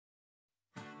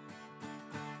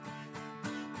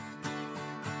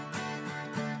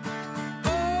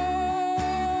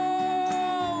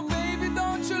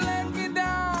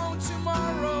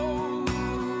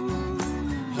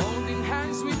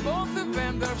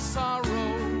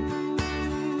sorrow.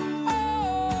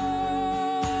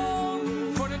 Oh,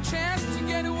 for the chance to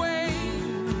get away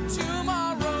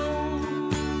tomorrow.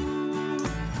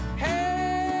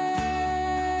 Hey,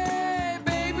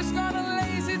 baby's got a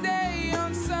lazy day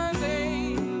on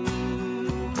Sunday.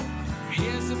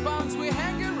 Here's the bounce we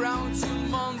hang around till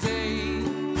Monday.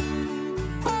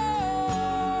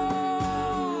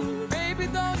 Oh, baby,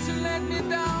 don't you let me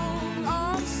down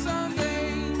on Sunday.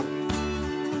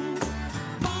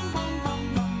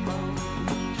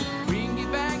 Bring me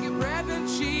back your bread and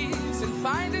cheese and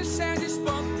find a sandy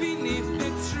spot beneath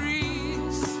the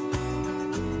trees.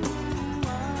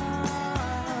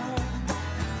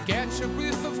 Get your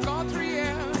whiff of country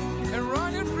air and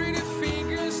run your pretty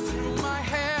fingers through my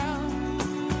hair.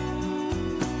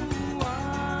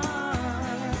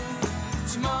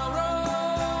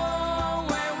 Tomorrow,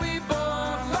 when we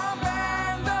both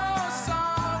unbend our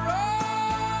sorrow.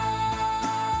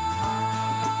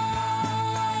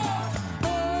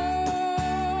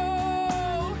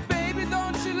 Oh, baby,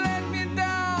 don't you let me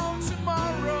down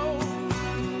tomorrow.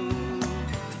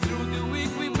 Through the week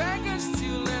we beg and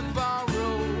steal and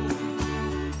borrow.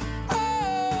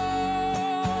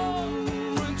 Oh,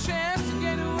 for a chance to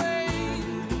get away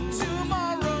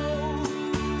tomorrow.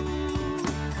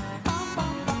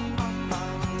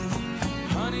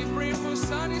 Honey, pray for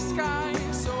sunny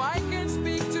skies so I can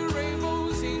speak to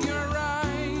rainbows in your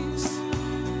eyes.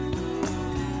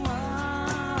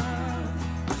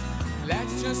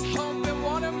 Let's just hope the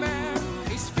waterman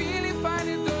is feeling fine,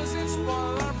 it doesn't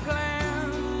spoil our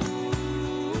plan.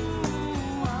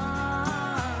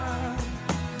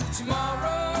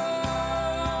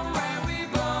 Tomorrow, when we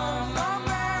both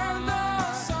unbend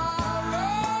our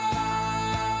sorrow.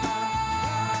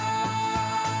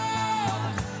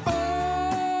 Oh,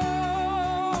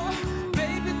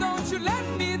 baby, don't you let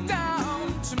me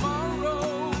down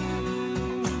tomorrow.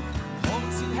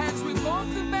 Holds in hands with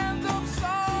both the band of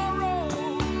sorrow.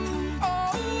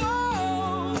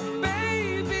 Oh,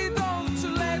 baby, don't you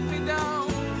let me down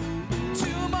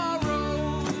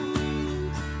tomorrow.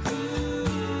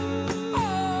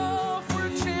 Oh, for a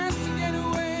chance to get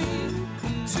away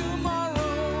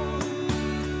tomorrow.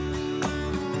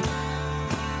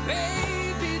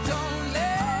 Baby, don't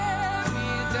let me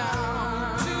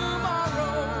down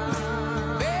tomorrow.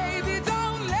 Baby,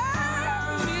 don't let me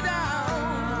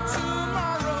down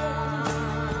tomorrow.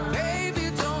 Baby,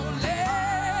 don't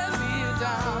let me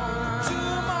down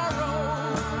tomorrow.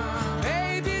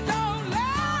 Baby, don't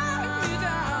let me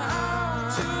down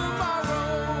tomorrow.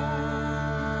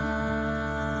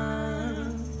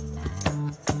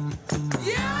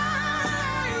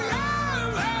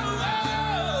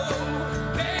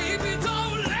 Baby,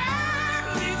 don't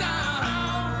let me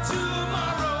down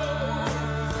tomorrow.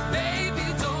 Baby,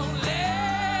 don't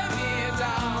let me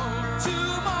down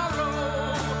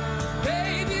tomorrow.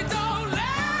 Baby, don't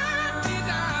let me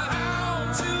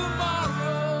down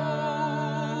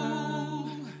tomorrow.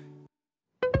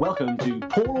 Welcome to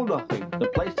Paul or Nothing, the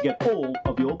place to get all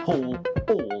of your Paul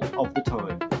all of the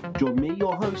time. Join me,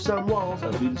 your host Sam Wiles,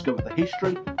 as we discover the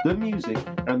history, the music,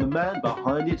 and the man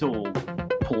behind it all,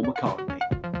 Paul McCartney.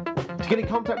 To get in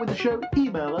contact with the show,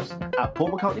 email us at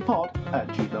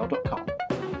paulmccartneypod@gmail.com.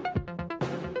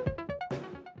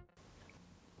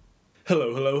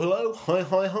 Hello, hello, hello, hi,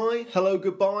 hi, hi, hello,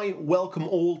 goodbye, welcome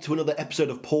all to another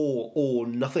episode of Paul or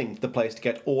Nothing, the place to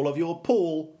get all of your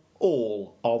Paul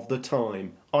all of the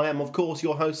time. I am, of course,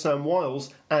 your host Sam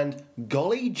Wiles, and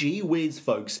golly gee whiz,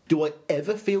 folks, do I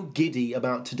ever feel giddy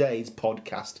about today's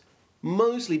podcast.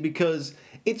 Mostly because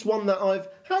it's one that I've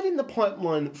had in the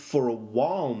pipeline for a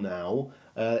while now,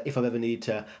 if I've ever needed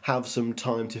to have some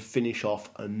time to finish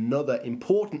off another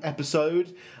important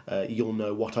episode. You'll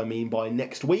know what I mean by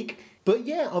next week. But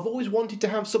yeah, I've always wanted to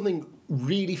have something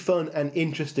really fun and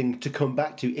interesting to come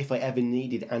back to if I ever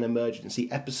needed an emergency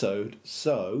episode.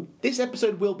 So, this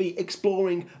episode will be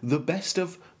exploring the best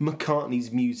of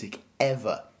McCartney's music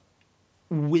ever,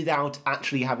 without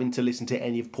actually having to listen to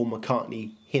any of Paul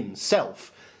McCartney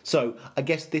himself. So, I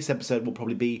guess this episode will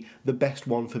probably be the best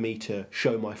one for me to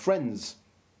show my friends,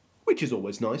 which is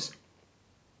always nice.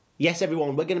 Yes,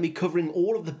 everyone, we're going to be covering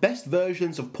all of the best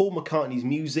versions of Paul McCartney's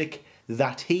music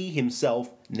that he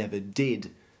himself never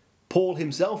did. Paul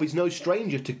himself is no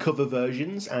stranger to cover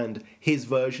versions, and his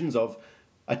versions of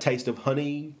A Taste of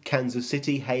Honey, Kansas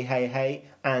City, Hey Hey Hey,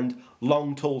 and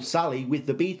Long Tall Sally with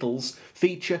the Beatles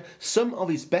feature some of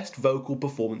his best vocal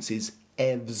performances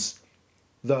evs.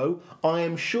 Though I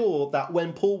am sure that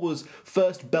when Paul was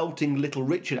first belting Little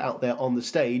Richard out there on the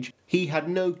stage, he had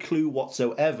no clue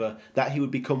whatsoever that he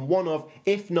would become one of,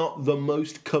 if not the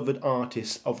most covered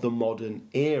artists of the modern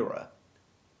era.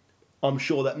 I'm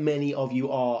sure that many of you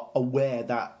are aware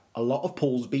that a lot of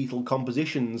Paul's Beatle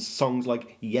compositions, songs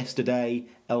like Yesterday,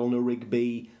 Eleanor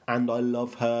Rigby, And I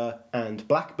Love Her, and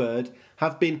Blackbird,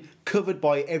 have been covered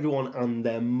by everyone and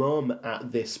their mum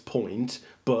at this point,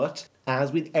 but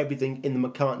as with everything in the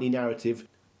McCartney narrative,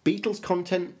 Beatles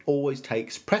content always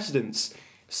takes precedence.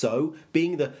 So,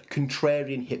 being the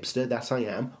contrarian hipster that I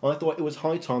am, I thought it was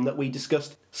high time that we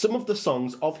discussed some of the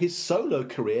songs of his solo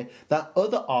career that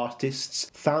other artists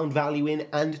found value in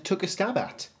and took a stab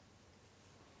at.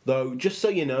 Though, just so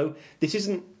you know, this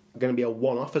isn't going to be a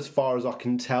one-off as far as I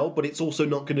can tell, but it's also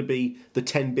not going to be the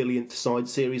 10 billionth side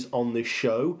series on this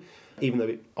show, even though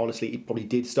it probably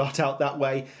did start out that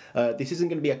way. This isn't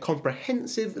going to be a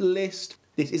comprehensive list.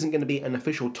 This isn't going to be an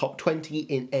official top 20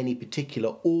 in any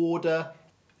particular order.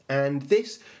 And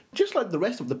this, just like the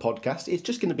rest of the podcast, is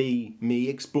just going to be me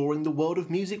exploring the world of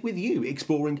music with you,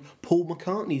 exploring Paul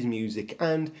McCartney's music.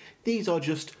 And these are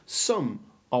just some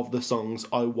of the songs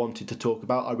I wanted to talk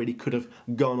about. I really could have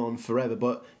gone on forever,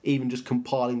 but even just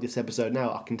compiling this episode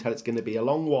now, I can tell it's going to be a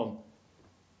long one.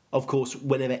 Of course,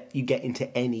 whenever you get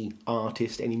into any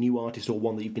artist, any new artist or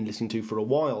one that you've been listening to for a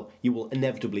while, you will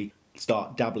inevitably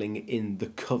start dabbling in the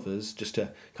covers just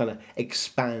to kind of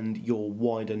expand your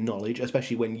wider knowledge,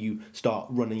 especially when you start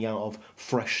running out of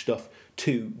fresh stuff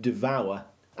to devour.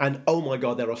 And oh my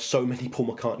god, there are so many Paul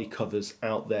McCartney covers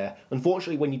out there.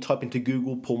 Unfortunately, when you type into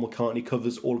Google Paul McCartney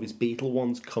covers, all of his Beatle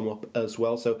ones come up as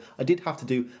well. So I did have to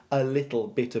do a little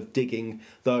bit of digging,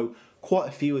 though quite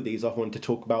a few of these I wanted to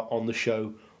talk about on the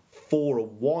show for a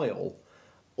while.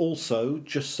 Also,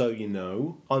 just so you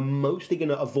know, I'm mostly going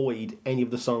to avoid any of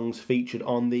the songs featured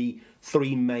on the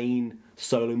 3 main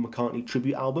solo McCartney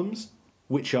tribute albums,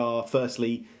 which are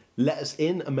firstly Let Us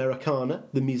In, Americana,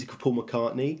 the music of Paul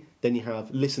McCartney, then you have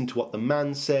Listen to What the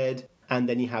Man Said, and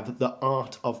then you have The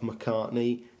Art of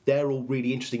McCartney. They're all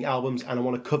really interesting albums, and I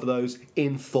want to cover those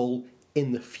in full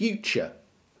in the future.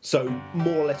 So,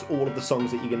 more or less all of the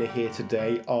songs that you're going to hear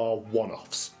today are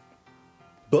one-offs.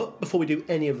 But before we do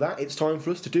any of that, it's time for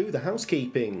us to do the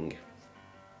housekeeping.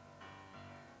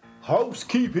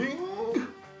 Housekeeping!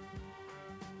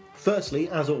 Firstly,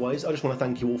 as always, I just want to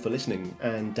thank you all for listening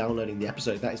and downloading the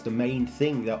episode. That is the main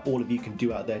thing that all of you can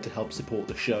do out there to help support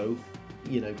the show.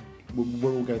 You know,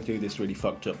 we're all going through this really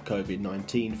fucked up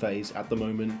COVID-19 phase at the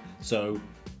moment, so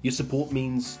your support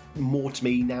means more to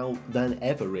me now than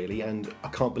ever, really, and I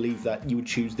can't believe that you would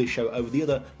choose this show over the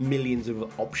other millions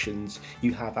of options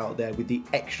you have out there with the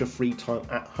extra free time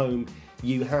at home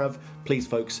you have. Please,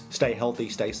 folks, stay healthy,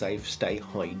 stay safe, stay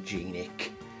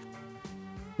hygienic.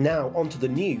 Now, onto the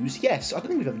news. Yes, I don't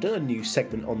think we've ever done a news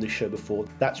segment on this show before.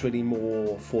 That's really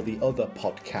more for the other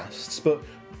podcasts, but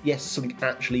yes, something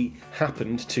actually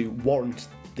happened to warrant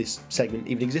this segment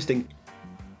even existing.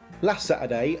 Last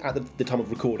Saturday, at the time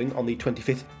of recording, on the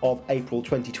 25th of April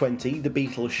 2020, the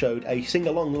Beatles showed a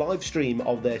sing-along live stream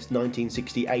of their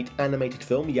 1968 animated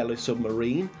film, Yellow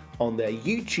Submarine, on their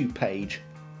YouTube page.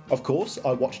 Of course,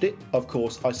 I watched it, of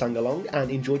course, I sang along, and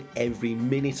enjoyed every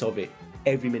minute of it.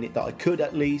 Every minute that I could,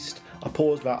 at least. I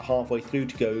paused about halfway through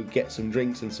to go get some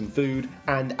drinks and some food,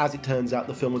 and as it turns out,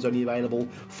 the film was only available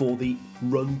for the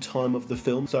run time of the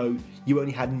film, so you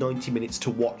only had 90 minutes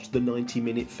to watch the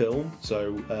 90-minute film,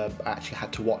 so I actually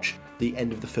had to watch the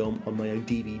end of the film on my own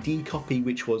DVD copy,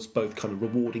 which was both kind of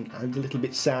rewarding and a little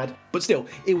bit sad, but still,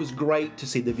 it was great to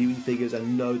see the viewing figures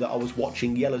and know that I was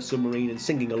watching Yellow Submarine and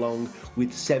singing along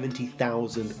with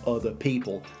 70,000 other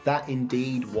people. That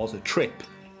indeed was a trip.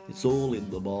 It's all in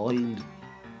the mind.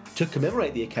 To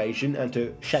commemorate the occasion and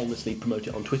to shamelessly promote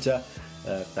it on Twitter,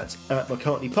 that's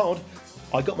 @McCartneyPod,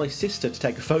 I got my sister to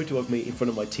take a photo of me in front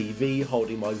of my TV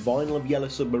holding my vinyl of Yellow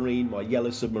Submarine, my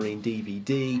Yellow Submarine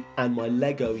DVD, and my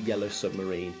Lego Yellow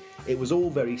Submarine. It was all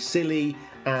very silly,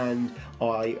 and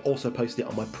I also posted it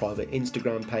on my private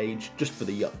Instagram page just for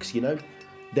the yucks, you know.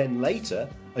 Then later,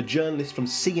 a journalist from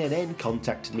CNN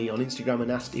contacted me on Instagram and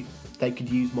asked if they could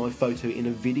use my photo in a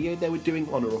video they were doing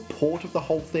on a report of the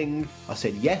whole thing. I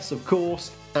said yes, of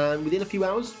course, and within a few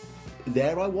hours,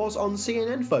 there I was on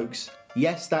CNN, folks.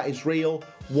 Yes, that is real.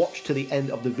 Watch to the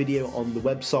end of the video on the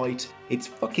website. It's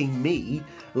fucking me.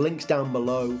 Links down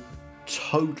below.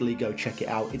 Totally go check it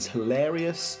out. It's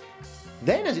hilarious.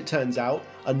 Then, as it turns out,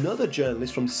 another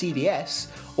journalist from CBS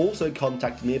also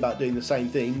contacted me about doing the same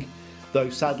thing, though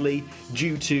sadly,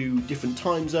 due to different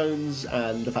time zones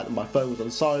and the fact that my phone was on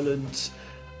silent,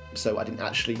 so I didn't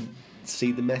actually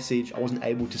see the message, I wasn't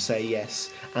able to say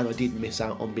yes, and I did miss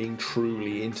out on being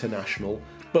truly international.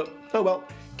 But, oh well,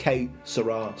 que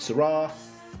sera, sera.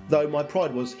 Though my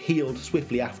pride was healed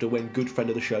swiftly after when good friend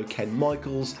of the show Ken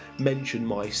Michaels mentioned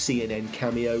my CNN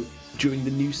cameo during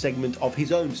the new segment of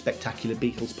his own spectacular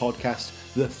Beatles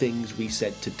podcast, The Things We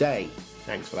Said Today.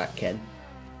 Thanks for that, Ken.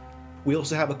 We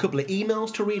also have a couple of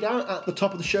emails to read out at the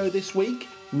top of the show this week.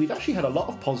 We've actually had a lot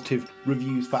of positive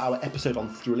reviews for our episode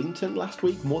on Thrillington last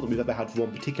week, more than we've ever had for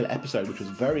one particular episode, which was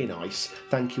very nice.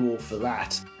 Thank you all for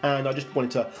that. And I just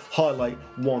wanted to highlight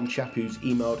one chap who's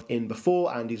emailed in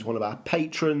before, and he's one of our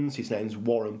patrons. His name's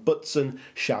Warren Butson.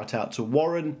 Shout out to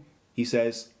Warren. He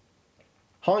says,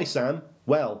 "Hi Sam,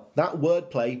 well, that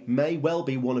wordplay may well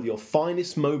be one of your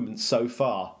finest moments so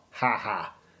far. Ha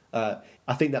ha."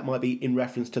 I think that might be in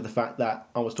reference to the fact that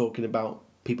I was talking about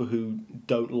people who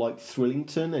don't like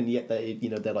Thrillington, and yet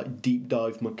they're like deep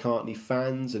dive McCartney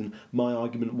fans. And my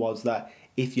argument was that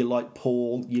if you like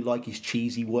Paul, you like his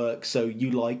cheesy work, so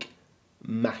you like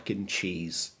mac and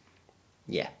cheese.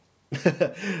 Yeah.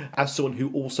 As someone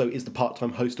who also is the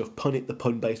part-time host of Pun It, the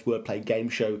pun-based wordplay game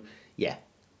show, yeah,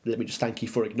 let me just thank you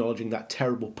for acknowledging that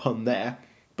terrible pun there.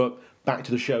 But back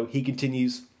to the show, he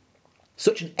continues,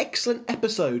 "Such an excellent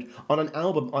episode on an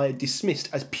album I had dismissed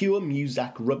as pure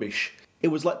Muzak rubbish. It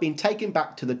was like being taken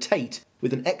back to the Tate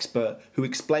with an expert who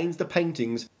explains the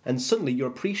paintings, and suddenly your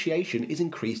appreciation is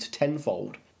increased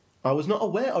tenfold. I was not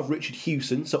aware of Richard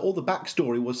Hewson, so all the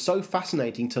backstory was so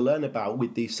fascinating to learn about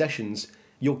with these sessions.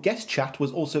 Your guest chat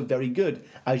was also very good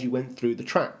as you went through the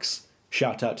tracks.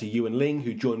 Shout out to Ewan Ling,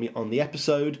 who joined me on the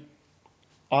episode.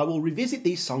 I will revisit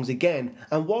these songs again,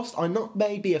 and whilst I not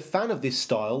may be a fan of this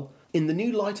style, in the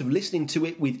new light of listening to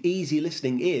it with easy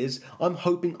listening ears, I'm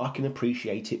hoping I can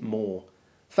appreciate it more.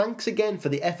 Thanks again for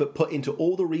the effort put into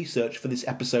all the research for this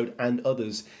episode and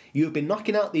others. You have been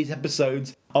knocking out these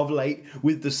episodes of late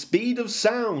with the speed of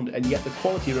sound, and yet the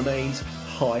quality remains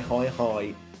high, high,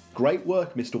 high. Great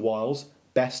work, Mr. Wiles.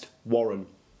 Best, Warren."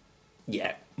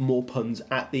 Yeah, more puns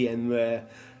at the end there.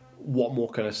 What more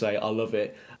can I say? I love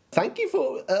it. Thank you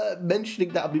for mentioning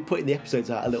that I'll be putting the episodes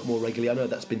out a little more regularly. I know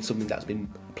that's been something that's been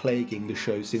plaguing the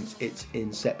show since its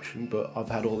inception, but I've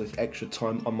had all this extra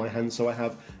time on my hands, so I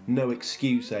have no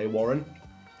excuse, Warren?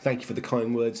 Thank you for the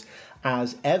kind words.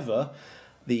 As ever,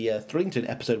 the Thrillington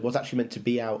episode was actually meant to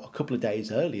be out a couple of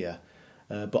days earlier,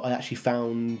 but I actually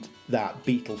found that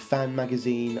Beatle Fan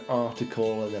Magazine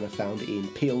article, and then I found Ian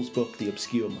Peel's book, The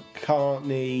Obscure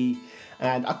McCartney,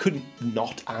 and I couldn't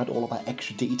not add all of that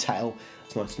extra detail.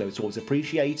 It's nice to know it's always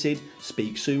appreciated.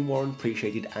 Speak soon, Warren.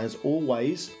 Appreciated as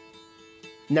always.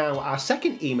 Now, our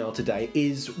second email today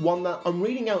is one that I'm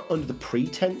reading out under the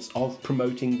pretense of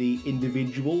promoting the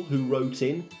individual who wrote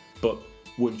in, but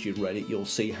once you've read it, you'll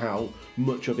see how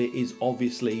much of it is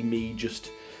obviously me just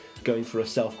going for a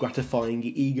self-gratifying,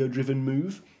 ego-driven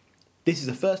move. This is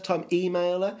a first-time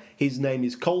emailer. His name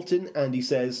is Colton, and he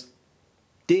says,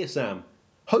 "Dear Sam,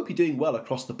 hope you're doing well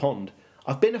across the pond.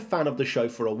 I've been a fan of the show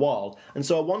for a while, and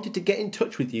so I wanted to get in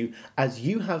touch with you as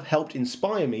you have helped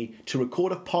inspire me to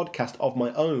record a podcast of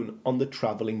my own on the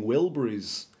Travelling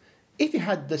Wilburys. If you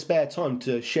had the spare time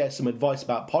to share some advice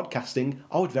about podcasting,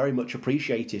 I would very much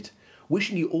appreciate it.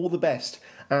 Wishing you all the best,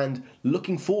 and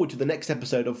looking forward to the next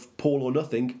episode of Paul or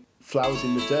Nothing, Flowers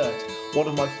in the Dirt, one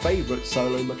of my favourite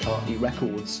solo McCartney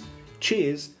records.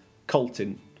 Cheers,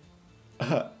 Colton."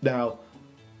 Now,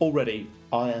 already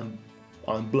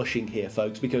I'm blushing here,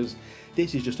 folks, because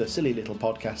this is just a silly little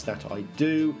podcast that I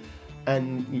do,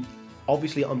 and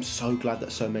obviously I'm so glad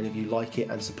that so many of you like it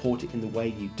and support it in the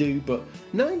way you do, but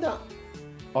knowing that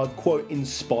I've, quote,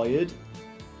 inspired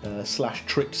 /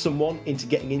 tricked someone into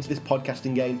getting into this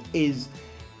podcasting game is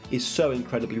so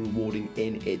incredibly rewarding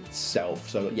in itself.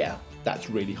 So yeah,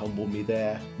 that's really humbled me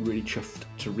there. Really chuffed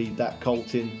to read that,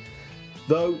 Colton.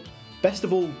 Though, best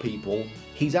of all people,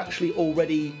 he's actually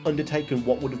already undertaken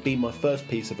what would have been my first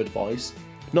piece of advice.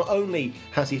 Not only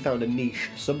has he found a niche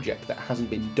subject that hasn't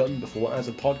been done before as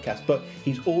a podcast, but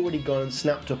he's already gone and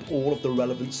snapped up all of the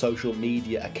relevant social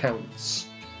media accounts.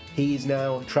 He is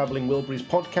now Travelling Wilburys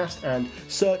podcast, and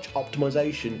search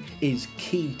optimization is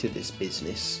key to this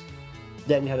business.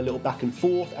 Then we had a little back and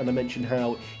forth, and I mentioned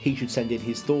how he should send in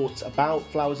his thoughts about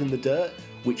Flowers in the Dirt,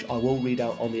 which I will read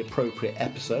out on the appropriate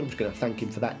episode. I'm just going to thank him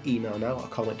for that email now. I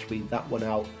can't wait to read that one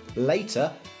out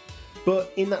later.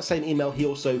 But in that same email, he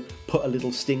also put a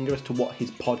little stinger as to what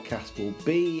his podcast will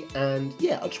be. And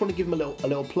yeah, I just want to give him a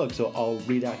little plug, so I'll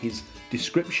read out his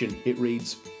description. It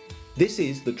reads, "This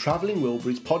is the Travelling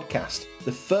Wilburys podcast,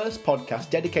 the first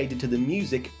podcast dedicated to the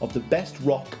music of the best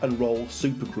rock and roll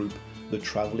supergroup, the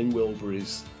Travelling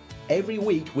Wilburys. Every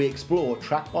week we explore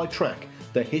track by track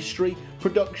the history,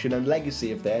 production and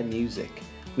legacy of their music.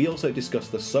 We also discuss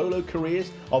the solo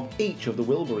careers of each of the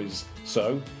Wilburys.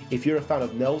 So, if you're a fan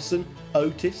of Nelson,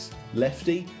 Otis,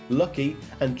 Lefty, Lucky,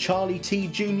 and Charlie T.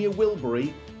 Jr.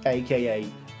 Wilbury, aka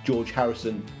George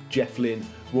Harrison, Jeff Lynne,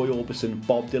 Roy Orbison,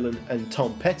 Bob Dylan, and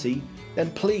Tom Petty,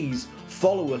 then please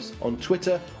follow us on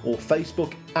Twitter or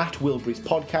Facebook at Wilburys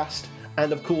Podcast,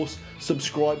 and of course,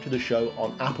 subscribe to the show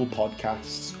on Apple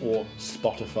Podcasts or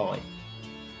Spotify.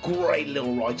 Great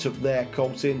little write-up there,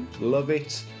 Colton. Love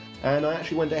it. And I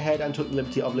actually went ahead and took the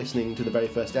liberty of listening to the very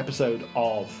first episode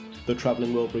of the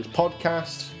Travelling Wilburys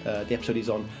podcast. The episode is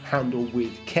on Handle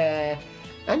with Care.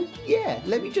 And yeah,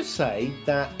 let me just say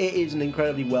that it is an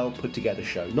incredibly well put together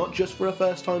show. Not just for a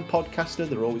first time podcaster,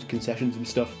 there are always concessions and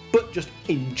stuff, but just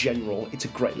in general, it's a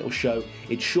great little show.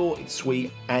 It's short, it's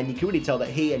sweet, and you can really tell that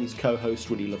he and his co-host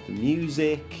really love the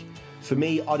music. For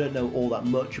me, I don't know all that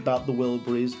much about the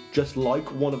Wilburys, just like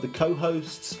one of the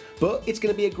co-hosts, but it's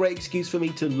going to be a great excuse for me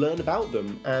to learn about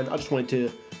them, and I just wanted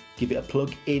to give it a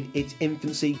plug in its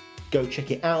infancy. Go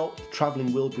check it out,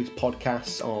 Travelling Wilburys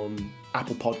Podcasts on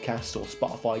Apple Podcasts or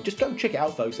Spotify. Just go check it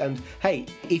out, folks, and hey,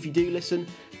 if you do listen,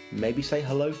 maybe say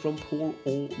hello from Paul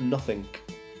or Nothing.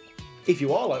 If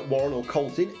you are like Warren or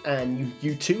Colton and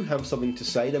you too have something to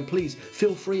say, then please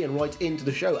feel free and write into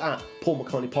the show at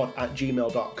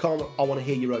paulmccartneypod@gmail.com. I want to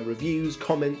hear your own reviews,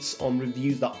 comments on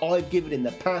reviews that I've given in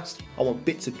the past. I want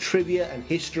bits of trivia and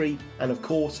history, and of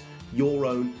course, your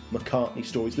own McCartney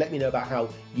stories. Let me know about how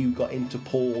you got into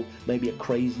Paul, maybe a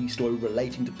crazy story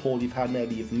relating to Paul you've had,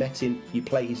 maybe you've met him, you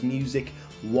play his music,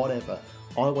 whatever.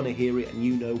 I want to hear it and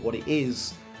you know what it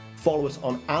is. Follow us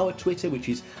on our Twitter, which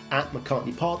is at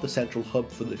McCartneyPod, the central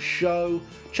hub for the show.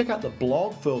 Check out the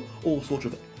blog for all sorts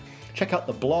of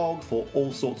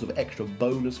extra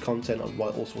bonus content. I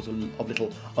write all sorts of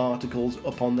little articles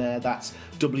up on there. That's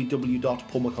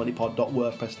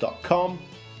www.paulmccartneypod.wordpress.com.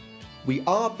 We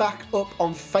are back up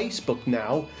on Facebook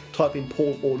now. Type in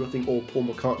Paul or Nothing or Paul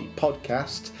McCartney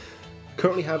Podcast.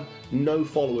 Currently have no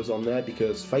followers on there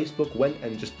because Facebook went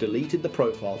and just deleted the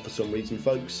profile for some reason,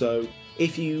 folks. So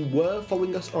if you were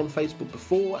following us on Facebook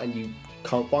before and you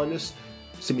can't find us,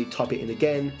 simply type it in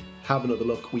again, have another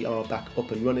look. We are back up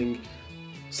and running.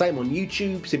 Same on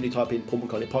YouTube, simply type in Paul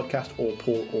McCartney Podcast or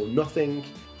Paul or Nothing.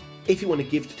 If you want to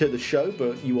give to the show,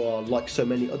 but you are like so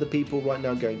many other people right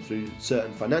now going through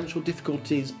certain financial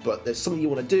difficulties, but there's something you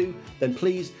want to do, then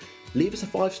please leave us a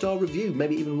 5-star review,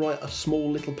 maybe even write a small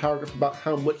little paragraph about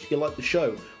how much you like the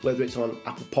show, whether it's on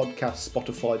Apple Podcasts,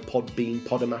 Spotify, Podbean,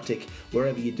 Podomatic,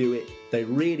 wherever you do it. They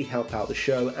really help out the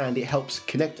show and it helps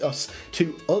connect us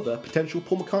to other potential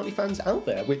Paul McCartney fans out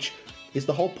there, which is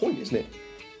the whole point, isn't it?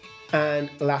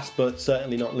 And last but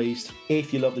certainly not least,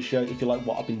 if you love the show, if you like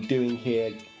what I've been doing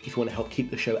here, if you want to help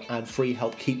keep the show ad-free,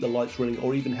 help keep the lights running,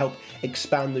 or even help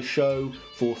expand the show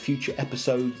for future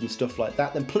episodes and stuff like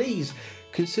that, then please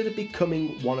consider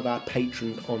becoming one of our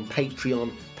patrons on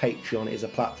Patreon. Patreon is a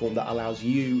platform that allows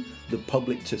you, the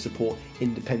public, to support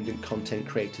independent content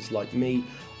creators like me.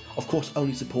 Of course,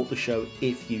 only support the show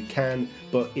if you can,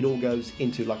 but it all goes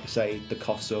into, like I say, the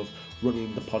costs of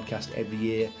running the podcast every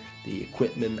year, the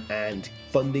equipment, and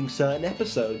funding certain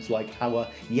episodes like our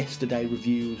yesterday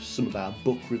reviews, some of our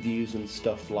book reviews and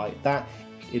stuff like that.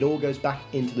 It all goes back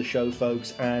into the show,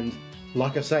 folks, and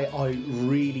like I say, I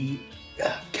really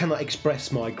cannot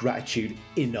express my gratitude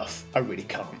enough. I really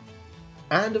can't.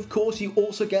 And of course, you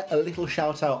also get a little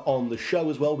shout out on the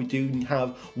show as well. We do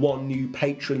have one new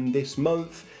patron this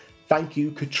month. Thank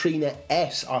you, Katrina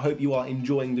S. I hope you are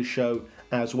enjoying the show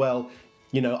as well.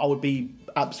 You know, I would be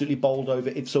absolutely bowled over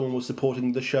if someone was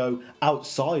supporting the show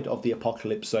outside of the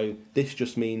apocalypse, so this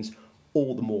just means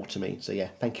all the more to me. So yeah,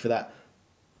 thank you for that.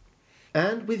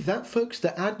 And with that, folks, the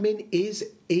admin is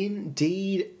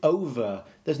indeed over.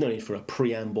 There's no need for a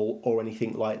preamble or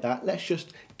anything like that. Let's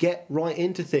just get right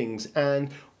into things, and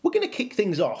we're going to kick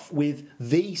things off with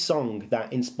the song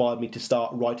that inspired me to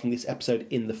start writing this episode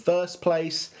in the first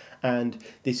place. And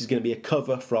this is going to be a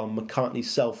cover from McCartney's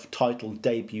self-titled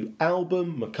debut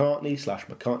album,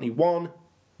 McCartney/McCartney 1.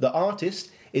 The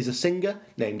artist is a singer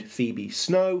named Phoebe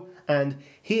Snow, and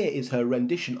here is her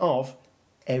rendition of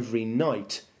Every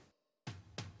Night.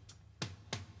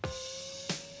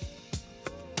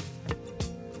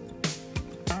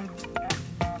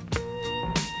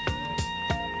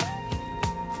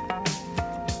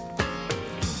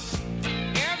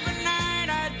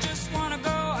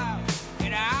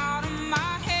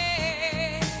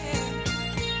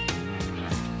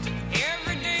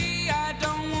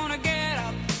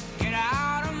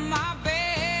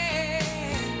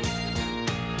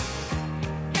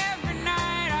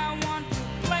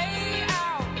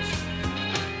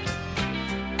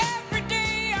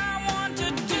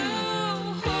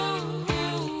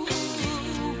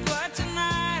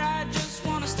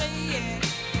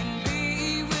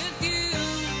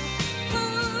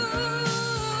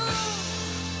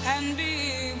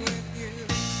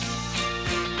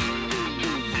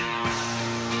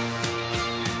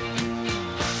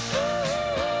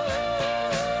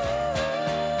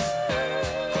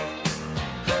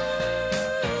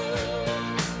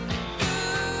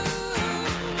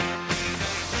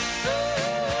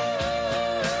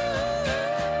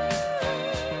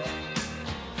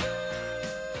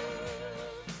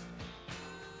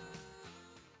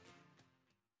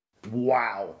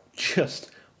 wow.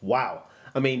 Just wow.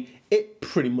 I mean, it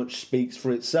pretty much speaks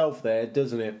for itself there,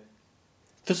 doesn't it?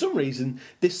 For some reason,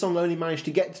 this song only managed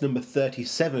to get to number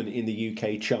 37 in the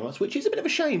UK charts, which is a bit of a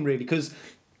shame, really, because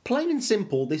plain and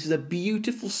simple, this is a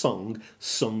beautiful song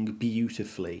sung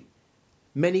beautifully.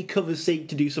 Many covers seek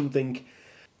to do something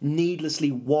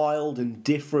needlessly wild and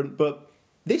different, but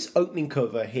this opening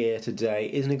cover here today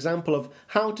is an example of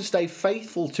how to stay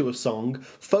faithful to a song,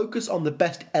 focus on the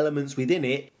best elements within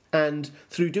it, and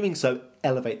through doing so,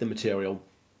 elevate the material.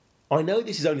 I know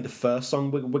this is only the first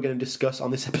song we're going to discuss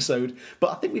on this episode,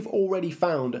 but I think we've already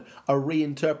found a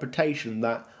reinterpretation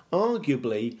that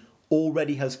arguably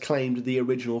already has claimed the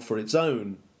original for its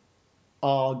own.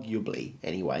 Arguably,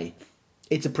 anyway.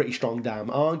 It's a pretty strong damn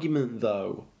argument,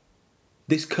 though.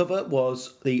 This cover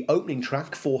was the opening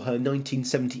track for her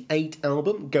 1978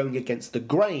 album, Going Against the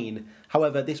Grain.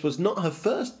 However, this was not her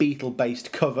first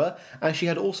Beatle-based cover, as she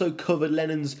had also covered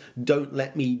Lennon's Don't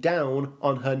Let Me Down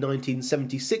on her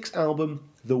 1976 album,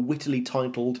 the wittily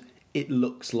titled It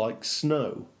Looks Like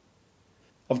Snow.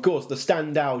 Of course, the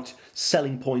standout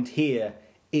selling point here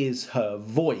is her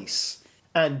voice.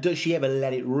 And does she ever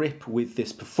let it rip with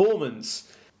this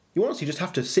performance? You honestly just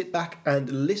have to sit back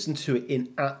and listen to it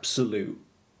in absolute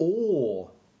awe.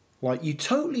 Like, you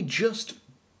totally just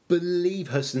believe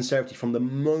her sincerity from the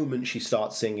moment she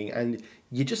starts singing, and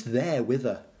you're just there with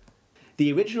her.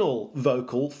 The original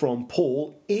vocal from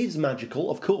Paul is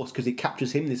magical, of course, because it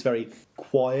captures him in this very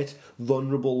quiet,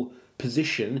 vulnerable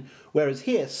position, whereas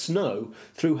here, Snow,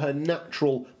 through her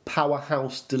natural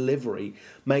powerhouse delivery,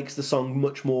 makes the song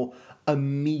much more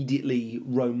immediately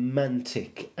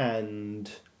romantic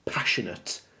and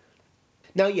passionate.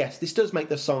 Now, yes, this does make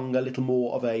the song a little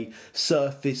more of a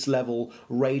surface-level,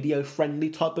 radio-friendly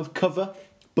type of cover,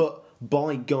 but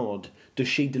by God, does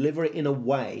she deliver it in a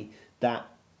way that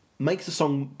makes the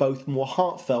song both more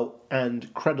heartfelt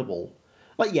and credible.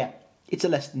 Like, yeah, it's a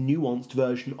less nuanced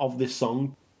version of this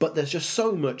song, but there's just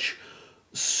so much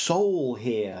soul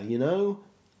here, you know?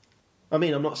 I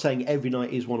mean, I'm not saying Every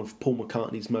Night is one of Paul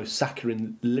McCartney's most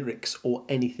saccharine lyrics or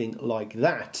anything like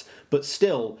that, but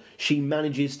still, she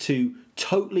manages to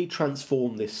totally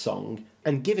transform this song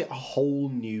and give it a whole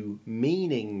new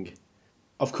meaning.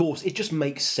 Of course, it just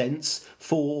makes sense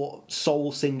for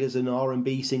soul singers and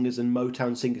R&B singers and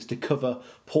Motown singers to cover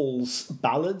Paul's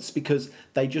ballads because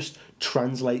they just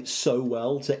translate so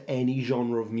well to any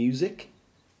genre of music.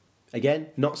 Again,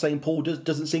 not saying Paul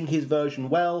doesn't sing his version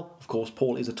well. Of course,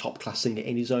 Paul is a top-class singer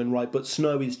in his own right, but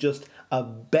Snow is just a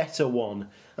better one.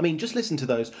 I mean, just listen to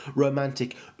those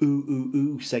romantic ooh, ooh,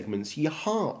 ooh segments. Your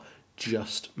heart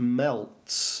just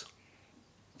melts.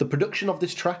 The production of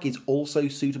this track is also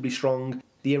suitably strong.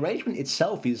 The arrangement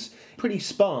itself is pretty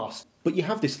sparse, but you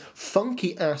have this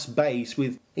funky-ass bass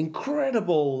with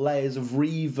incredible layers of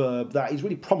reverb that is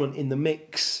really prominent in the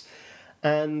mix,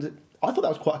 and I thought that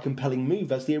was quite a compelling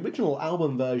move, as the original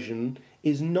album version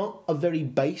is not a very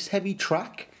bass-heavy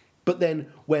track, but then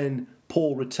when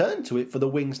Paul returned to it for the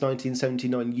Wings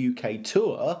 1979 UK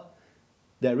tour,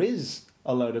 there is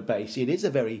a load of bass. It is a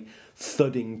very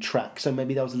thudding track, so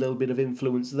maybe there was a little bit of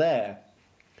influence there.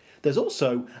 There's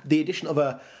also the addition of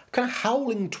a kind of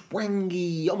howling,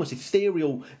 twangy, almost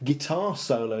ethereal guitar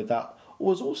solo that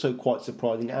was also quite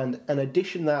surprising, and an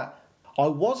addition that I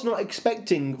was not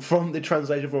expecting from the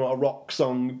translation from a rock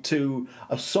song to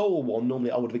a soul one.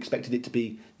 Normally I would have expected it to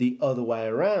be the other way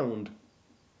around.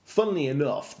 Funnily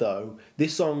enough, though,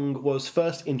 this song was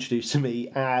first introduced to me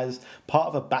as part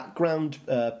of a background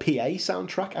PA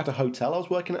soundtrack at a hotel I was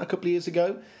working at a couple of years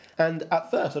ago. And at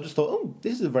first I just thought, oh,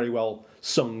 this is a very well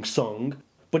sung song,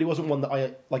 but it wasn't one that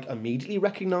I immediately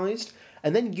recognised.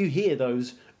 And then you hear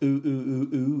those ooh, ooh,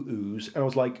 ooh, ooh, oohs, and I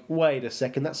was like, wait a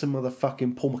second, that's a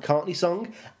motherfucking Paul McCartney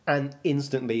song, and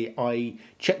instantly I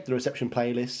checked the reception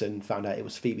playlist and found out it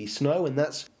was Phoebe Snow, and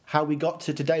that's how we got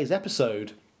to today's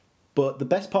episode. But the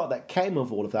best part that came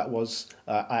of all of that was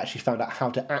I actually found out how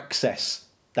to access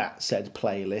that said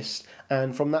playlist,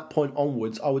 and from that point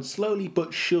onwards, I would slowly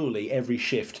but surely, every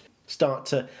shift, start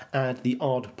to add the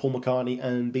odd Paul McCartney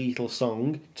and Beatles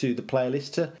song to the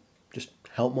playlist to just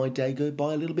help my day go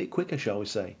by a little bit quicker, shall we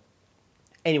say.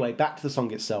 Anyway, back to the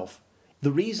song itself.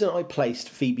 The reason I placed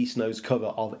Phoebe Snow's cover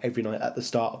of Every Night at the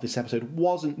start of this episode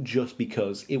wasn't just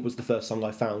because it was the first song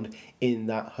I found in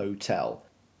that hotel.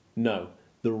 No,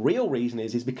 the real reason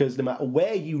is because no matter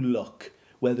where you look,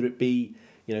 whether it be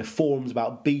forums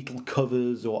about Beatle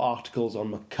covers or articles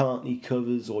on McCartney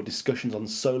covers or discussions on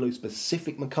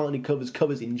solo-specific McCartney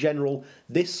covers in general,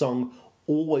 this song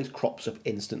always crops up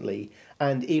instantly,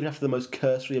 and even after the most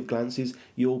cursory of glances,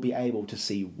 you'll be able to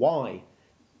see why.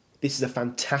 This is a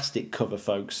fantastic cover,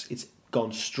 folks. It's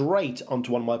gone straight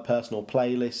onto one of my personal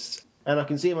playlists, and I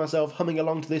can see myself humming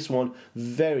along to this one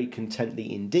very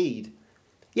contently indeed.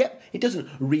 Yep, it doesn't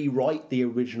rewrite the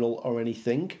original or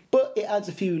anything, but it adds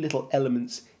a few little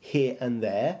elements here and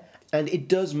there, and it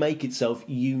does make itself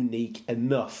unique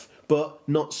enough, but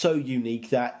not so unique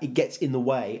that it gets in the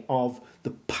way of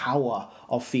the power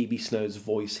of Phoebe Snow's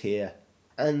voice here.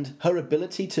 And her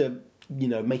ability to,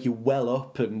 make you well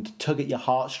up and tug at your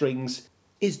heartstrings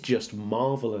is just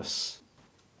marvellous.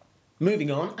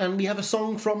 Moving on, and we have a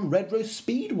song from Red Rose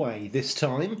Speedway this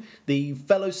time. The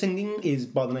fellow singing is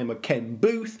by the name of Ken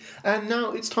Boothe, and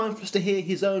now it's time for us to hear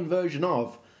his own version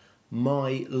of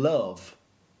My Love.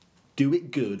 Do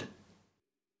it good.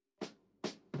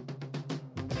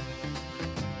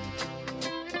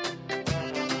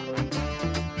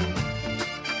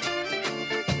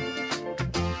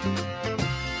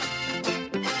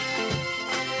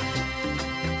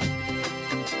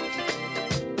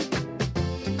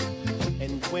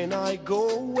 When I go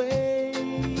away,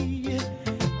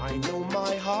 I know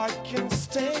my heart can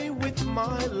stay with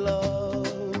my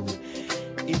love.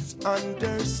 It's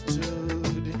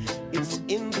understood, it's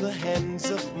in the hands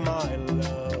of my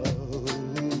love.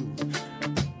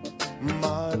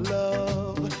 My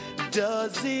love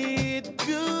does it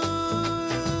good.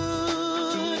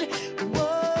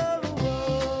 Whoa,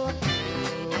 whoa,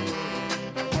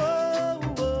 whoa,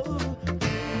 whoa.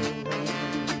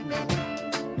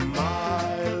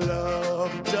 My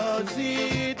love does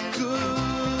it good.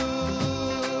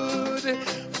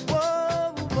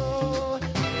 Whoa, whoa,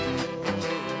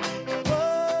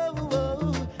 whoa,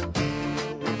 whoa.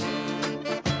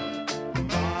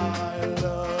 My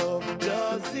love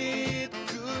does it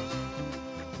good.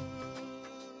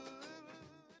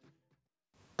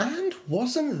 And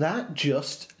wasn't that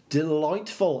just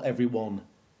delightful, everyone?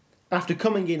 After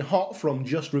coming in hot from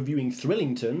just reviewing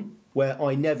Thrillington, where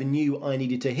I never knew I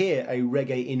needed to hear a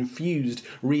reggae-infused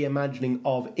reimagining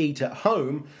of Eat at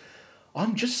Home,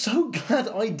 I'm just so glad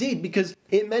I did, because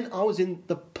it meant I was in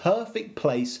the perfect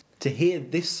place to hear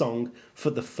this song for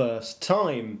the first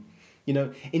time.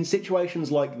 In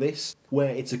situations like this,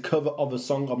 where it's a cover of a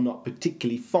song I'm not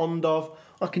particularly fond of,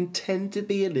 I can tend to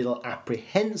be a little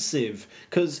apprehensive,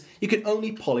 because you can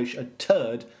only polish a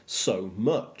turd so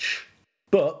much.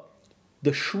 But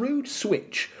the shrewd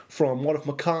switch from one of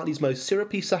McCartney's most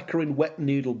syrupy saccharine wet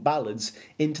noodle ballads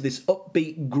into this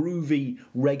upbeat, groovy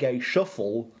reggae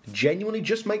shuffle genuinely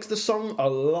just makes the song a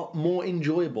lot more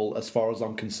enjoyable as far as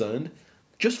I'm concerned.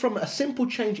 Just from a simple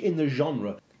change in the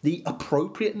genre, the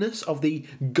appropriateness of the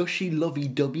gushy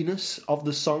lovey-doveyness of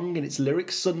the song and its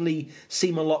lyrics suddenly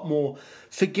seem a lot more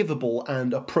forgivable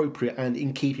and appropriate and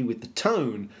in keeping with the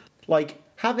tone. Like,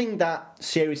 having that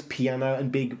serious piano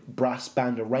and big brass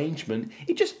band arrangement,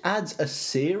 it just adds a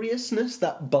seriousness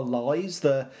that belies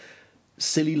the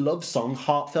silly love song,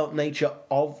 heartfelt nature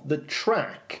of the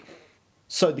track.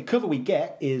 So the cover we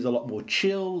get is a lot more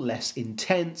chill, less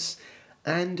intense,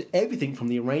 and everything from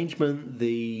the arrangement,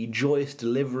 the joyous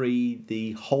delivery,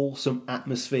 the wholesome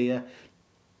atmosphere,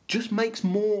 just makes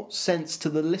more sense to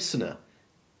the listener.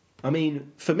 I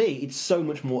mean, for me, it's so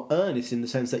much more earnest in the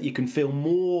sense that you can feel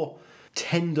more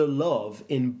tender love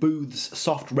in Boothe's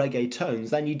soft reggae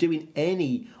tones than you do in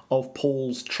any of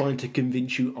Paul's trying to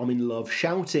convince you I'm in love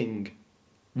shouting.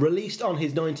 Released on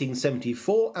his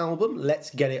 1974 album,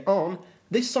 Let's Get It On,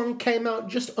 this song came out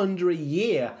just under a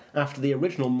year after the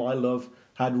original My Love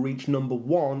had reached number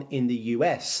 1 in the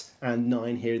US and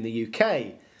 9 here in the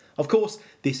UK. Of course,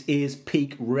 this is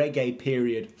peak reggae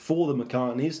period for the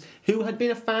McCartneys, who had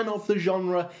been a fan of the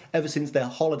genre ever since their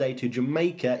holiday to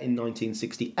Jamaica in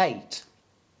 1968.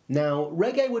 Now,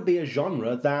 reggae would be a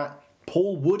genre that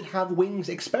Paul would have Wings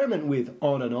experiment with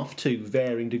on and off to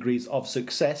varying degrees of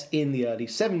success in the early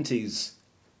 70s.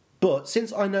 But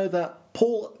since I know that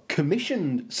Paul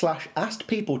commissioned/asked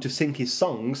people to sing his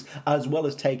songs as well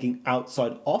as taking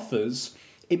outside offers,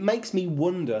 it makes me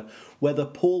wonder whether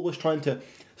Paul was trying to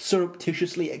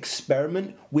surreptitiously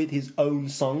experiment with his own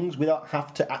songs without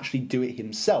having to actually do it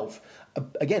himself.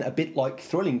 Again, a bit like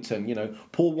Thrillington,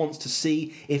 Paul wants to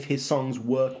see if his songs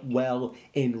work well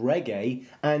in reggae,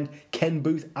 and Ken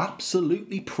Boothe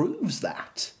absolutely proves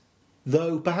that.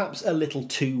 Though perhaps a little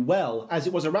too well, as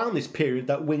it was around this period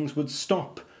that Wings would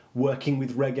stop working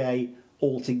with reggae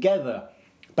altogether.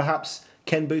 Perhaps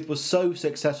Ken Boothe was so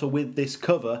successful with this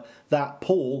cover that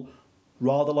Paul,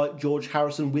 rather like George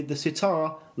Harrison with the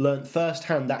sitar, learnt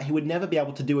firsthand that he would never be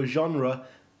able to do a genre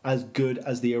as good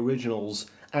as the originals,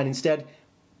 and instead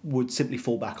would simply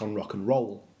fall back on rock and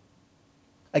roll.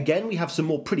 Again, we have some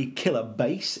more pretty killer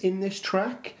bass in this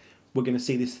track. We're going to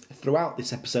see this throughout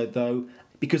this episode though,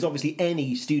 because obviously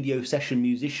any studio session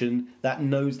musician that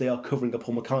knows they are covering a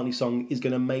Paul McCartney song is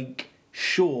going to make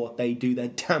sure they do their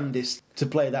damnedest to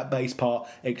play that bass part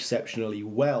exceptionally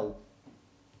well.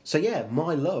 So yeah,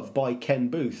 My Love by Ken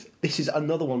Booth. This is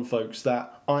another one, folks,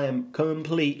 that I am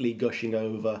completely gushing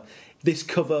over. This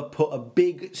cover put a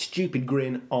big, stupid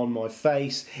grin on my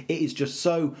face. It is just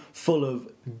so full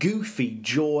of goofy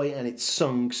joy, and it's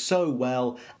sung so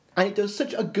well. And it does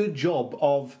such a good job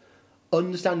of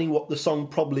understanding what the song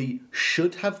probably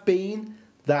should have been,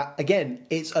 that, again,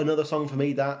 it's another song for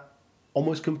me that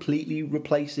almost completely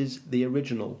replaces the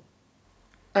original.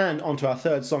 And on to our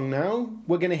third song now.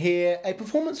 We're going to hear a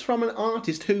performance from an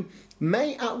artist who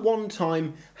may at one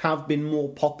time have been more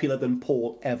popular than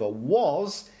Paul ever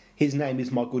was. His name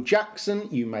is Michael Jackson,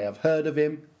 you may have heard of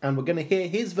him, and we're going to hear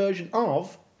his version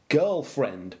of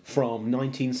Girlfriend from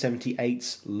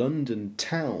 1978's London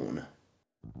Town.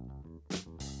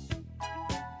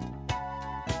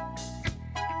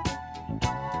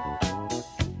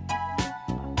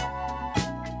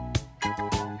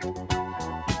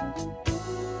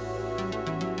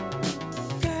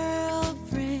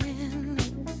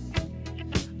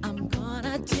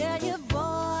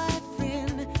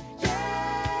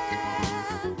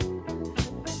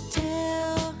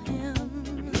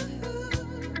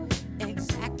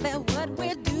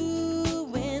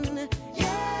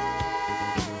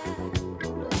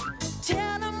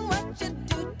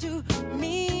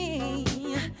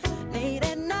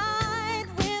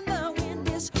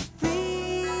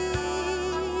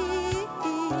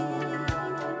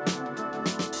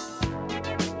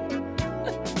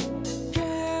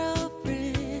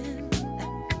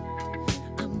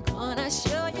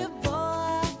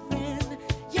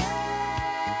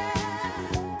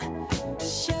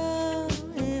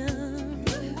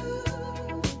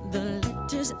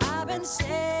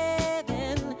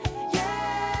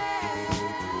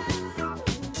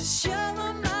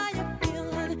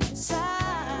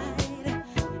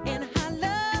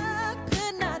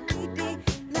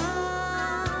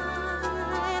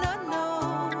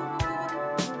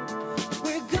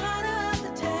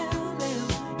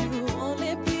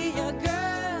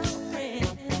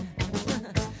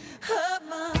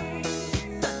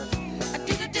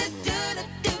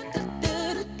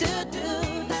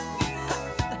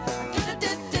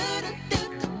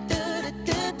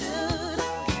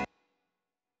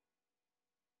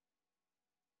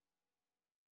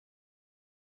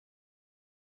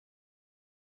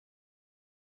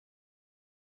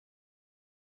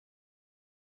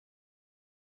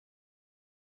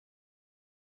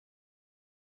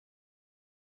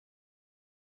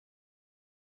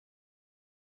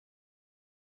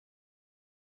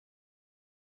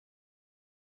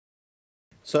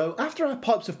 So, after our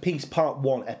Pipes of Peace Part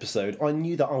 1 episode, I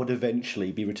knew that I would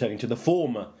eventually be returning to the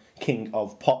former King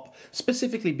of Pop,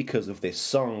 specifically because of this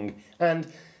song.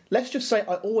 And let's just say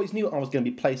I always knew I was going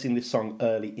to be placing this song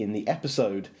early in the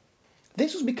episode.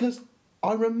 This was because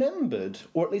I remembered,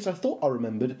 or at least I thought I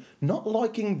remembered, not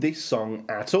liking this song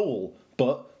at all.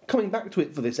 But coming back to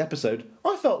it for this episode,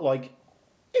 I felt like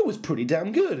it was pretty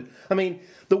damn good. I mean,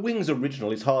 the Wings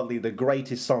original is hardly the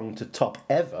greatest song to top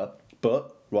ever,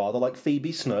 but rather like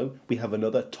Phoebe Snow, we have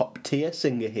another top-tier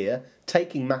singer here,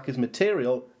 taking Macca's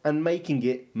material and making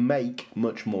it make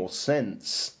much more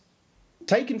sense.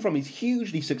 Taken from his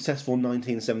hugely successful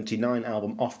 1979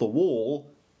 album Off the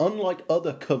Wall, unlike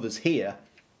other covers here,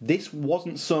 this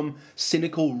wasn't some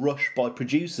cynical rush by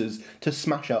producers to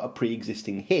smash out a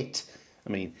pre-existing hit. I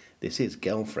mean, this is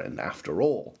Girlfriend after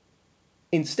all.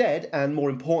 Instead, and more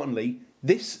importantly,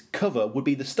 this cover would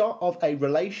be the start of a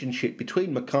relationship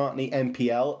between McCartney,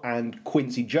 MPL and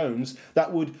Quincy Jones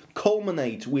that would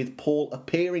culminate with Paul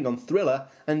appearing on Thriller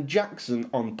and Jackson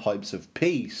on Pipes of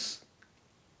Peace.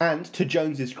 And to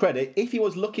Jones's credit, if he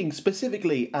was looking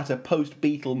specifically at a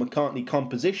post-Beatle McCartney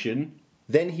composition,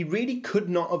 then he really could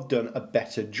not have done a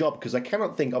better job, because I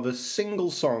cannot think of a single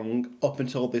song up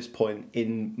until this point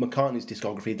in McCartney's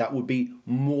discography that would be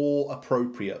more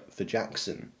appropriate for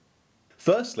Jackson.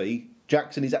 Firstly,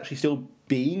 Jackson is actually still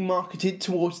being marketed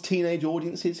towards teenage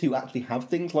audiences who actually have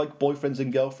things like boyfriends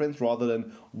and girlfriends rather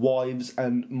than wives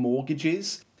and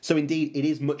mortgages. So indeed, it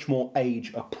is much more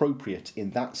age appropriate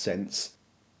in that sense.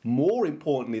 More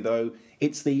importantly though,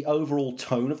 it's the overall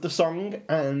tone of the song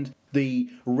and the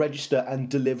register and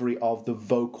delivery of the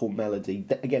vocal melody.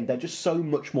 Again, they're just so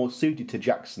much more suited to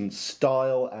Jackson's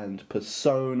style and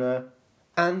persona.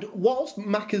 And whilst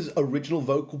Macca's original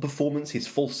vocal performance, his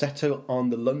falsetto on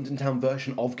the London Town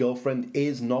version of Girlfriend,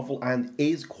 is novel and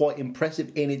is quite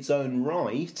impressive in its own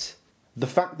right, the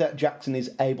fact that Jackson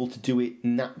is able to do it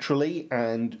naturally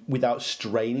and without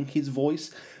straining his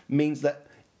voice means that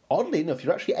oddly enough,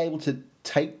 you're actually able to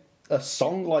take a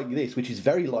song like this, which is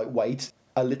very lightweight,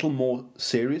 a little more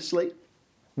seriously.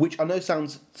 Which I know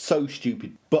sounds so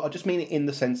stupid, but I just mean it in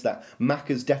the sense that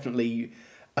Macca's definitely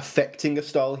affecting a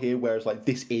style here, whereas like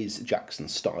this is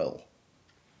Jackson's style.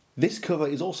 This cover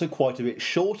is also quite a bit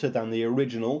shorter than the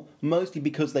original, mostly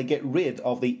because they get rid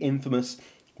of the infamous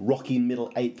rocky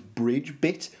middle eighth bridge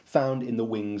bit found in the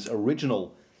Wings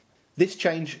original. This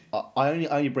change I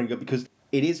only bring up because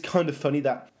it is kind of funny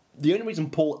that the only reason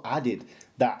Paul added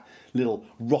that little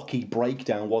rocky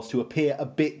breakdown was to appear a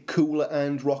bit cooler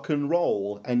and rock and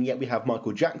roll, and yet we have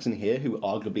Michael Jackson here, who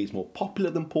arguably is more popular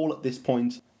than Paul at this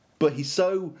point, but he's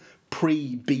so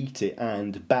pre-Beat It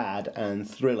and Bad and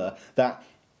Thriller that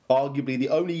arguably the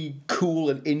only cool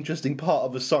and interesting part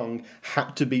of a song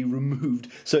had to be removed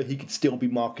so he could still be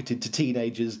marketed to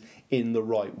teenagers in the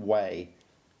right way.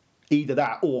 Either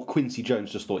that or Quincy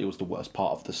Jones just thought it was the worst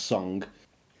part of the song.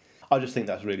 I just think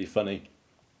that's really funny.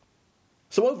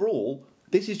 So overall,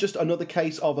 this is just another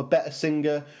case of a better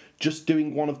singer just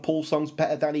doing one of Paul's songs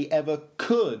better than he ever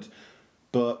could.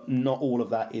 But not all of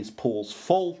that is Paul's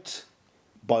fault.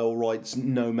 By all rights,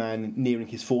 no man nearing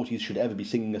his 40s should ever be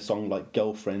singing a song like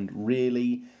Girlfriend,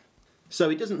 really. So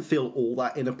it doesn't feel all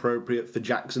that inappropriate for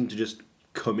Jackson to just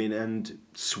come in and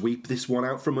sweep this one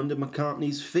out from under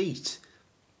McCartney's feet.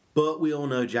 But we all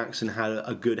know Jackson had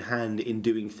a good hand in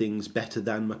doing things better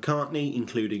than McCartney,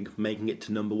 including making it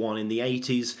to number 1 in the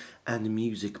 80s and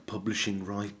music publishing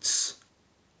rights.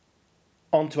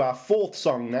 On to our fourth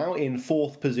song now, in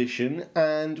fourth position,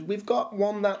 and we've got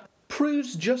one that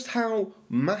proves just how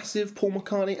massive Paul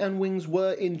McCartney and Wings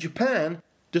were in Japan,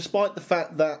 despite the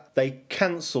fact that they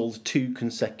cancelled 2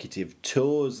 consecutive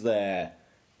tours there.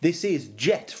 This is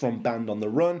Jet from Band on the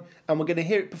Run, and we're going to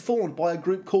hear it performed by a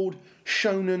group called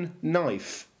Shonen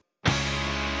Knife.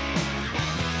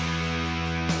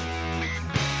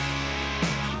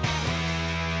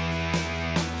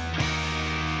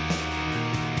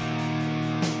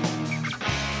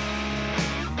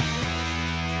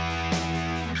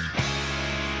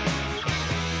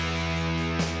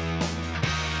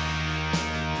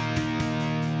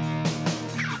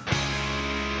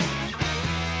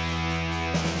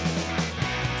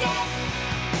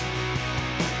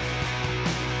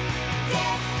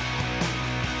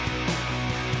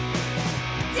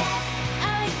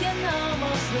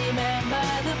 Remember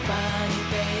the funny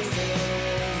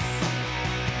faces.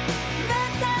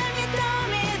 That time you told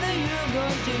me that you're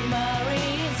going to marry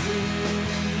soon.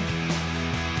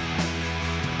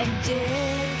 And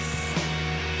yes,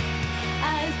 I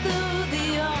thought the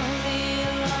only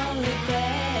lonely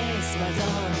place was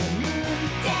on the moon.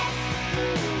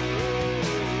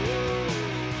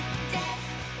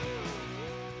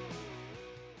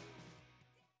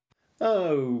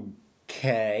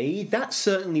 Okay, that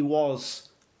certainly was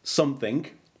something.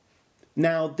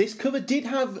 Now, this cover did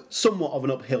have somewhat of an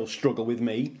uphill struggle with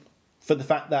me, for the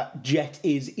fact that Jet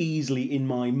is easily in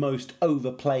my most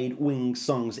overplayed Wings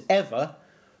songs ever,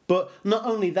 but not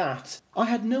only that, I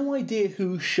had no idea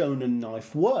who Shonen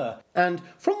Knife were, and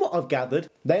from what I've gathered,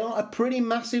 they are a pretty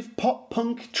massive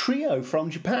pop-punk trio from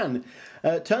Japan.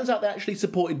 Turns out they actually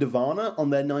supported Nirvana on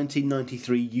their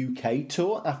 1993 UK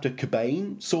tour after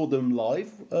Cobain saw them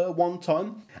live one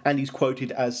time, and he's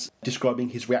quoted as describing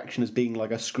his reaction as being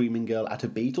like a screaming girl at a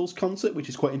Beatles concert, which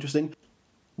is quite interesting.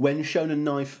 When Shonen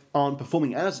Knife aren't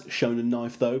performing as Shonen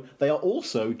Knife, though, they are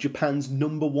also Japan's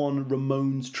 #1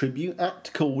 Ramones tribute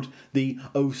act called the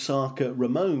Osaka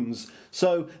Ramones.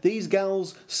 So these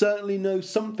gals certainly know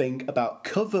something about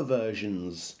cover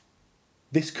versions.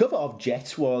 This cover of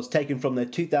Jet was taken from their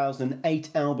 2008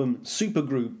 album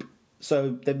Supergroup,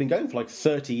 so they've been going for like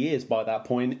 30 years by that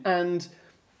point, and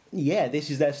yeah, this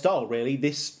is their style, really.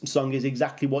 This song is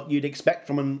exactly what you'd expect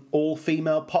from an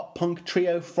all-female pop-punk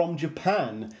trio from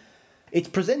Japan. It's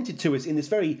presented to us in this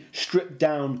very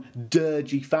stripped-down,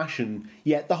 dirgy fashion,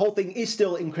 yet the whole thing is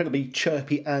still incredibly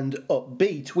chirpy and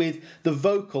upbeat, with the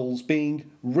vocals being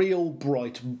real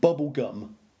bright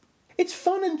bubblegum. It's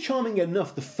fun and charming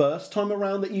enough the first time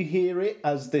around that you hear it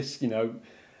as this,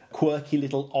 quirky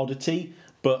little oddity,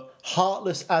 but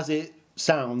heartless as it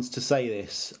sounds to say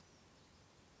this,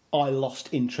 I lost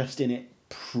interest in it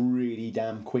pretty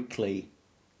damn quickly.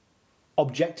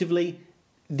 Objectively,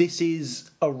 this is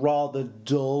a rather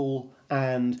dull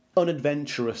and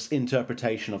unadventurous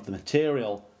interpretation of the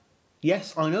material.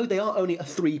 Yes, I know they are only a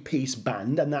 3-piece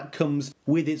band, and that comes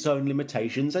with its own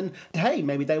limitations, and hey,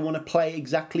 maybe they want to play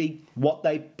exactly what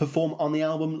they perform on the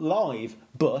album live,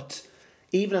 but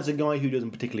even as a guy who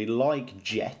doesn't particularly like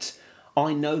Jet,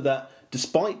 I know that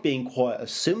despite being quite a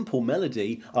simple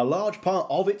melody, a large part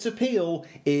of its appeal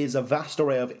is a vast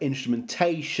array of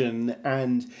instrumentation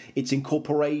and its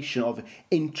incorporation of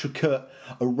intricate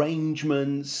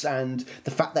arrangements and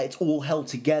the fact that it's all held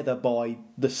together by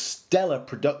the stellar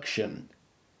production.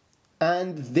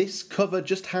 And this cover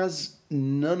just has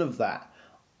none of that.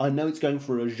 I know it's going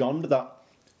for a genre that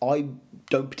I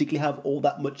don't particularly have all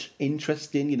that much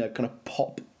interest in, kind of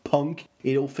pop punk.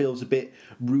 It all feels a bit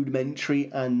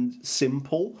rudimentary and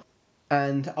simple.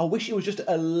 And I wish it was just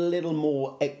a little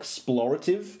more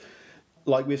explorative.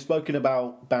 Like, we've spoken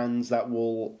about bands that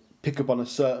will pick up on a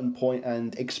certain point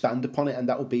and expand upon it, and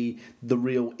that will be the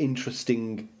real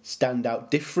interesting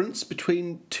standout difference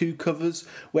between two covers.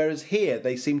 Whereas here,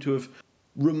 they seem to have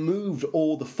removed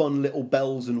all the fun little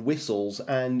bells and whistles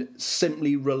and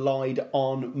simply relied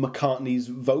on McCartney's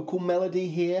vocal melody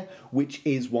here, which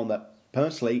is one that,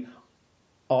 personally,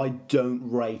 I don't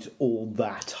rate all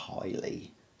that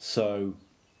highly. So,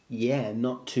 yeah,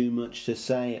 not too much to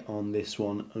say on this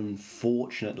one,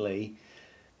 unfortunately.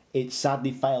 It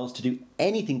sadly fails to do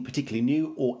anything particularly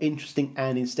new or interesting,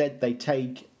 and instead they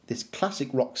take this classic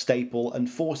rock staple and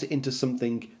force it into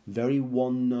something very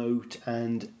one note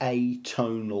and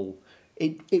atonal.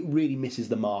 It really misses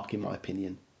the mark, in my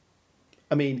opinion.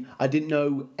 I mean, I didn't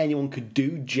know anyone could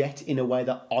do Jet in a way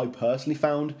that I personally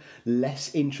found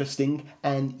less interesting,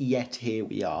 and yet here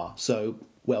we are. So,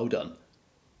 well done.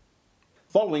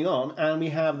 Following on, and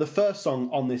we have the first song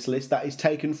on this list that is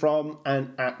taken from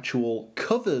an actual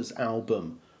covers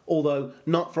album, although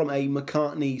not from a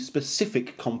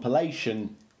McCartney-specific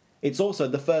compilation. It's also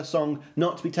the first song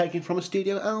not to be taken from a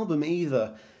studio album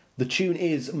either. The tune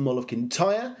is Mull of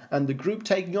Kintyre, and the group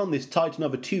taking on this titan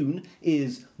of a tune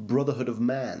is Brotherhood of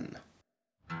Man.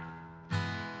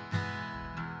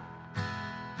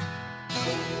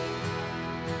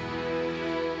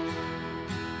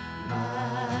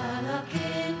 Mull of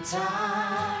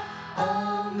Kintyre,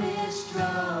 oh mist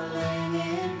rolling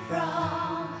in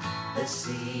from the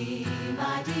sea,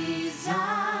 my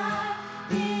desire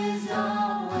is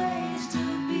always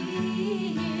to be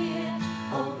here,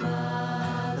 oh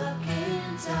Mull of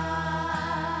Kintyre.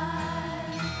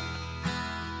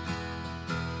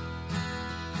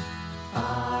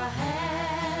 Far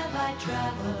have I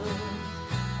traveled,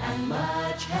 and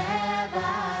much have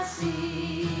I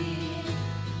seen,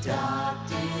 dark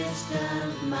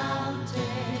distant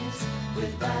mountains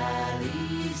with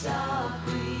valleys of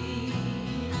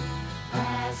green,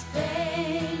 past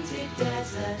painted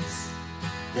deserts,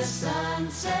 the sun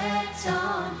sets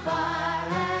on fire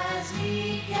as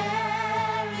he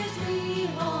carries me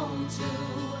home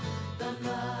to the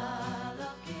Mull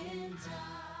of Kintyre.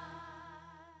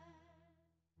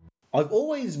 I've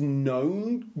always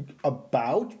known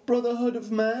about Brotherhood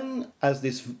of Man as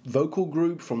this vocal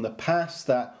group from the past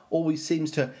that always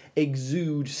seems to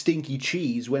exude stinky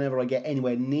cheese whenever I get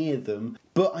anywhere near them,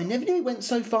 but I never knew it went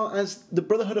so far as the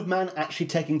Brotherhood of Man actually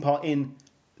taking part in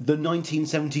the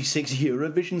 1976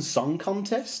 Eurovision Song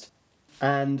Contest.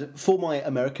 And for my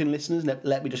American listeners,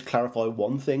 let me just clarify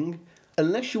one thing.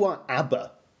 Unless you are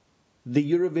ABBA,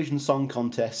 the Eurovision Song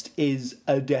Contest is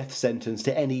a death sentence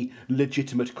to any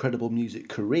legitimate, credible music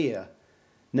career.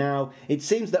 Now, it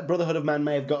seems that Brotherhood of Man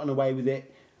may have gotten away with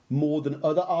it more than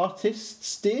other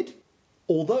artists did,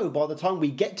 although by the time we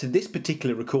get to this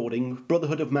particular recording,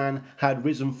 Brotherhood of Man had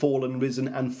risen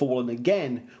and fallen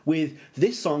again, with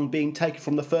this song being taken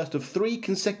from the first of 3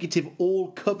 consecutive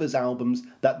all-covers albums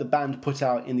that the band put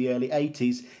out in the early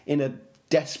 80s in a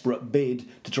desperate bid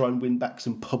to try and win back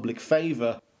some public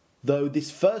favour. Though this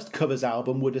first covers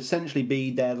album would essentially be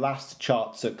their last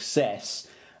chart success,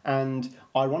 and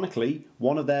ironically,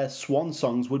 one of their swan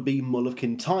songs would be Mull of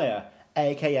Kintyre,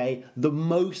 aka the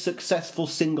most successful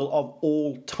single of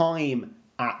all time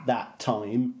at that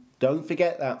time. Don't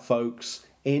forget that, folks.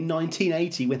 In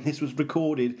 1980, when this was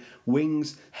recorded,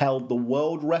 Wings held the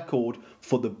world record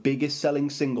for the biggest selling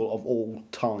single of all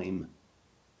time.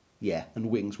 Yeah,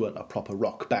 and Wings weren't a proper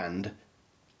rock band.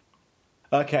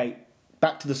 Okay,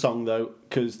 back to the song though,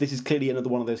 because this is clearly another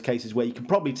one of those cases where you can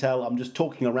probably tell I'm just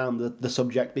talking around the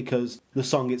subject because the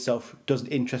song itself doesn't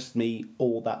interest me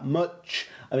all that much.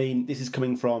 I mean, this is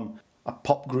coming from a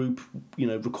pop group,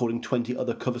 recording 20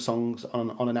 other cover songs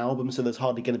on an album, so there's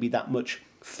hardly going to be that much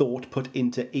thought put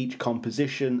into each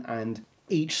composition, and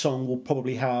each song will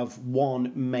probably have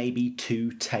 1, maybe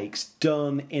 2 takes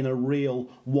done in a real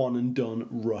one-and-done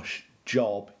rush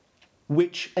job,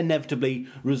 which inevitably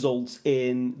results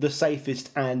in the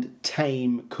safest and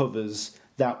tame covers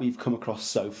that we've come across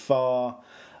so far.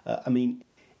 I mean,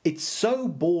 it's so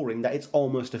boring that it's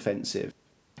almost offensive.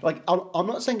 Like, I'm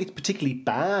not saying it's particularly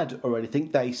bad or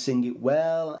anything. They sing it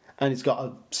well, and it's got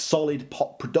a solid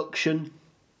pop production.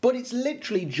 But it's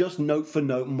literally just note for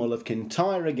note Mull of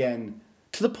Kintyre again,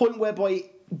 to the point whereby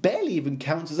it barely even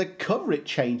counts as a cover, it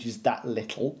changes that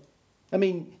little. I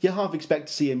mean, you half expect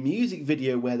to see a music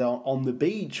video where they're on the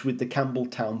beach with the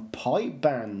Campbelltown Pipe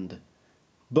Band.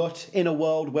 But in a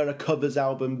world where a covers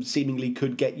album seemingly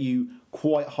could get you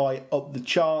quite high up the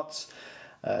charts,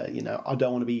 I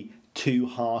don't want to be too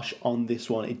harsh on this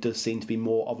one. It does seem to be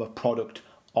more of a product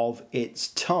of its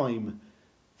time.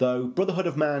 Though Brotherhood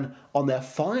of Man, on their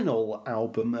final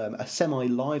album, a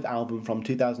semi-live album from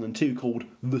 2002 called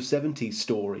The 70s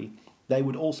Story, they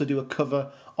would also do a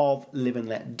cover of Live and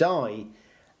Let Die.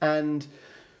 And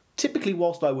typically,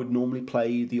 whilst I would normally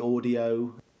play the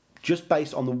audio, just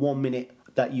based on the 1 minute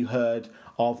that you heard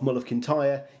of Mull of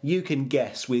Kintyre, you can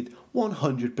guess with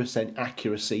 100%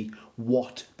 accuracy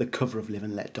what the cover of Live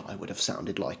and Let Die would have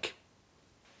sounded like.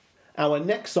 Our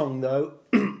next song, though,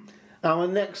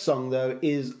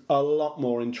 is a lot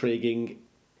more intriguing.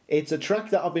 It's a track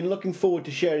that I've been looking forward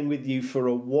to sharing with you for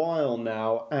a while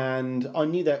now, and I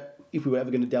knew that if we were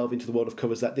ever going to delve into the world of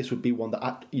covers, that this would be one that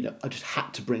I just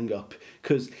had to bring up,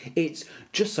 because it's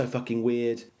just so fucking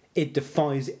weird. It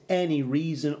defies any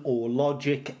reason or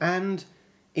logic, and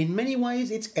in many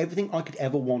ways, it's everything I could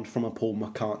ever want from a Paul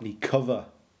McCartney cover.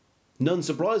 None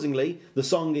surprisingly, the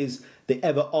song is the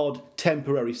ever-odd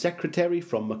Temporary Secretary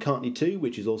from McCartney 2,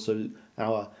 which is also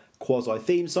our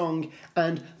quasi-theme song,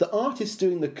 and the artists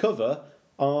doing the cover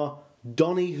are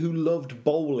Donny Who Loved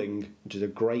Bowling, which is a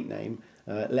great name.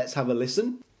 Let's have a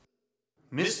listen.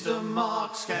 Mr.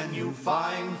 Marks, can you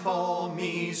find for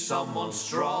me someone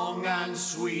strong and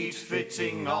sweet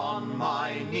fitting on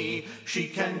my knee? She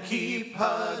can keep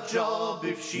her job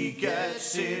if she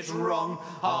gets it wrong.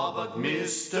 Ah, but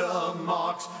Mr.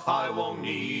 Marks, I won't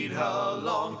need her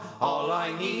long. All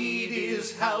I need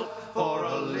is help for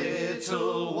a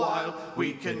little while.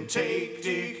 We can take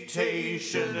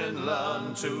dictation and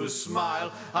learn to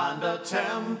smile. And a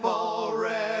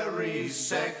temporary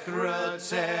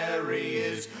secretary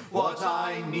is what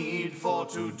I need for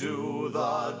to do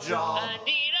the job.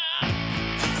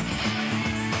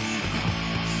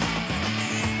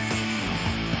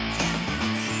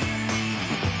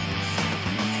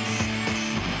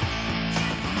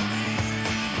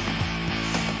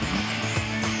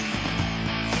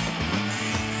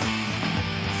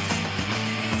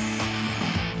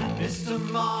 Mr.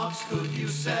 Marks, could you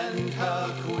send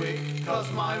her quick?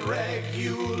 'Cause my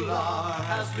regular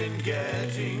has been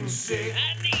getting sick.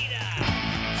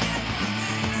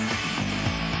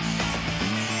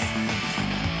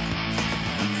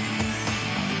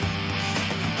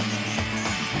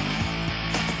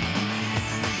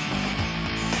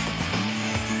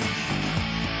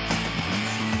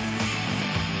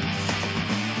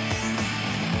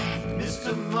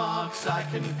 Mr. Marks, I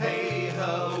can pay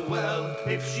her well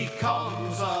if she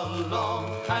comes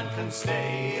along and can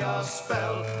stay a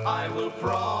spell. I will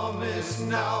promise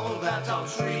now that I'll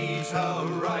treat her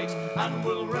right and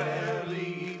will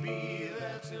rarely be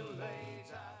there till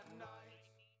late at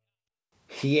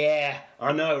night. Yeah,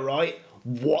 I know, right?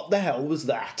 What the hell was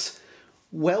that?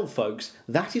 Well, folks,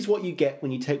 that is what you get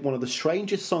when you take one of the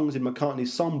strangest songs in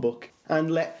McCartney's songbook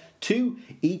and let two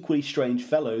equally strange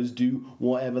fellows do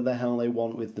whatever the hell they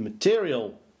want with the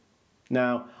material.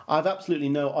 Now, I've absolutely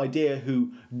no idea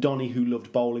who Donny Who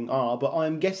Loved Bowling are, but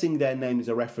I'm guessing their name is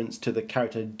a reference to the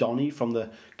character Donny from the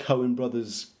Coen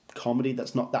Brothers comedy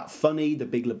That's Not That Funny, The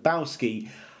Big Lebowski.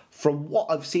 From what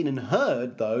I've seen and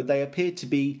heard, though, they appear to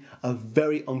be a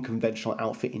very unconventional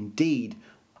outfit indeed.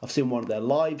 I've seen one of their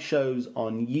live shows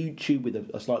on YouTube with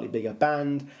a slightly bigger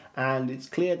band, and it's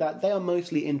clear that they are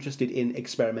mostly interested in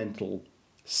experimental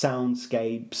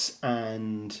soundscapes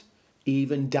and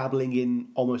even dabbling in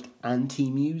almost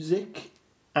anti-music.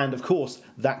 And of course,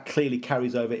 that clearly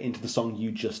carries over into the song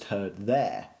you just heard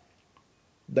there.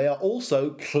 They are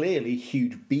also clearly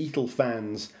huge Beatle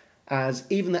fans, as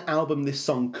even the album this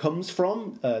song comes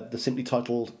from, the simply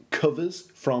titled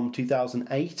Covers from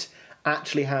 2008,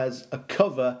 actually has a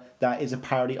cover that is a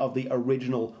parody of the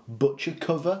original Butcher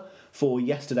cover for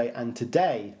Yesterday and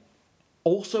Today.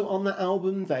 Also on that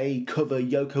album, they cover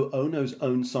Yoko Ono's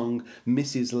own song,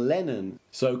 Mrs. Lennon.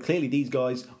 So clearly these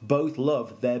guys both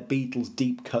love their Beatles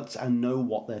deep cuts and know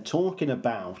what they're talking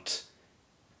about.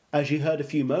 As you heard a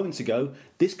few moments ago,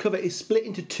 this cover is split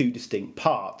into two distinct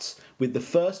parts, with the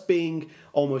first being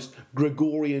almost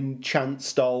Gregorian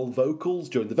chant-style vocals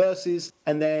during the verses,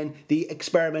 and then the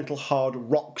experimental hard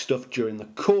rock stuff during the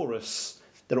chorus.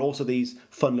 There are also these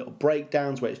fun little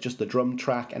breakdowns where it's just the drum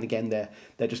track, and again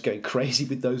they're just going crazy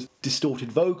with those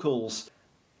distorted vocals.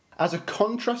 As a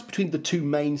contrast between the two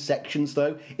main sections,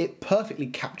 though, it perfectly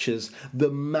captures the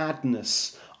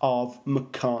madness of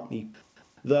McCartney.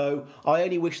 Though I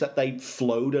only wish that they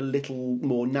flowed a little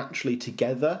more naturally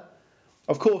together.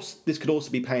 Of course, this could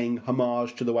also be paying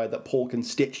homage to the way that Paul can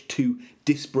stitch two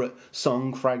disparate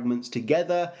song fragments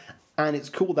together, and it's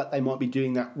cool that they might be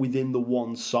doing that within the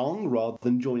one song rather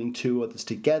than joining two others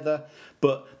together,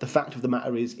 but the fact of the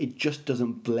matter is it just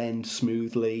doesn't blend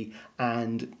smoothly,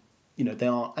 and they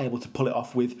aren't able to pull it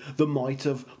off with the might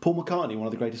of Paul McCartney, one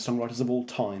of the greatest songwriters of all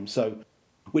time,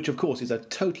 which of course is a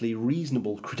totally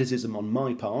reasonable criticism on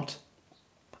my part.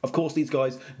 Of course, these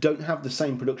guys don't have the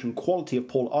same production quality of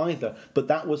Paul either, but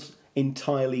that was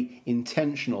entirely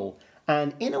intentional.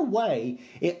 And in a way,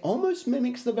 it almost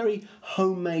mimics the very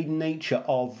homemade nature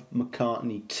of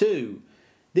McCartney too.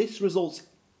 This results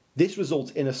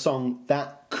in a song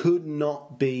that could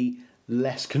not be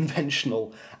less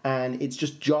conventional, and it's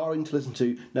just jarring to listen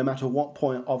to no matter what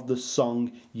point of the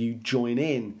song you join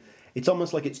in. It's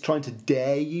almost like it's trying to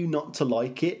dare you not to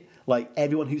like it. Like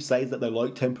everyone who says that they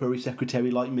like Temporary Secretary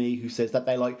like me, who says that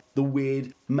they like the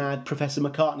weird, mad Professor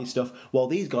McCartney stuff, well,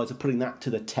 these guys are putting that to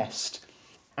the test.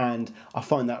 And I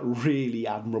find that really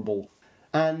admirable.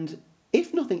 And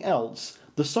if nothing else,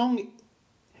 the song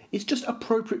is just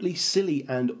appropriately silly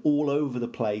and all over the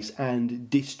place and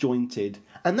disjointed.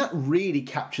 And that really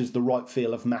captures the right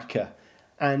feel of Macca.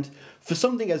 And for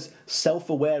something as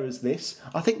self-aware as this,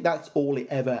 I think that's all it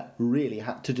ever really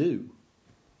had to do.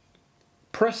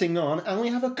 Pressing on, and we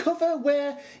have a cover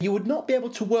where you would not be able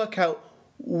to work out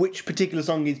which particular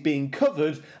song is being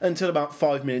covered until about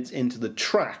 5 minutes into the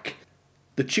track.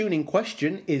 The tune in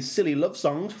question is Silly Love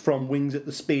Songs from Wings at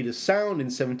the Speed of Sound in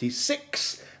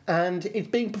 '76, and it's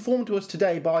being performed to us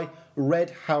today by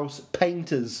Red House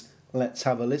Painters. Let's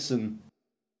have a listen.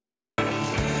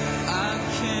 I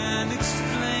can't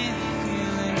explain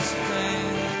feelings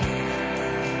plain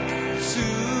to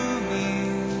me.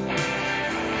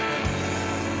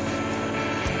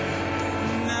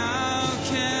 Now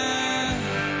can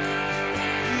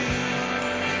you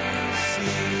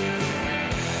see?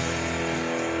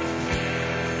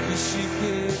 She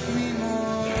gave me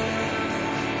more.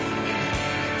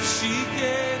 She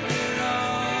gave it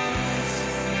all to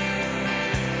me.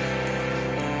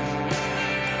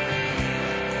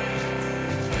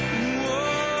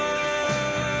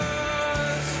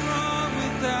 What's wrong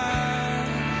with that?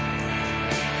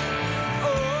 Oh,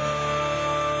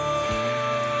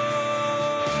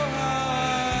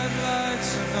 I'd like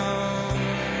to know.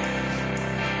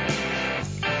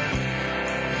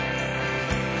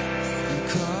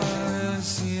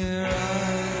 'Cause here I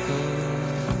go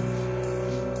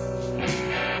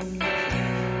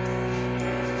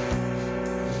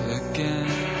again.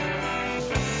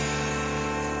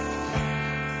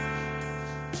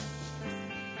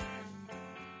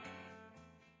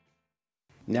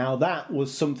 Now that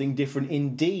was something different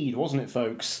indeed, wasn't it,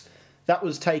 folks? That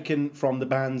was taken from the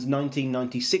band's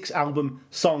 1996 album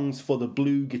Songs for the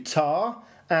Blue Guitar,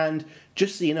 and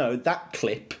just so you know, that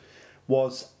clip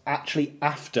was actually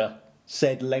after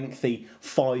said lengthy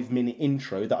 5-minute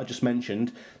intro that I just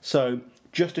mentioned. So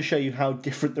just to show you how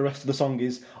different the rest of the song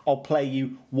is, I'll play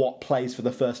you what plays for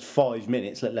the first 5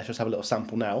 minutes. Let's just have a little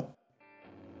sample now.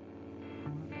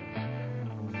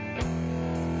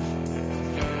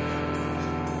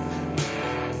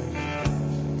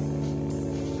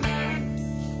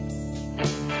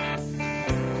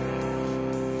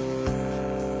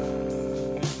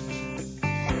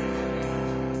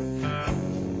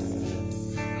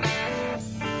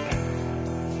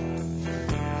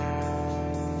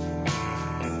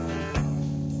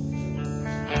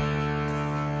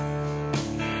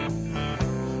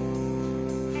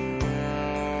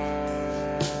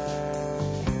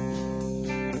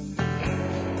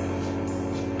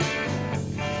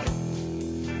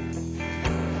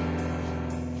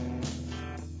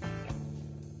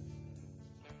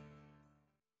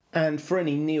 And for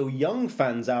any Neil Young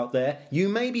fans out there, you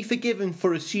may be forgiven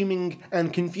for assuming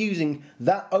and confusing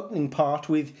that opening part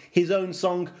with his own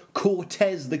song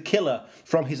Cortez the Killer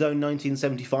from his own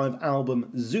 1975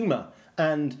 album Zuma.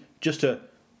 And just to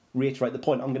reiterate the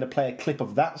point, I'm going to play a clip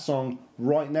of that song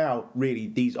right now. Really,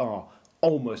 these are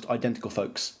almost identical,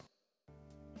 folks.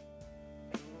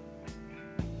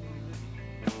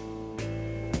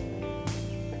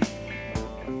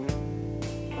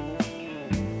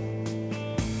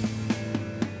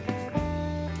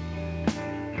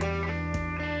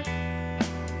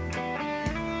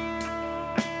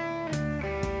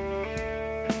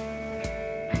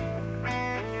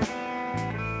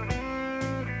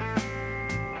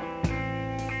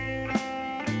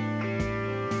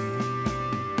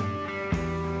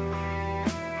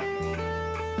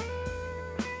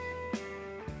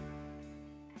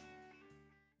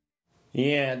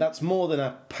 Yeah, that's more than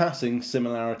a passing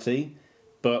similarity.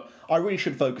 But I really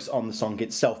should focus on the song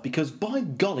itself, because by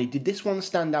golly, did this one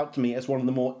stand out to me as one of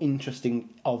the more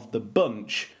interesting of the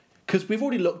bunch. Because we've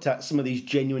already looked at some of these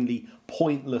genuinely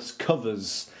pointless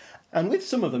covers, and with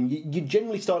some of them, you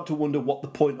generally start to wonder what the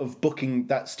point of booking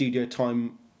that studio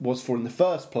time was for in the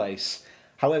first place.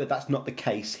 However, that's not the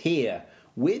case here.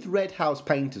 With Red House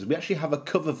Painters, we actually have a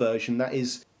cover version that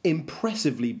is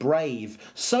impressively brave.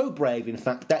 So brave, in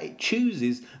fact, that it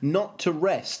chooses not to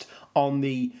rest on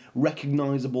the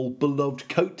recognisable, beloved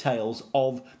coattails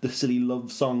of the Silly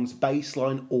Love Song's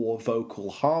bassline or vocal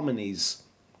harmonies.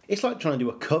 It's like trying to do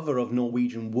a cover of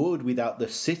Norwegian Wood without the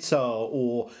sitar,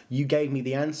 or You Gave Me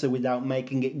the Answer without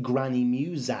making it granny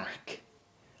music.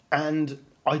 And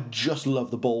I just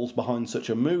love the balls behind such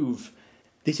a move.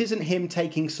 This isn't him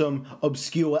taking some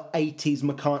obscure 80s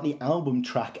McCartney album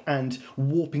track and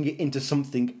warping it into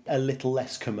something a little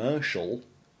less commercial.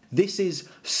 This is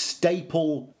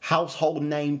staple household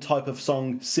name type of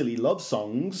song Silly Love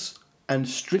Songs, and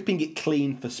stripping it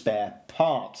clean for spare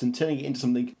parts and turning it into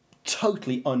something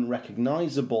totally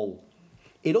unrecognisable.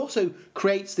 It also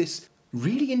creates this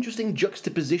really interesting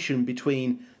juxtaposition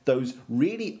between those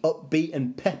really upbeat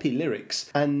and peppy lyrics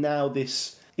and now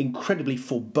this incredibly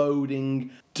foreboding,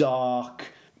 dark,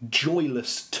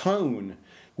 joyless tone,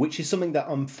 which is something that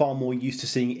I'm far more used to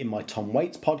seeing in my Tom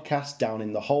Waits podcast, Down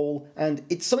in the Hole, and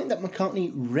it's something that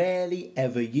McCartney rarely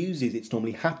ever uses. It's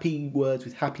normally happy words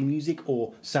with happy music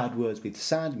or sad words with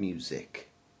sad music.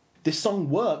 This song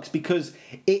works because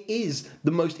it is the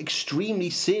most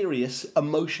extremely serious,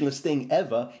 emotionless thing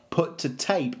ever put to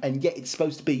tape, and yet it's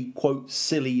supposed to be, quote,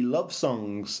 silly love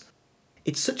songs.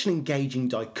 It's such an engaging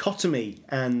dichotomy,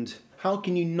 and how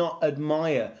can you not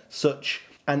admire such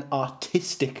an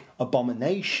artistic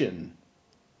abomination?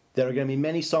 There are going to be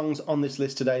many songs on this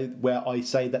list today where I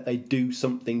say that they do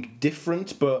something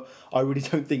different, but I really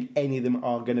don't think any of them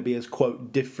are going to be as,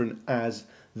 quote, different as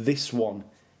this one.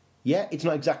 Yeah, it's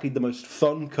not exactly the most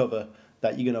fun cover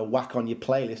that you're going to whack on your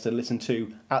playlist and listen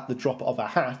to at the drop of a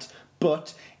hat,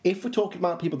 but if we're talking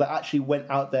about people that actually went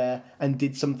out there and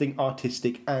did something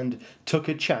artistic and took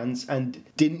a chance and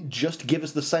didn't just give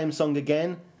us the same song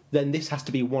again, then this has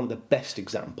to be one of the best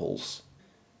examples.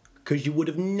 Because you would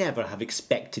have never have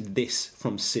expected this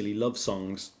from Silly Love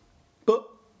Songs. But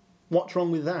what's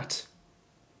wrong with that?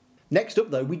 Next up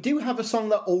though, we do have a song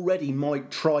that already might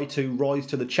try to rise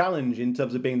to the challenge in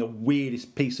terms of being the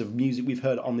weirdest piece of music we've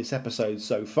heard on this episode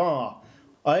so far.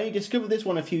 I only discovered this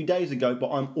one a few days ago,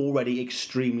 but I'm already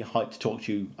extremely hyped to talk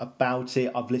to you about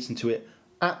it. I've listened to it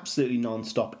absolutely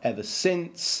non-stop ever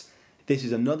since. This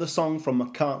is another song from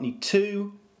McCartney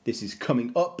 2. This is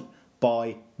Coming Up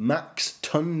by Max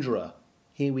Tundra.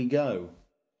 Here we go.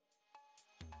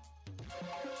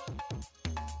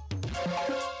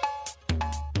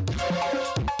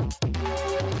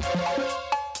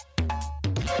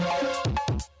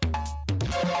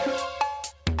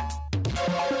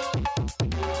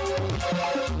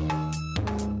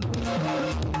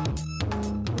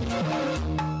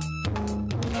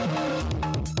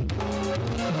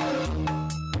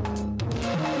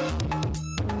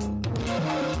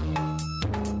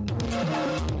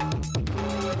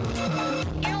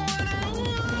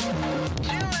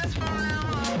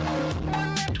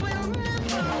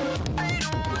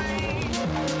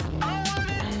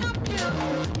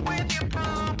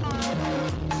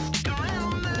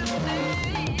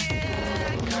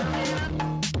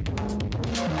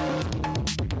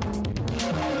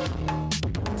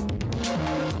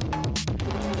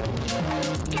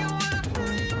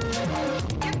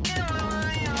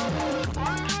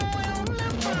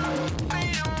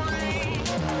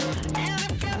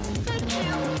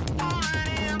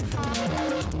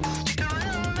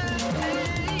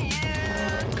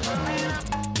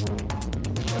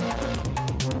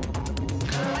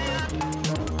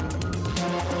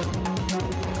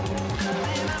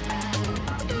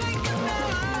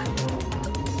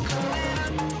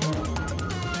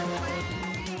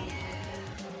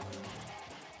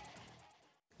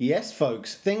 Yes,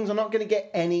 folks, things are not going to get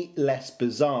any less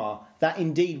bizarre. That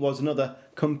indeed was another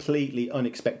completely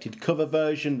unexpected cover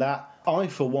version that I,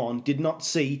 for one, did not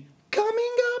see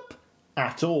coming up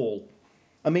at all.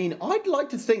 I mean, I'd like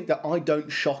to think that I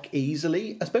don't shock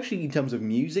easily, especially in terms of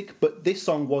music, but this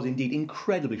song was indeed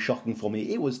incredibly shocking for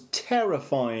me. It was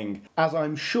terrifying, as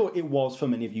I'm sure it was for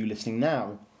many of you listening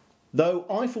now. Though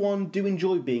I, for one, do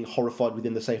enjoy being horrified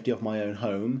within the safety of my own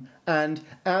home, and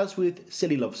as with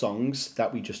Silly Love Songs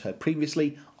that we just heard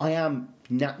previously, I am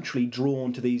naturally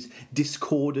drawn to these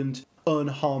discordant,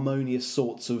 unharmonious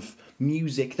sorts of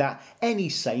music that any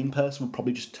sane person would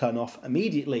probably just turn off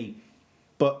immediately.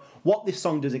 But what this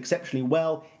song does exceptionally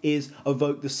well is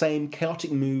evoke the same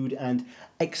chaotic mood and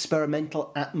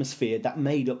experimental atmosphere that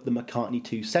made up the McCartney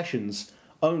 2 sessions,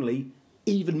 only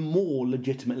even more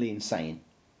legitimately insane.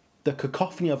 The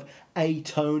cacophony of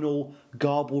atonal,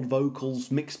 garbled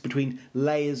vocals mixed between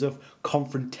layers of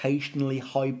confrontationally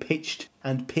high-pitched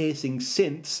and piercing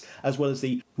synths, as well as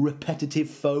the repetitive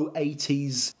faux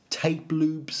 80s tape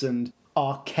loops and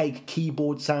archaic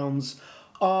keyboard sounds,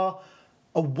 are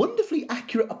a wonderfully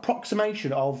accurate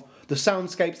approximation of the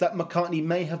soundscapes that McCartney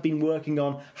may have been working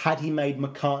on had he made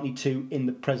McCartney 2 in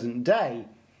the present day.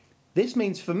 This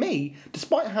means for me,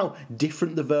 despite how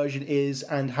different the version is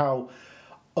and how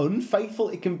unfaithful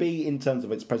it can be in terms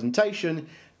of its presentation,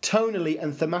 tonally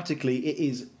and thematically it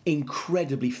is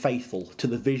incredibly faithful to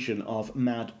the vision of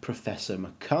Mad Professor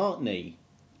McCartney.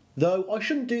 Though I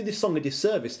shouldn't do this song a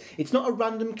disservice, it's not a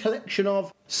random collection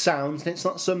of sounds and it's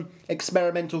not some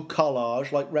experimental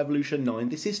collage like Revolution 9,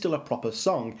 this is still a proper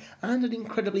song, and an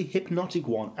incredibly hypnotic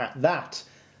one at that.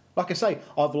 Like I say,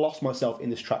 I've lost myself in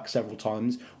this track several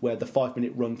times where the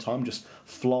 5-minute runtime just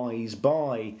flies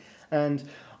by, and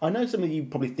I know some of you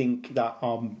probably think that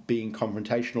I'm being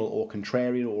confrontational or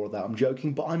contrarian or that I'm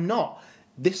joking, but I'm not.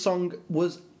 This song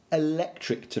was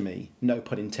electric to me, no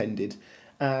pun intended,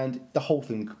 and the whole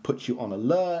thing puts you on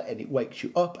alert and it wakes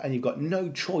you up and you've got no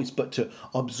choice but to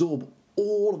absorb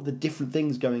all of the different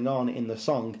things going on in the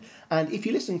song. And if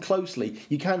you listen closely,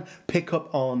 you can pick up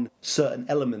on certain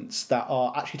elements that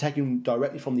are actually taken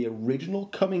directly from the original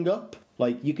coming up.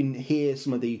 Like you can hear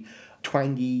some of the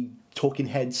twangy Talking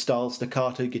Heads style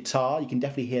staccato guitar, you can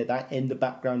definitely hear that in the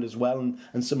background as well,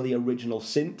 and some of the original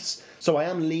synths. So I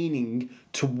am leaning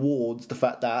towards the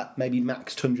fact that maybe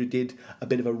Max Tundra did a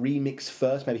bit of a remix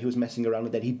first, maybe he was messing around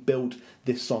and then he built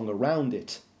this song around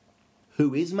it.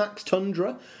 Who is Max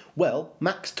Tundra? Well,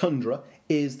 Max Tundra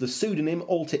is the pseudonym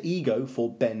alter ego for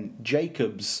Ben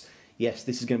Jacobs. Yes,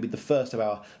 this is going to be the first of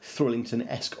our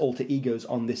Thrillington-esque alter egos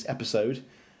on this episode.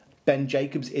 Ben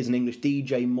Jacobs is an English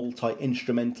DJ,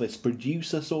 multi-instrumentalist,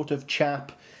 producer sort of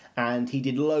chap, and he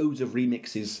did loads of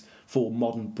remixes for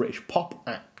modern British pop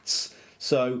acts.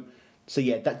 So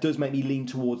yeah, that does make me lean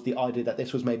towards the idea that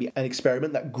this was maybe an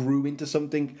experiment that grew into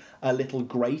something a little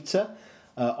greater.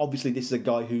 Obviously, this is a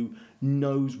guy who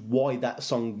knows why that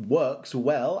song works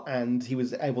well, and he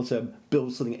was able to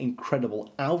build something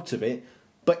incredible out of it.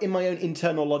 But in my own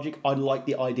internal logic, I like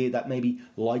the idea that maybe,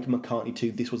 like McCartney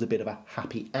 2, this was a bit of a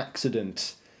happy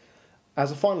accident.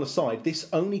 As a final aside, this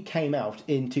only came out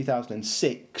in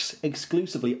 2006,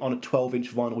 exclusively on a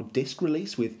 12-inch vinyl disc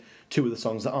release with two of the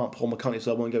songs that aren't Paul McCartney,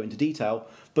 so I won't go into detail.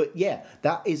 But yeah,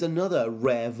 that is another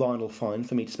rare vinyl find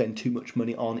for me to spend too much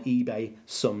money on eBay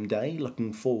someday.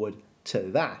 Looking forward to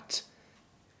that.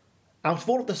 Out of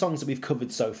all of the songs that we've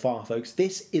covered so far, folks,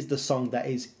 this is the song that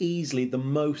is easily the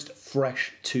most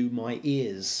fresh to my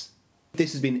ears.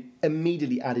 This has been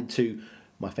immediately added to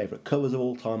my favourite covers of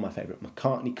all time, my favourite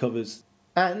McCartney covers.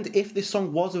 And if this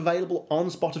song was available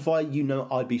on Spotify, you know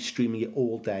I'd be streaming it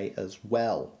all day as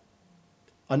well.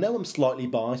 I know I'm slightly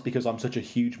biased because I'm such a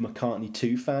huge McCartney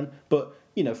 2 fan, but,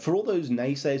 you know, for all those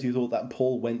naysayers who thought that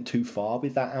Paul went too far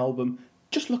with that album,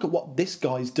 just look at what this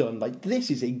guy's done. Like,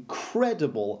 this is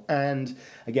incredible. And,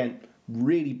 again,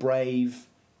 really brave,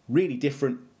 really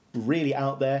different, really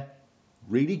out there,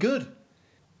 really good.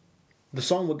 The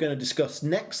song we're going to discuss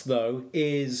next, though,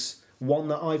 is one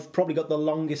that I've probably got the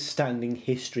longest standing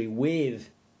history with.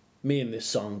 Me and this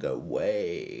song go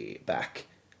way back.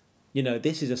 You know,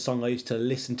 this is a song I used to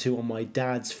listen to on my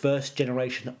dad's first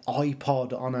generation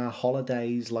iPod on our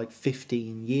holidays like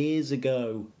 15 years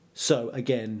ago. So,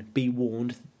 again, be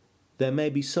warned, there may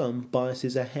be some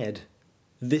biases ahead.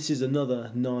 This is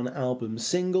another non-album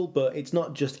single, but it's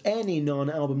not just any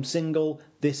non-album single.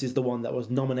 This is the one that was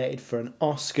nominated for an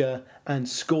Oscar and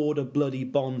scored a bloody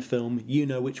Bond film. You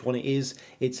know which one it is.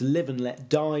 It's Live and Let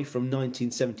Die from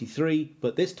 1973,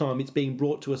 but this time it's being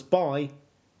brought to us by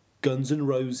Guns N'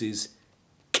 Roses.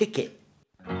 Kick it.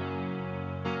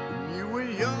 You were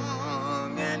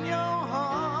young and your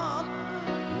heart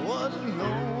was an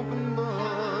open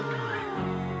book.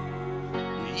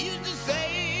 You used to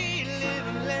say, live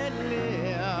and let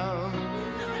live.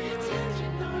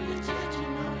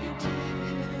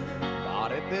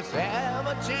 But if this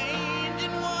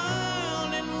ever-changing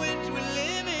world in which we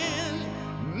live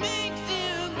in makes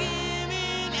you give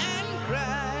in and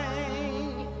cry,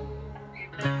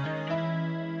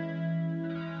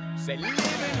 say live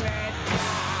and let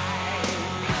die.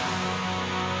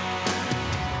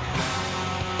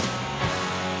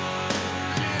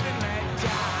 Live and let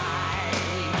die.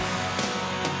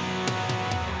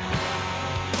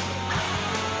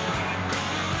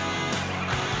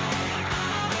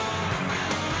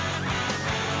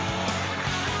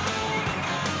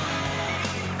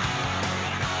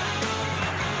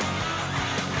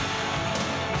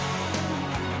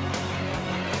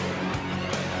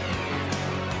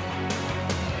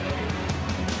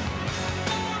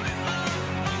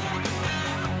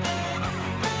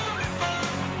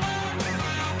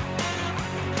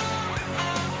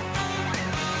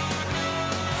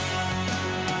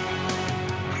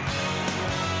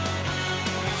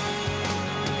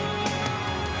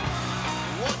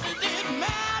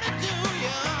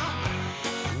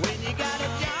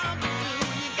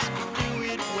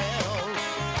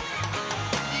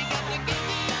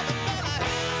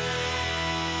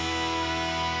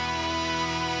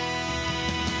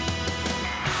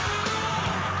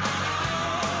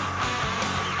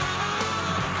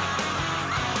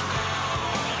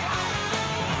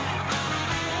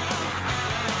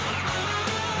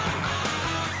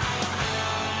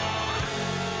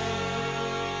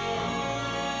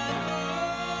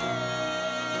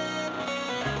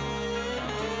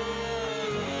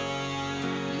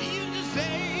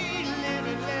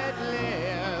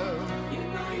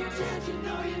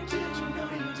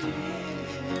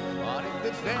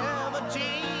 This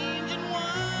ever-changing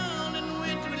world in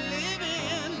which we live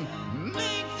in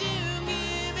makes you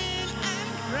give in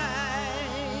and cry.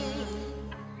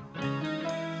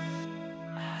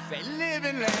 Say, live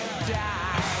and let die.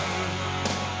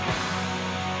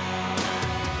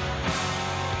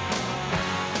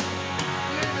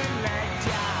 Live and let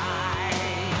die.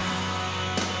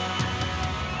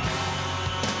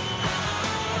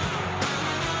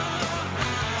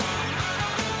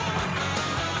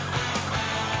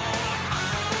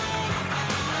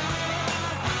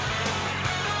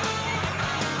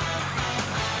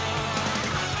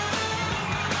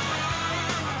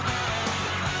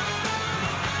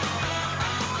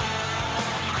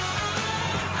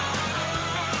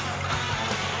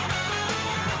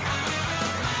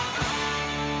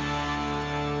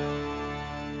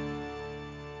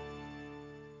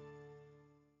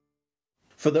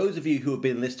 For those of you who have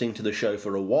been listening to the show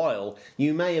for a while,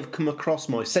 you may have come across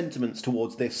my sentiments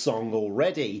towards this song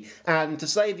already, and to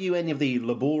save you any of the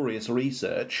laborious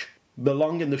research, the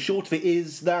long and the short of it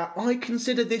is that I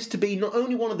consider this to be not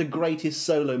only one of the greatest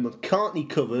solo McCartney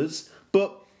covers,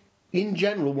 but in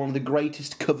general one of the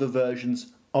greatest cover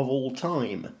versions of all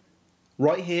time.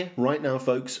 Right here, right now,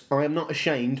 folks, I am not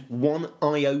ashamed one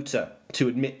iota to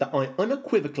admit that I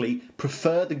unequivocally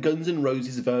prefer the Guns N'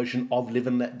 Roses version of Live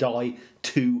and Let Die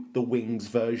to the Wings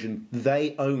version.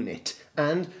 They own it.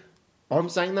 And I'm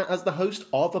saying that as the host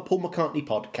of a Paul McCartney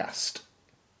podcast.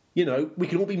 You know, we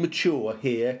can all be mature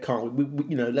here, can't we?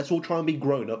 You know, let's all try and be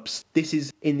grown-ups. This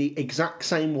is in the exact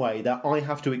same way that I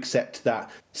have to accept that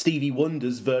Stevie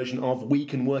Wonder's version of We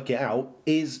Can Work It Out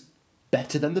is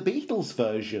better than the Beatles'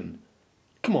 version.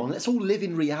 Come on, let's all live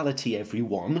in reality,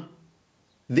 everyone.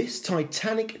 This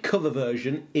Titanic cover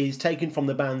version is taken from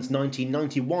the band's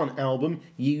 1991 album,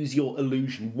 Use Your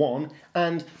Illusion 1,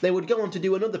 and they would go on to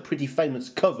do another pretty famous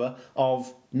cover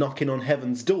of Knocking on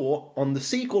Heaven's Door on the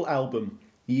sequel album,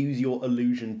 Use Your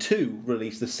Illusion 2,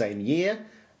 released the same year,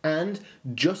 and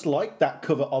just like that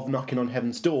cover of Knocking on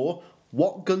Heaven's Door,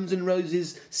 what Guns N'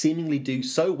 Roses seemingly do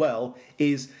so well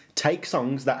is take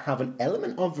songs that have an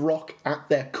element of rock at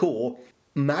their core,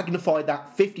 magnify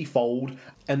that 50-fold,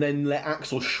 and then let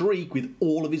Axl shriek with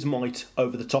all of his might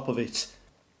over the top of it.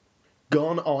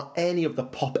 Gone are any of the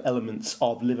pop elements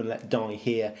of Live and Let Die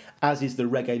here, as is the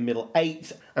reggae middle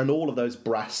eighth and all of those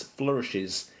brass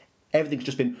flourishes. Everything's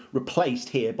just been replaced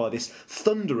here by this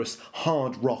thunderous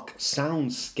hard rock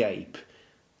soundscape.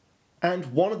 And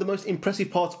one of the most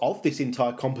impressive parts of this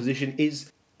entire composition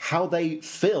is how they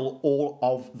fill all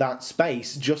of that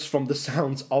space just from the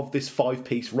sounds of this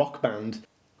five-piece rock band.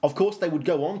 Of course, they would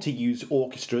go on to use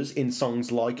orchestras in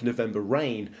songs like November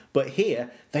Rain, but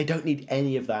here they don't need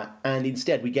any of that, and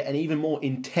instead we get an even more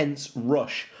intense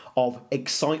rush of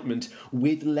excitement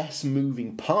with less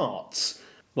moving parts.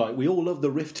 Like, we all love the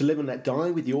riff to Live and Let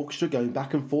Die with the orchestra going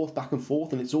back and forth,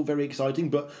 and it's all very exciting,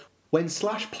 but when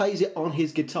Slash plays it on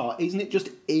his guitar, isn't it just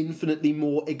infinitely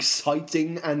more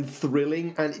exciting and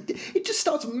thrilling? And it just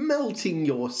starts melting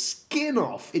your skin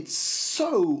off. It's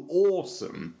so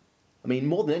awesome. I mean,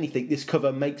 more than anything, this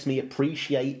cover makes me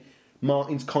appreciate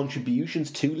Martin's contributions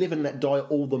to Live and Let Die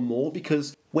all the more,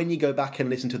 because when you go back and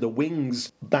listen to the Wings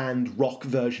band rock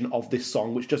version of this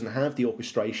song, which doesn't have the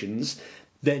orchestrations,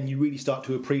 then you really start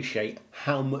to appreciate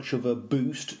how much of a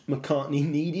boost McCartney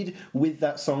needed with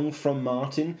that song from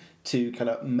Martin to kind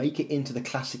of make it into the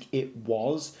classic it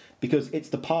was, because it's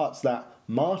the parts that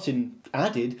Martin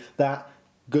added that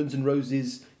Guns N'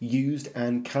 Roses used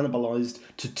and cannibalised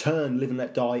to turn Live and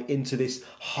Let Die into this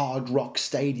hard rock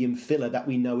stadium filler that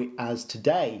we know it as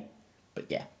today.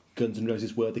 But yeah, Guns N'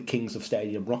 Roses were the kings of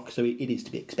stadium rock, so it is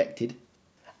to be expected.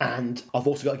 And I've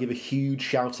also got to give a huge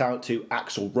shout out to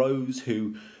Axl Rose,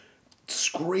 who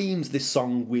screams this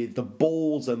song with the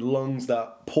balls and lungs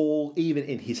that Paul, even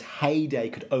in his heyday,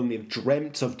 could only have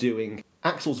dreamt of doing.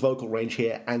 Axl's vocal range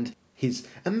here and his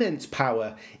immense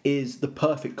power is the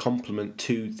perfect complement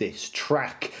to this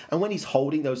track. And when he's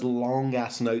holding those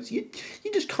long-ass notes, you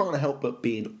just can't help but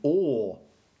be in awe.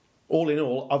 All in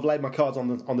all, I've laid my cards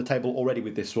on the table already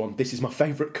with this one. This is my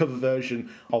favourite cover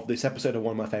version of this episode and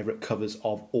one of my favourite covers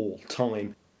of all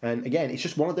time. And again, it's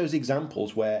just one of those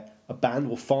examples where a band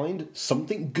will find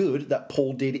something good that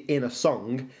Paul did in a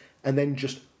song and then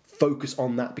just focus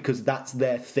on that because that's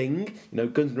their thing. You know,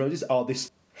 Guns N' Roses are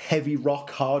this heavy rock,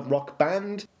 hard rock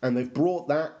band, and they've brought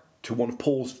that to one of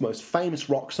Paul's most famous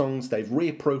rock songs. They've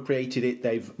reappropriated it,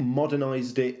 they've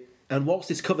modernised it. And whilst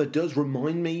this cover does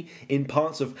remind me in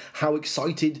parts of how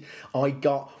excited I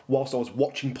got whilst I was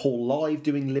watching Paul live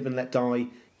doing Live and Let Die,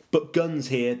 but Guns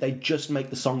here, they just make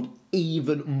the song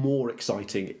even more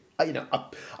exciting. You know,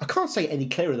 I can't say it any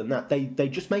clearer than that. They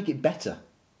just make it better.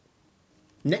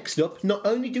 Next up, not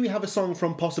only do we have a song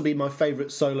from possibly my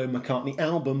favourite solo McCartney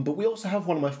album, but we also have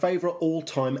one of my favourite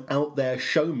all-time out there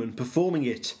showmen performing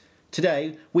it.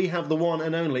 Today, we have the one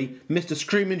and only Mr.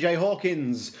 Screamin' Jay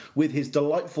Hawkins with his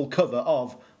delightful cover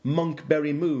of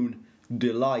Monkberry Moon,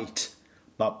 Delight.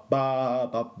 Ba ba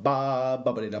ba ba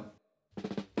ba ba da.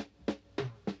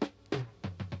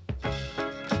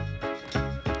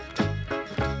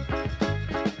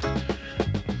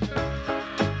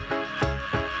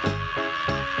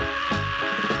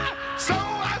 So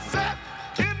I sat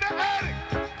in the attic,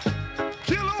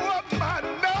 killer up my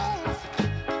nose,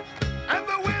 and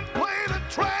the wind played a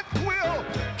tranquil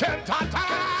cantata.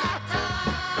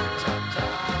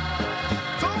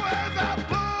 So as I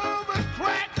blew the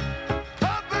crack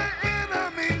of the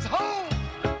enemy's home,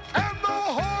 and the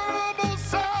horrible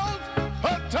sounds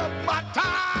of tomato.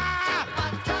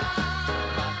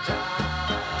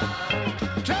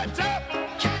 Ketchup,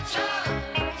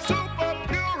 super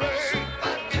puree.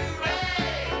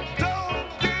 Don't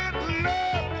get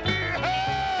left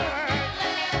behind.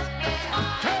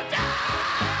 Ketchup,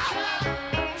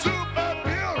 super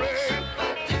puree.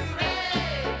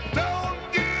 Don't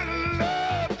get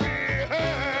left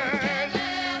behind.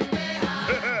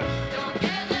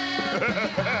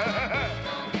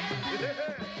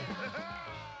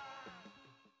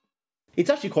 It's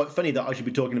actually quite funny that I should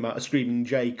be talking about a Screaming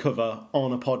Jay cover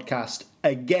on a podcast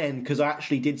again, because I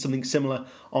actually did something similar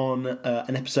on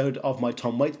an episode of my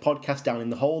Tom Waits podcast, Down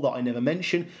in the Hole, that I never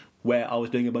mentioned, where I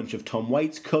was doing a bunch of Tom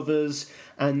Waits covers,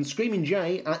 and Screaming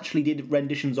Jay actually did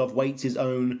renditions of Waits'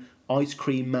 own Ice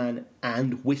Cream Man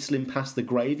and Whistling Past the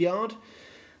Graveyard.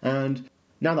 And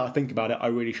now that I think about it, I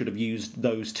really should have used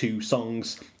those two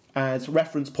songs as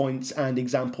reference points and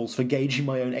examples for gauging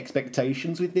my own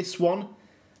expectations with this one.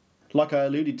 Like I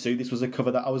alluded to, this was a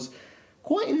cover that I was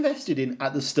quite invested in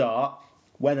at the start.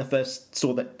 When I first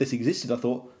saw that this existed, I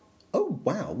thought, oh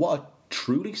wow, what a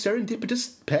truly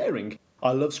serendipitous pairing.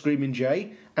 I love Screamin'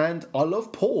 Jay, and I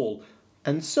love Paul.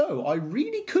 And so I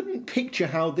really couldn't picture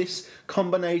how this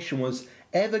combination was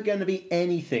ever going to be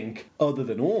anything other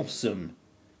than awesome.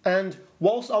 And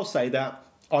whilst I'll say that,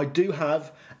 I do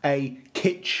have a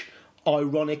kitsch,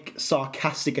 ironic,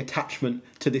 sarcastic attachment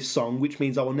to this song, which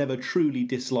means I will never truly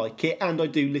dislike it, and I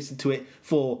do listen to it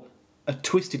for a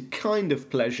twisted kind of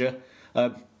pleasure.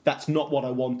 That's not what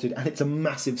I wanted, and it's a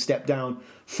massive step down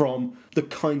from the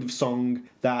kind of song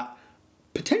that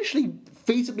potentially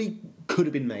feasibly could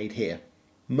have been made here.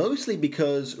 Mostly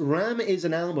because Ram is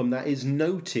an album that is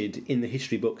noted in the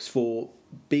history books for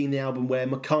being the album where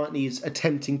McCartney is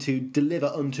attempting to deliver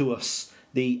unto us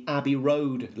the Abbey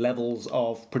Road levels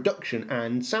of production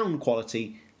and sound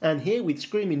quality. And here with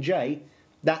Screamin' Jay,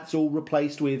 that's all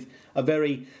replaced with a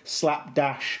very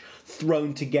slapdash,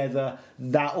 thrown together,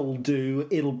 that'll do,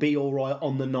 it'll be alright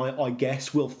on the night, I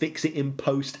guess, we'll fix it in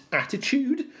post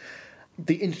attitude.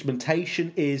 The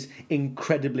instrumentation is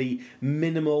incredibly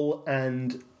minimal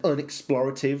and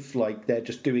unexplorative, like they're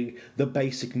just doing the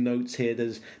basic notes here.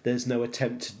 There's no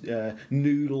attempt to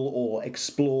noodle or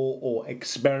explore or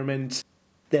experiment.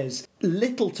 There's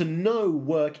little to no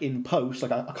work in post,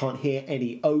 like I can't hear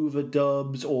any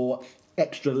overdubs or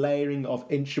extra layering of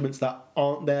instruments that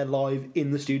aren't there live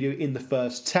in the studio in the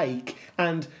first take.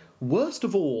 And worst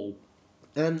of all,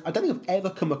 and I don't think I've ever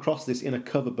come across this in a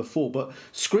cover before, but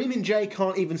Screamin' Jay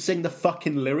can't even sing the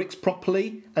fucking lyrics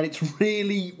properly, and it's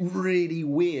really, really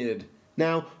weird.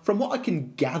 Now, from what I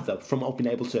can gather from what I've been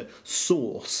able to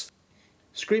source,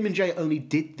 Screamin' Jay only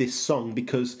did this song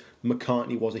because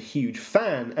McCartney was a huge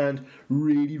fan and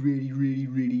really, really, really,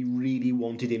 really, really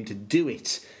wanted him to do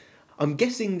it. I'm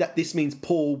guessing that this means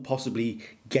Paul possibly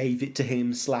gave it to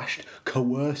him /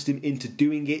 coerced him into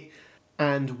doing it.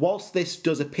 And whilst this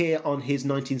does appear on his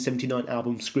 1979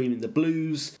 album Screamin' the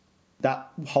Blues,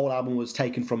 that whole album was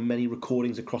taken from many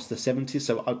recordings across the 70s,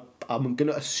 so I'm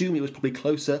going to assume it was probably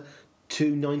closer to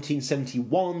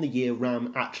 1971, the year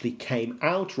Ram actually came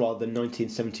out, rather than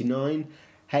 1979.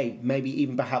 Hey, maybe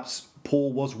even perhaps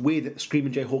Paul was with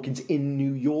Screamin' Jay Hawkins in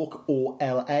New York or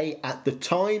LA at the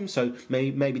time, so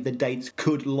maybe the dates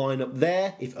could line up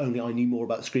there, if only I knew more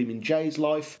about Screamin' Jay's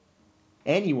life.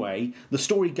 Anyway, the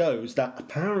story goes that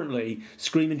apparently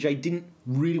Screamin' Jay didn't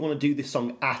really want to do this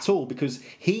song at all because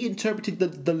he interpreted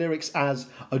the lyrics as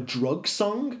a drug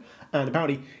song, and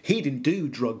apparently he didn't do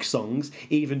drug songs,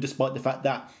 even despite the fact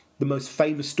that the most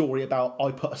famous story about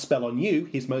I Put a Spell on You,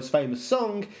 his most famous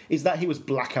song, is that he was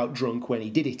blackout drunk when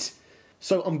he did it.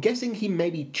 So I'm guessing he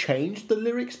maybe changed the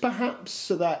lyrics perhaps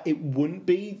so that it wouldn't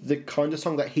be the kind of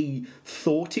song that he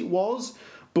thought it was,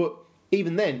 but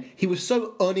even then, he was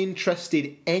so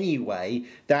uninterested anyway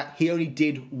that he only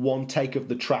did one take of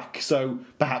the track, so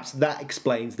perhaps that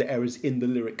explains the errors in the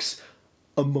lyrics,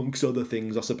 amongst other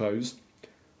things, I suppose.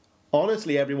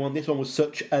 Honestly, everyone, this one was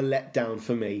such a letdown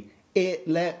for me. It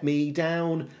let me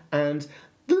down, and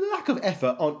the lack of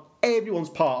effort on everyone's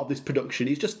part of this production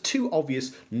is just too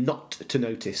obvious not to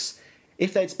notice.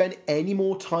 If they'd spent any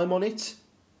more time on it,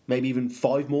 maybe even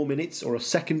 5 more minutes or a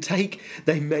second take,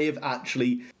 they may have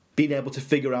actually been able to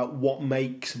figure out what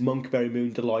makes Monkberry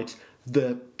Moon Delight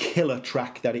the killer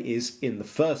track that it is in the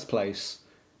first place.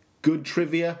 Good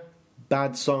trivia,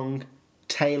 bad song,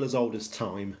 tale as old as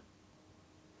time.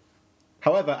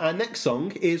 However, our next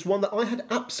song is one that I had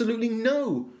absolutely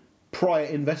no prior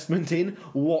investment in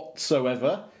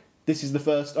whatsoever. This is the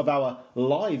first of our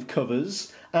live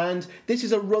covers, and this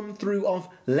is a run-through of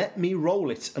Let Me Roll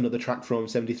It, another track from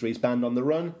 73's Band on the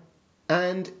Run,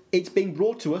 and it's being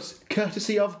brought to us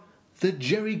courtesy of the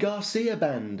Jerry Garcia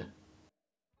Band.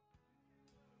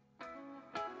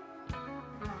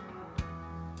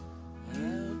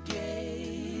 You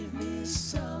gave me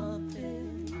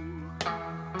something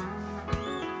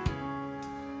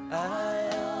I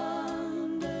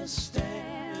understand.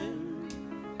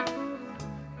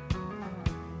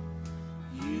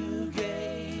 You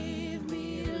gave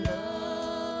me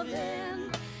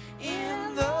loving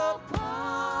in the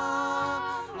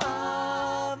palm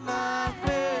of my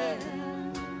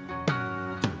hand.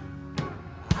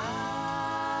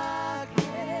 I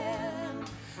can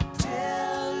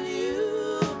tell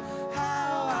you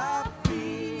how I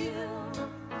feel.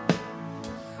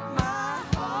 My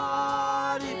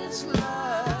heart is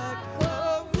like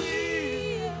a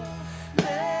wheel.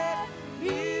 Let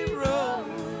me roll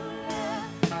it.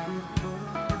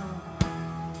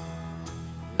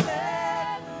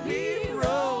 Let me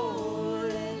roll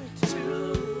it to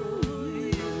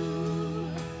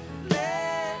you.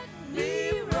 Let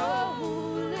me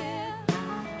roll it.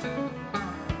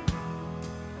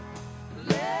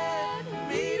 Let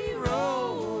me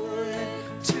roll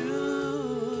it to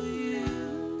you.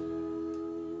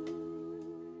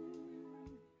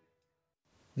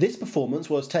 This performance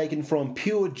was taken from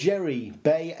Pure Jerry,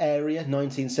 Bay Area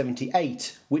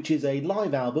 1978, which is a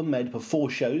live album made up of 4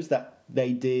 shows that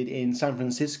they did in San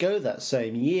Francisco that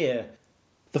same year.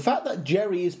 The fact that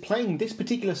Jerry is playing this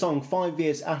particular song 5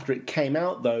 years after it came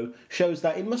out, though, shows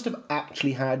that it must have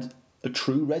actually had a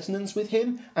true resonance with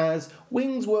him, as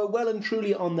Wings were well and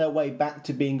truly on their way back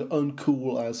to being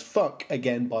uncool as fuck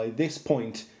again by this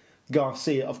point.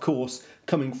 Garcia, of course,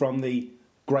 coming from the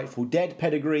Grateful Dead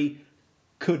pedigree,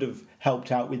 could have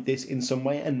helped out with this in some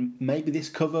way, and maybe this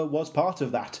cover was part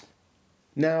of that.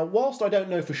 Now, whilst I don't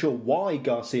know for sure why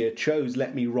Garcia chose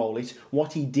Let Me Roll It,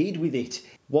 what he did with it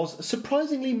was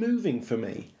surprisingly moving for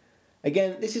me.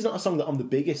 Again, this is not a song that I'm the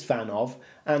biggest fan of,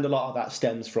 and a lot of that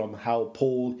stems from how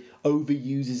Paul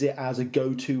overuses it as a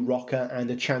go-to rocker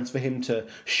and a chance for him to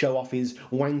show off his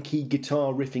wanky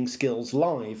guitar riffing skills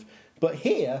live. But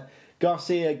here,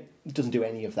 Garcia doesn't do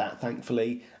any of that,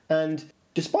 thankfully, and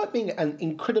despite being an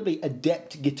incredibly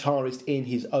adept guitarist in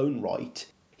his own right,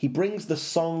 he brings the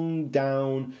song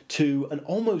down to an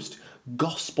almost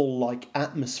gospel-like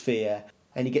atmosphere,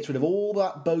 and he gets rid of all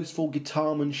that boastful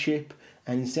guitarmanship,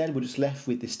 and instead we're just left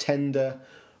with this tender,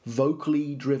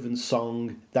 vocally driven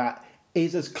song that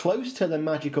is as close to the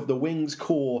magic of the Wings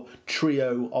core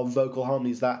trio of vocal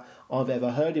harmonies that I've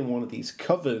ever heard in one of these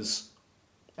covers.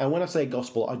 And when I say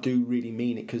gospel, I do really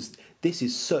mean it, because this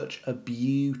is such a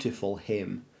beautiful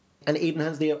hymn. And it even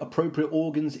has the appropriate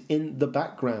organs in the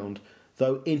background.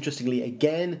 Though, interestingly,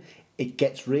 again, it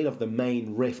gets rid of the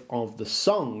main riff of the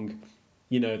song.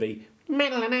 You know, the... We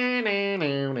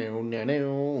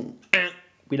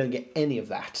don't get any of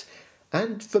that.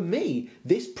 And for me,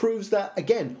 this proves that,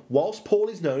 again, whilst Paul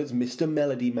is known as Mr.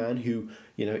 Melody Man, who,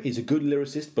 you know, is a good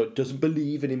lyricist but doesn't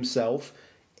believe in himself,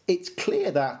 it's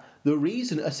clear that the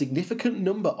reason a significant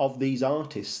number of these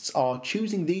artists are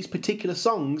choosing these particular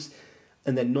songs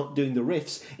and they're not doing the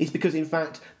riffs is because, in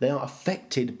fact, they are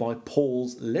affected by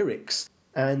Paul's lyrics.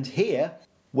 And here,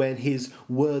 when his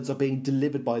words are being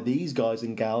delivered by these guys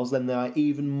and gals, then they are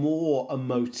even more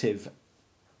emotive.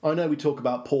 I know we talk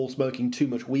about Paul smoking too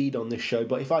much weed on this show,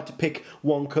 but if I had to pick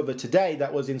one cover today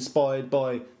that was inspired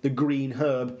by the Green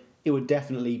Herb, it would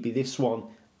definitely be this one.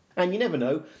 And you never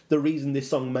know, the reason this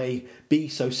song may be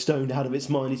so stoned out of its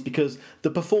mind is because the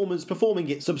performers performing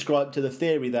it subscribe to the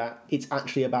theory that it's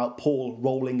actually about Paul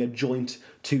rolling a joint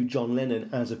to John Lennon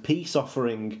as a peace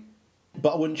offering.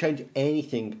 but I wouldn't change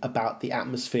anything about the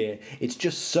atmosphere. It's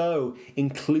just so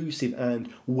inclusive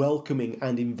and welcoming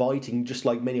and inviting, just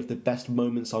like many of the best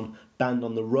moments on Band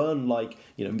on the Run, like,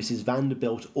 Mrs.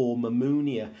 Vanderbilt or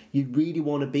Mamounia. You really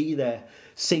want to be there,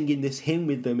 singing this hymn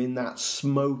with them in that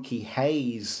smoky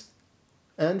haze.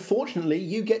 And fortunately,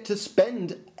 you get to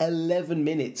spend 11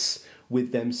 minutes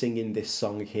with them singing this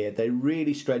song here. They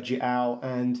really stretch it out,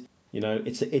 and,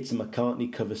 it's a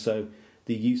McCartney cover, so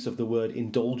the use of the word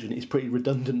indulgent is pretty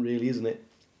redundant, really, isn't it?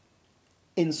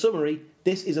 In summary,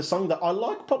 this is a song that I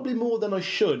like probably more than I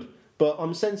should, but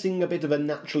I'm sensing a bit of a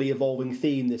naturally evolving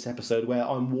theme this episode where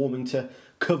I'm warming to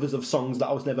covers of songs that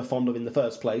I was never fond of in the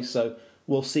first place, so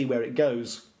we'll see where it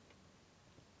goes.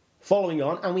 Following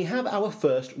on, and we have our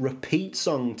first repeat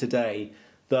song today,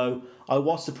 though I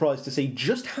was surprised to see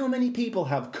just how many people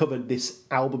have covered this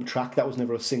album track that was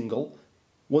never a single.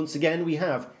 Once again, we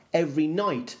have Every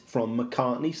Night from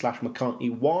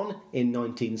McCartney/McCartney 1 in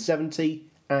 1970,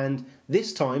 and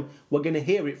this time we're going to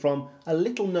hear it from a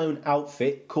little-known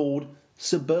outfit called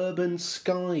Suburban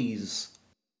Skies.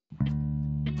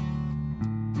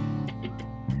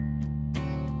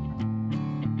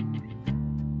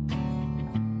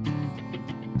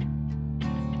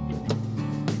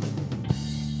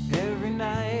 Every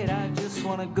night I just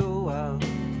wanna go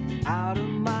out of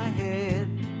my head.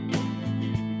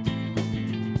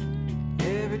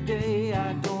 Every day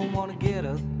I don't wanna get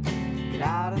up, get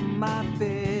out of my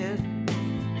bed.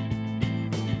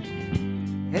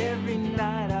 Every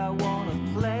night I wanna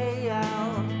play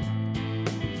out.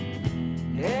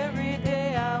 Every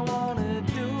day I wanna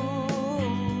do.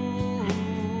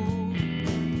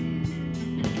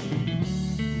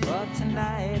 But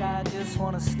tonight I just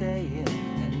wanna stay in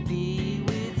and be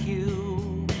with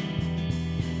you.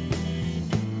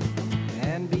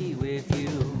 And be with you.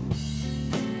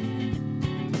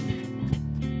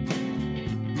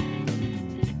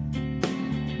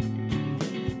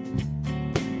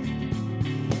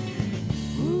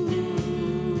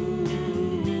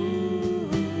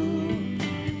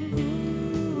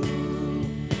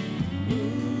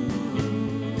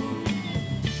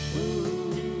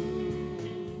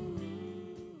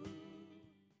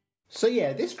 So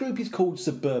yeah, this group is called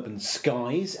Suburban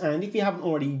Skies, and if you haven't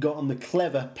already gotten the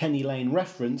clever Penny Lane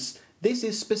reference, this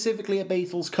is specifically a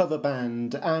Beatles cover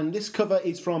band, and this cover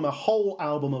is from a whole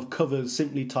album of covers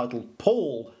simply titled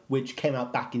Paul, which came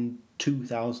out back in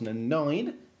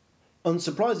 2009.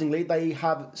 Unsurprisingly, they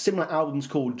have similar albums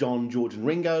called John, George and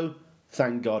Ringo.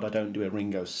 Thank God I don't do a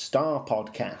Ringo Starr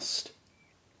podcast.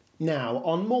 Now,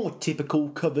 on more typical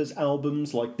covers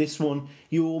albums like this one,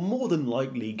 you're more than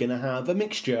likely going to have a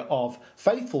mixture of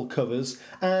faithful covers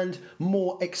and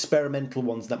more experimental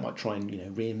ones that might try and,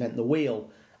 reinvent the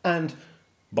wheel. And,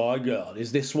 by God,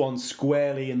 is this one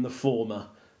squarely in the former.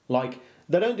 Like,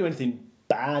 they don't do anything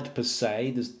bad per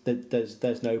se,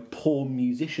 there's no poor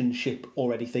musicianship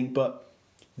or anything, but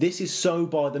this is so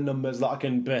by the numbers that I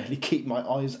can barely keep my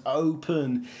eyes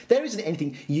open. There isn't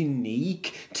anything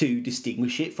unique to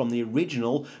distinguish it from the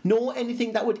original, nor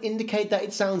anything that would indicate that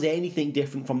it sounds anything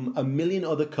different from a million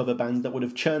other cover bands that would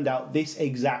have churned out this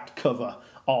exact cover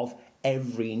of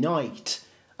Every Night.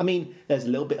 I mean, there's a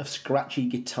little bit of scratchy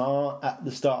guitar at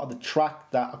the start of the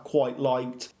track that I quite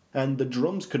liked, and the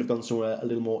drums could have gone somewhere a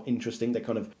little more interesting. They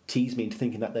kind of teased me into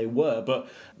thinking that they were, but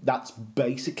that's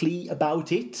basically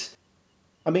about it.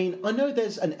 I mean, I know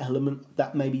there's an element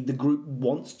that maybe the group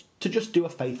wants to just do a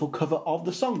faithful cover of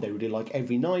the song. They really like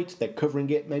Every Night, they're covering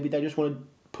it, maybe they just want to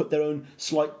put their own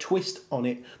slight twist on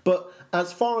it. But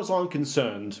as far as I'm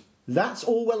concerned, that's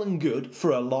all well and good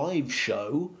for a live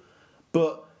show,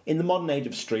 but in the modern age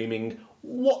of streaming,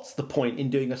 what's the point in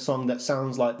doing a song that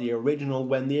sounds like the original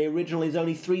when the original is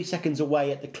only 3 seconds away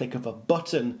at the click of a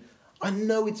button? I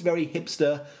know it's very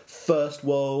hipster, first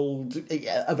world,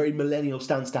 a very millennial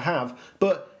stance to have,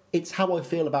 but it's how I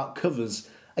feel about covers.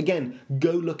 Again,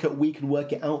 go look at We Can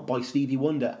Work It Out by Stevie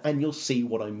Wonder and you'll see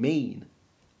what I mean.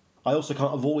 I also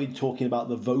can't avoid talking about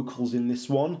the vocals in this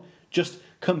one. Just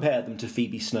compare them to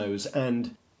Phoebe Snow's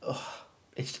and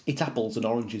it's apples and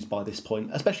oranges by this point,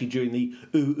 especially during the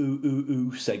ooh ooh ooh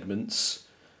ooh segments.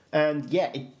 And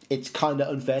yeah, it's kind of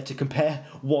unfair to compare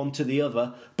one to the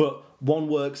other, but one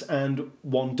works and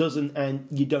one doesn't, and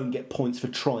you don't get points for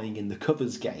trying in the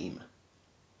covers game.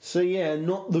 So yeah,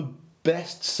 not the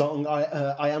best song.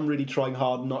 I am really trying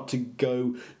hard not to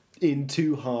go in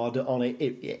too hard on it.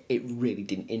 It really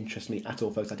didn't interest me at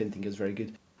all, folks. I didn't think it was very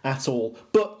good at all.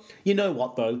 But you know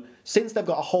what, though? Since they've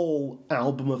got a whole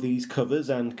album of these covers,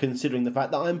 and considering the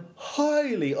fact that I'm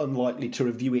highly unlikely to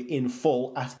review it in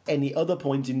full at any other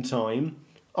point in time,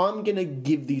 I'm going to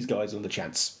give these guys another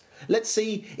chance. let's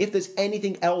see if there's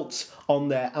anything else on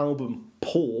their album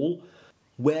Paul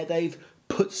where they've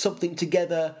put something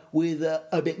together with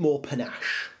a bit more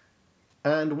panache.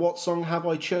 And what song have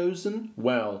I chosen?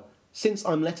 Well, since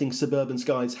I'm letting Suburban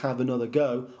Skies have another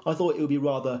go, I thought it would be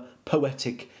rather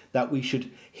poetic that we should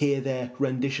hear their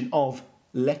rendition of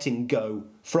Letting Go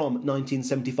from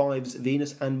 1975's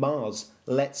Venus and Mars.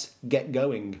 Let's get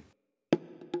going.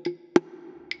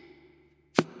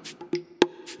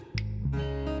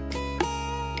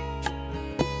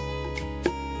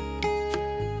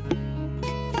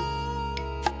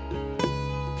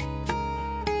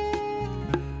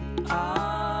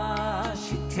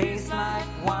 She tastes like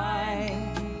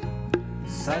wine,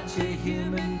 such a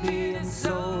human being,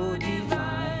 so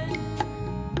divine.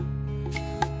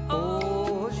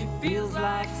 Oh, she feels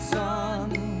like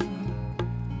sun,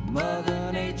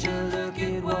 Mother Nature, look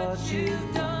at what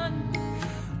you've done.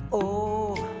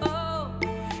 Oh,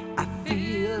 I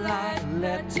feel like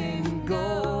letting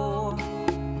go.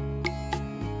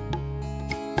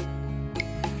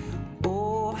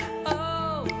 Oh,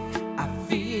 I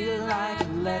feel like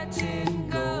letting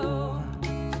go.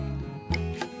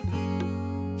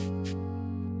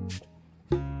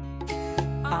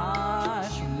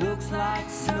 She looks like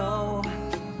snow.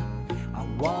 I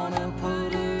wanna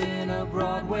put her in a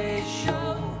Broadway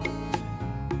show.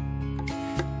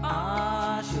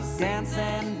 She'll dance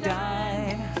and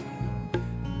dine.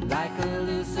 Like a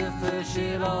Lucifer,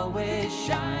 she'll always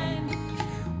shine.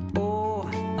 Oh,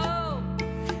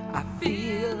 I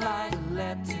feel like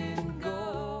letting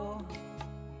go.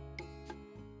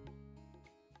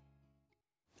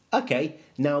 Okay,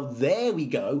 now there we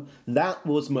go. That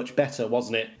was much better,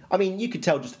 wasn't it? I mean, you could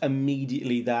tell just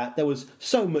immediately that there was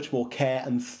so much more care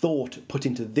and thought put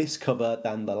into this cover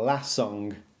than the last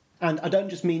song. And I don't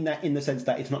just mean that in the sense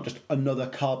that it's not just another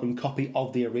carbon copy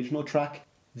of the original track.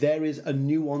 There is a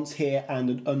nuance here and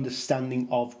an understanding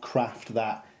of craft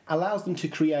that allows them to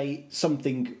create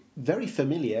something very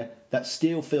familiar that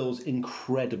still feels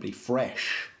incredibly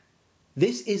fresh.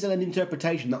 This is an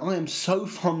interpretation that I am so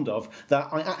fond of that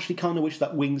I actually kind of wish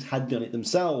that Wings had done it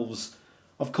themselves.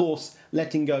 Of course,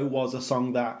 Letting Go was a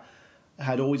song that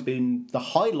had always been the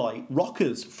highlight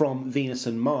rockers from Venus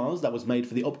and Mars that was made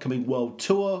for the upcoming world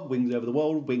tour, Wings Over the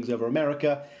World, Wings Over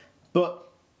America. But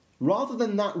rather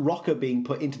than that rocker being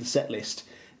put into the set list,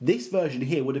 this version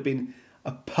here would have been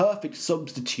a perfect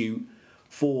substitute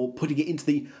for putting it into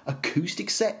the acoustic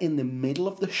set in the middle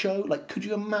of the show. Like, could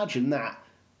you imagine that?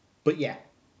 But yeah,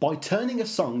 by turning a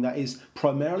song that is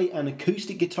primarily an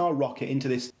acoustic guitar rocker into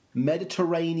this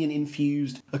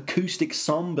Mediterranean-infused acoustic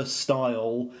samba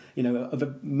style,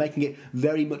 making it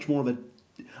very much more of a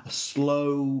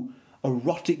slow,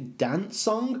 erotic dance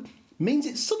song, means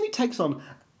it suddenly takes on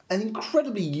an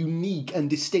incredibly unique and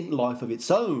distinct life of its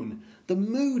own. The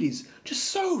mood is just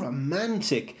so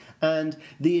romantic, and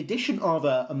the addition of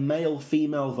a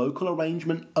male-female vocal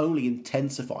arrangement only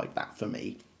intensified that for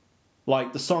me.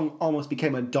 Like, the song almost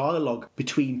became a dialogue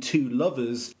between two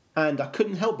lovers, and I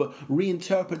couldn't help but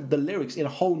reinterpret the lyrics in a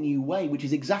whole new way, which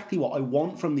is exactly what I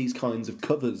want from these kinds of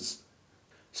covers.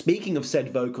 Speaking of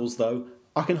said vocals, though,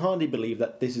 I can hardly believe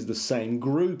that this is the same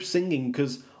group singing,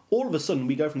 because all of a sudden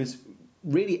we go from this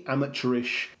really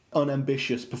amateurish,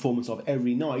 unambitious performance of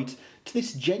Every Night to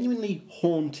this genuinely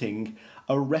haunting,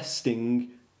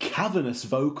 arresting, cavernous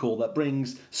vocal that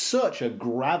brings such a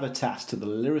gravitas to the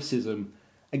lyricism.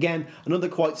 Again, another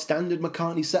quite standard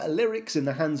McCartney set of lyrics in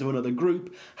the hands of another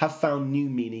group have found new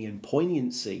meaning and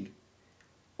poignancy.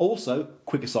 Also,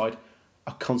 quick aside,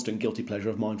 a constant guilty pleasure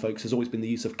of mine, folks, has always been the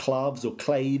use of claves or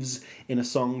claves in a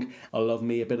song. I love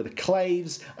me a bit of the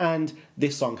claves, and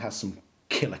this song has some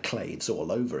killer claves all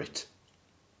over it.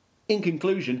 In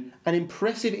conclusion, an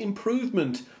impressive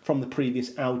improvement from the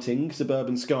previous outing,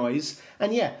 Suburban Skies,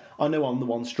 and yeah, I know I'm the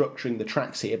one structuring the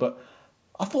tracks here, but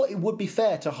I thought it would be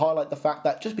fair to highlight the fact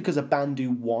that just because a band do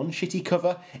one shitty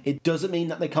cover, it doesn't mean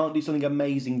that they can't do something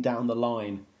amazing down the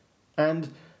line. And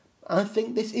I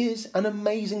think this is an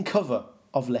amazing cover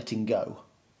of Letting Go.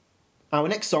 Our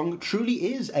next song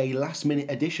truly is a last-minute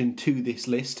addition to this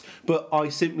list, but I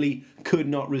simply could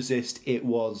not resist. It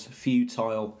was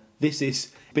futile. This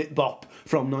is Bit Bop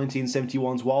from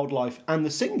 1971's Wildlife, and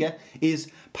the singer is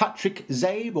Patrick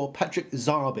Zabe or Patrick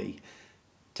Zarby.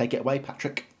 Take it away,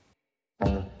 Patrick.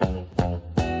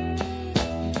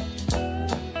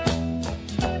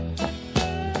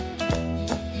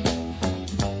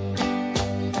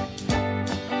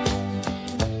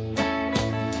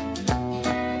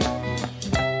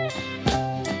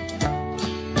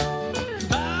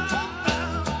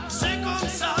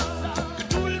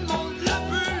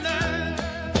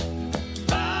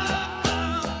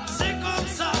 C'est comme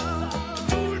ça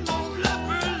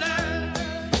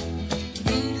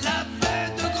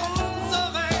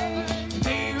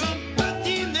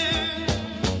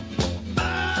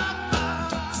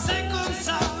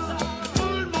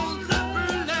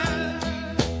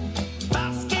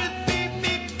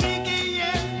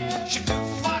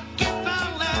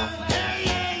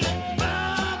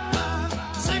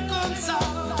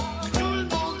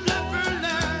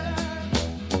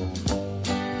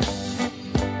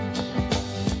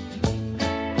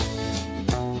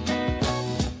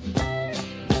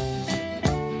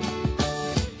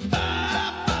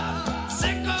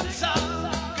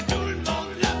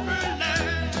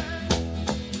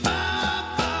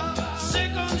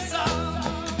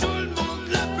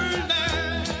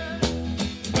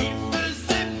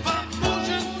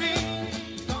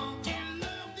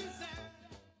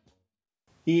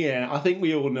Yeah, I think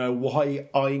we all know why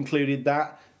I included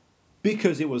that.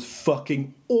 Because it was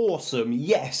fucking awesome.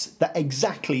 Yes,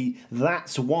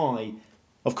 that's why.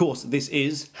 Of course,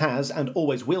 this has, and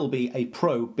always will be a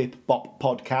pro Bip Bop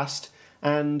podcast,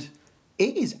 and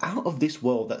it is out of this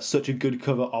world that such a good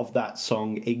cover of that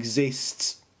song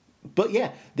exists. But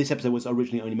yeah, this episode was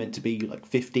originally only meant to be like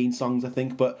 15 songs, I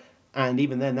think, and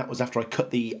even then, that was after I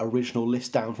cut the original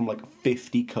list down from like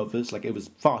 50 covers, like it was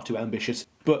far too ambitious.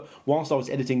 But whilst I was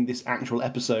editing this actual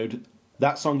episode,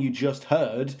 that song you just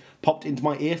heard popped into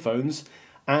my earphones,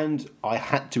 and I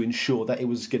had to ensure that it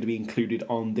was going to be included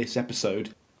on this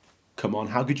episode. Come on,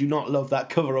 how could you not love that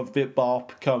cover of Bip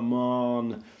Bop? Come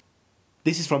on.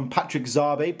 This is from Patrick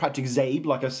Zabe,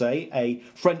 like I say, a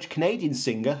French-Canadian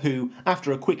singer who,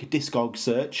 after a quick Discog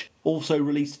search, also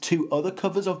released 2 other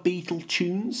covers of Beatle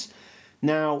tunes.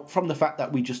 Now, from the fact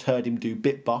that we just heard him do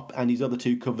Bip Bop, and his other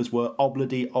 2 covers were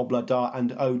Obladi Oblada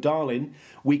and Oh Darling,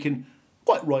 we can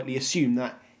quite rightly assume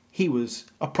that he was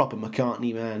a proper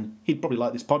McCartney man. He'd probably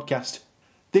like this podcast.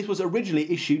 This was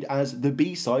originally issued as the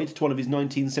B-side to one of his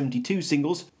 1972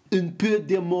 singles, Un peu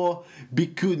d'amour,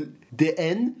 beaucoup de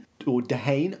haine, or de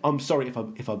haine. I'm sorry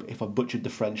if I butchered the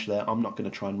French there. I'm not going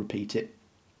to try and repeat it.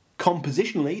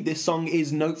 Compositionally, this song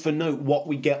is note for note what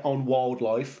we get on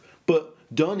Wildlife, but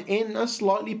done in a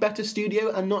slightly better studio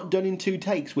and not done in 2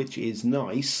 takes, which is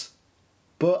nice.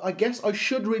 But I guess I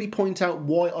should really point out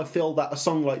why I feel that a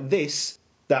song like this,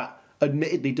 that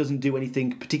admittedly doesn't do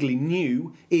anything particularly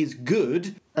new, is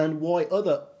good, and why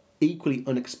other equally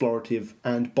unexplorative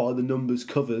and by-the-numbers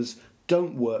covers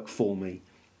don't work for me.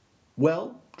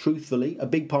 Well, truthfully, a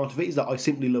big part of it is that I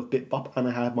simply love Bip Bop and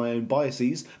I have my own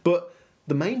biases, but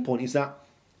the main point is that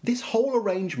this whole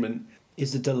arrangement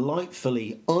is a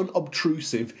delightfully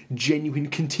unobtrusive, genuine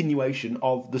continuation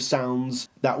of the sounds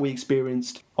that we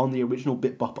experienced on the original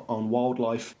Bip Bop on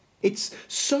Wildlife. It's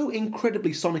so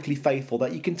incredibly sonically faithful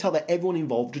that you can tell that everyone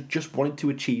involved just wanted to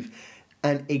achieve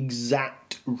an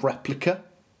exact replica.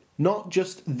 Not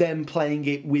just them playing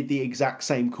it with the exact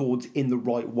same chords in the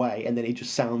right way and then it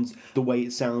just sounds the way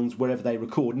it sounds wherever they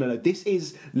record. No, this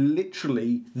is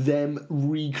literally them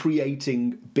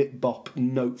recreating Bip Bop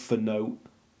note for note.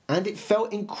 And it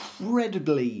felt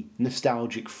incredibly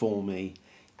nostalgic for me,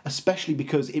 especially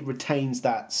because it retains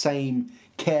that same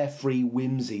carefree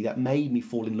whimsy that made me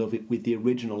fall in love with the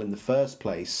original in the first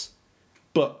place.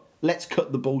 But let's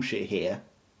cut the bullshit here.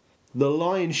 The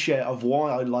lion's share of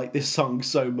why I like this song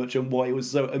so much and why it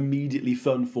was so immediately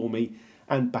fun for me,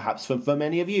 and perhaps for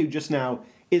many of you just now,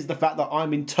 is the fact that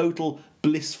I'm in total,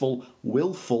 blissful,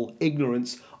 willful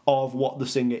ignorance of what the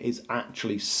singer is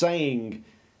actually saying.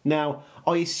 Now,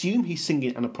 I assume he's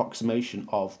singing an approximation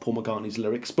of Paul McCartney's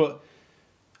lyrics, but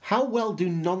how well do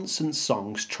nonsense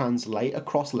songs translate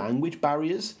across language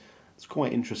barriers? It's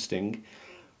quite interesting.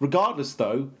 Regardless,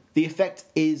 though, the effect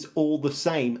is all the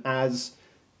same as,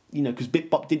 because Bip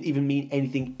Bop didn't even mean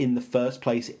anything in the first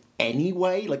place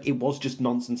anyway. Like, it was just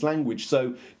nonsense language.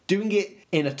 So doing it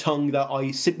in a tongue that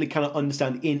I simply cannot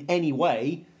understand in any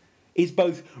way is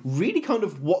both really kind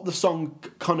of what the song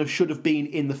kind of should have been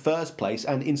in the first place,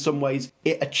 and in some ways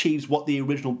it achieves what the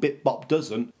original Bip Bop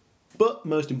doesn't. But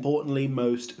most importantly,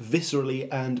 most viscerally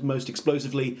and most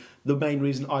explosively, the main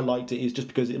reason I liked it is just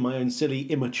because in my own silly,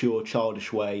 immature,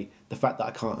 childish way, the fact that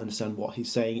I can't understand what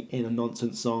he's saying in a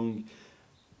nonsense song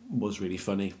was really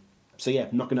funny. So yeah,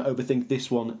 I'm not going to overthink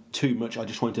this one too much. I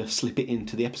just wanted to slip it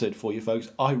into the episode for you folks.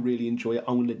 I really enjoy it.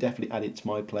 I'm going to definitely add it to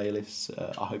my playlists.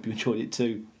 I hope you enjoyed it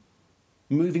too.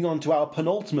 Moving on to our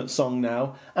penultimate song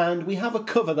now, and we have a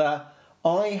cover that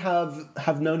I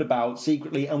have known about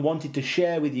secretly and wanted to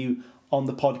share with you on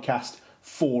the podcast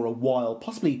for a while,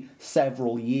 possibly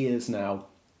several years now.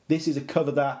 This is a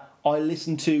cover that I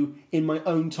listened to in my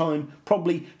own time,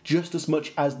 probably just as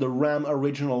much as the Ram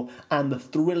original and the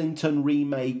Thrillington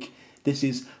remake. This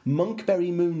is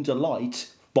Monkberry Moon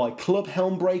Delight by Club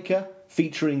Helmbreaker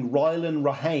featuring Rylan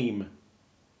Rahame.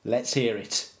 Let's hear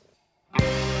it.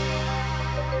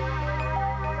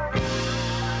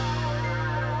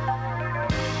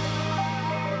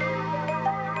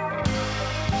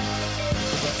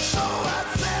 Sound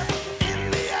of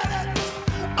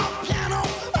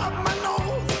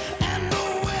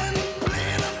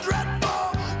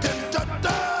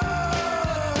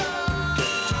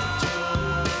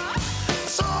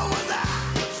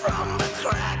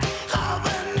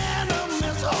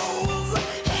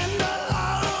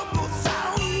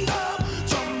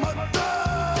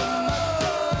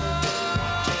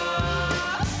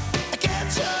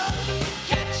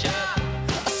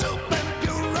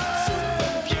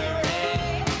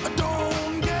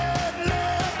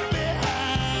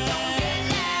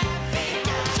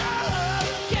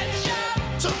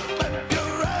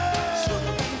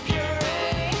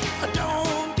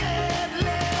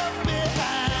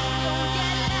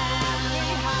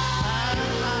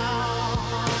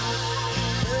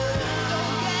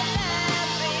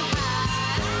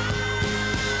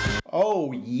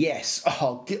Oh, yes.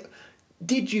 Oh,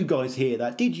 did you guys hear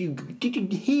that? Did you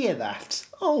hear that?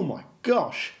 Oh my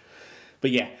gosh.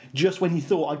 But yeah, just when you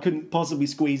thought I couldn't possibly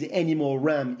squeeze any more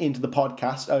RAM into the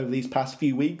podcast over these past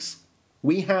few weeks,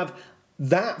 we have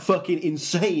that fucking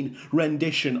insane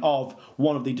rendition of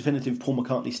one of the definitive Paul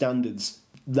McCartney standards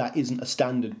that isn't a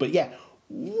standard. But yeah,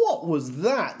 what was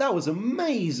that? That was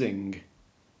amazing.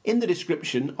 In the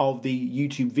description of the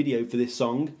YouTube video for this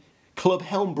song, Club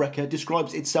Helmbrecher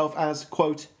describes itself as,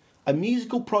 quote, a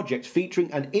musical project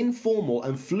featuring an informal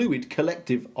and fluid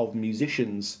collective of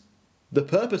musicians. The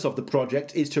purpose of the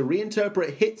project is to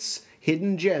reinterpret hits,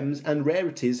 hidden gems and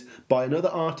rarities by another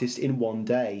artist in one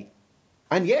day.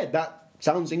 And yeah, that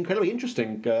sounds incredibly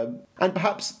interesting. And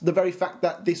perhaps the very fact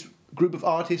that this group of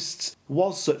artists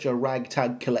was such a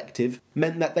ragtag collective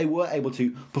meant that they were able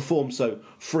to perform so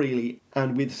freely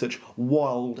and with such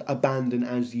wild abandon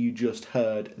as you just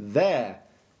heard there.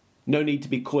 No need to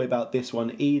be coy about this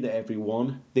one either,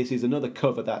 everyone. This is another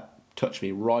cover that touched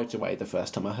me right away the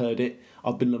first time I heard it.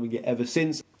 I've been loving it ever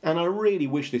since, and I really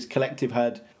wish this collective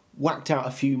had whacked out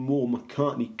a few more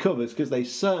McCartney covers, because they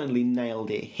certainly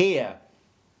nailed it here.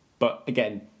 But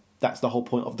again, that's the whole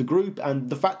point of the group,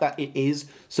 and the fact that it is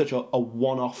such a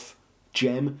one-off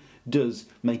gem does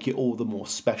make it all the more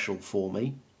special for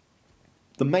me.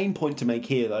 The main point to make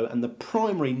here, though, and the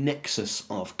primary nexus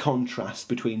of contrast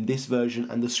between this version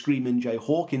and the Screamin' Jay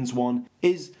Hawkins one,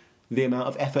 is the amount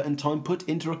of effort and time put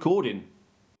into recording.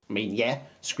 I mean, yeah,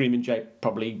 Screamin' Jay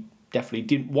definitely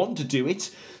didn't want to do it,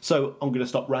 so I'm going to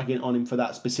stop ragging on him for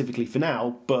that specifically for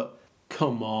now, but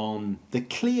come on. The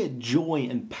clear joy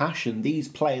and passion these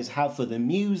players have for the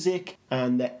music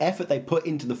and the effort they put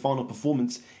into the final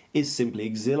performance is simply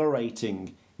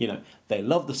exhilarating. You know, they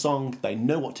love the song, they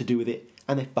know what to do with it,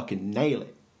 and they fucking nail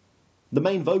it. The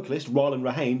main vocalist, Rylan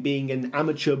Rahane, being an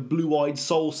amateur blue-eyed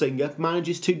soul singer,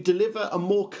 manages to deliver a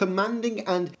more commanding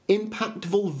and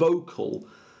impactful vocal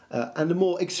and a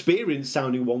more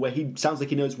experienced-sounding one where he sounds like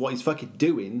he knows what he's fucking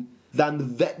doing than the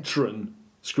veteran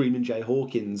Screamin' Jay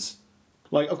Hawkins.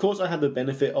 Like, of course I had the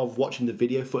benefit of watching the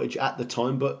video footage at the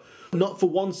time, but not for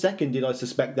 1 second did I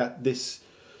suspect that this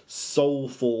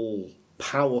soulful,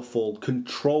 powerful,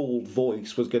 controlled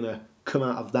voice was going to come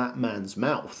out of that man's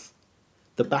mouth.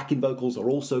 The backing vocals are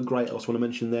also great, I just want to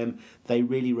mention them. They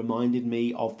really reminded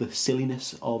me of the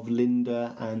silliness of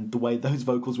Linda and the way those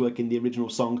vocals work in the original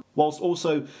song, whilst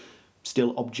also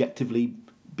still objectively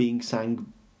being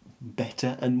sang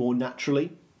better and more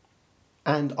naturally.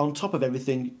 And on top of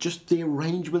everything, just the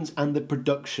arrangements and the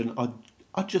production are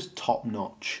just top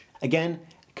notch. Again,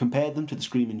 compare them to the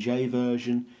Screamin' Jay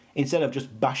version. Instead of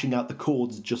just bashing out the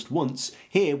chords just once,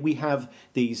 here we have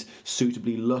these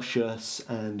suitably luscious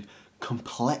and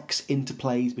complex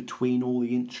interplays between all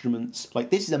the instruments. Like,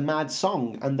 this is a mad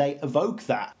song, and they evoke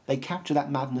that. They capture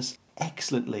that madness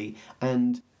excellently,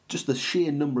 and just the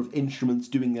sheer number of instruments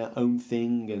doing their own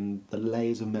thing and the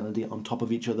layers of melody on top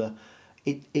of each other,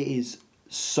 it is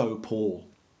so Paul.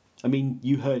 I mean,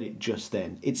 you heard it just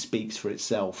then. It speaks for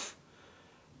itself.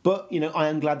 But, you know, I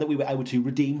am glad that we were able to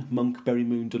redeem Monkberry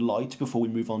Moon Delight before we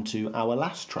move on to our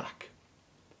last track.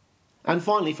 And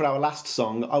finally, for our last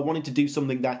song, I wanted to do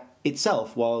something that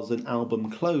itself was an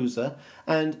album closer,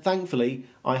 and thankfully,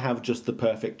 I have just the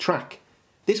perfect track.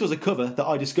 This was a cover that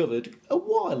I discovered a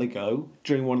while ago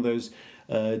during one of those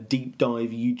deep dive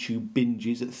YouTube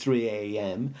binges at 3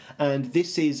 a.m. and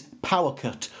this is Power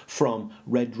Cut from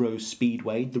Red Rose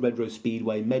Speedway, the Red Rose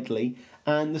Speedway medley,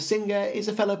 and the singer is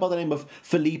a fellow by the name of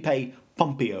Felipe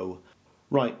Pompeo.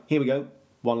 Right, here we go,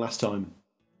 one last time.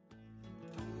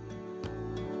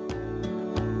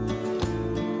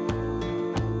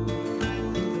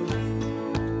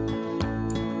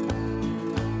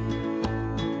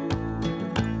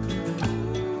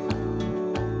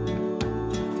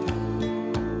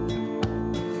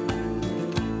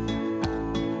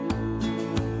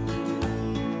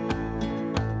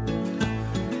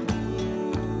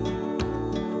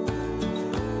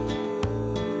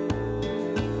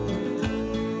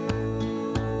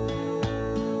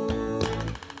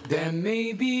 There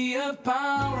may be a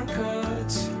power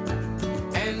cut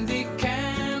and the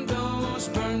candles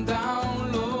burn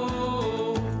down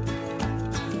low,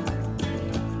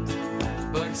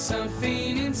 but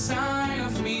something inside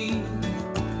of me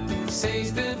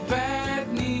says the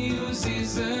bad news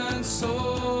isn't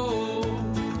so.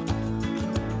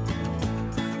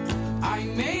 I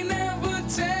may never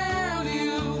tell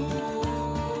you,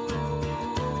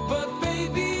 but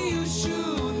baby you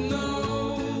should know.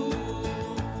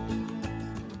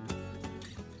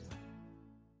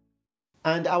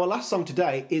 And our last song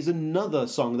today is another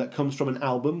song that comes from an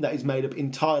album that is made up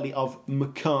entirely of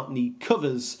McCartney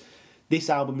covers. This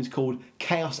album is called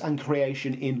Chaos and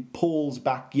Creation in Paul's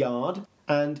Backyard,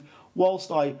 and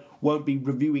whilst I won't be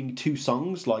reviewing 2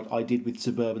 songs like I did with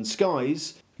Suburban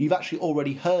Skies, you've actually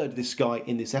already heard this guy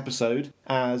in this episode,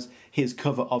 as his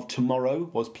cover of Tomorrow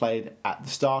was played at the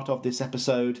start of this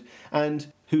episode,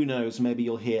 and who knows, maybe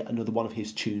you'll hear another one of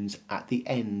his tunes at the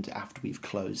end after we've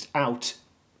closed out.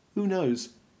 Who knows?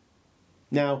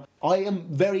 Now, I am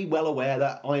very well aware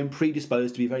that I am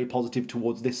predisposed to be very positive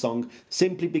towards this song,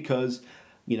 simply because,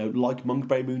 you know, like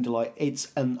Monkberry Moon Delight,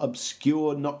 it's an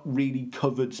obscure, not really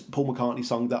covered Paul McCartney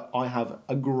song that I have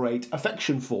a great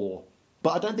affection for. But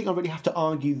I don't think I really have to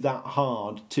argue that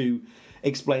hard to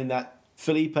explain that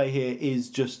Felipe here is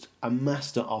just a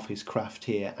master of his craft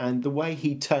here, and the way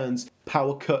he turns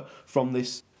Power Cut from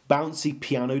this bouncy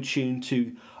piano tune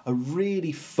to a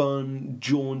really fun,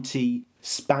 jaunty,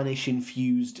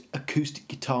 Spanish-infused acoustic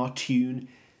guitar tune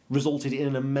resulted in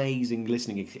an amazing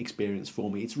listening experience for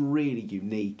me. It's really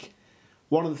unique.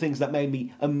 One of the things that made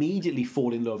me immediately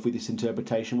fall in love with this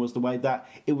interpretation was the way that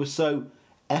it was so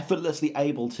effortlessly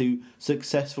able to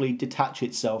successfully detach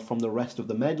itself from the rest of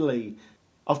the medley.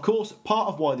 Of course, part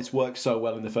of why this works so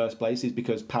well in the first place is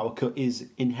because Power Cut is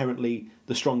inherently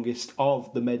the strongest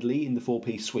of the medley in the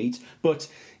 4-piece suite, but,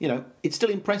 you know, it's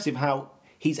still impressive how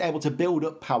he's able to build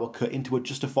up Power Cut into a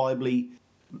justifiably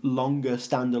longer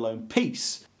standalone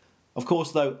piece. Of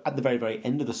course, though, at the very, very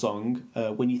end of the song,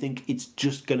 when you think it's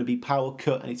just going to be Power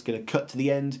Cut and it's going to cut to the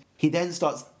end, he then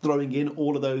starts throwing in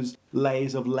all of those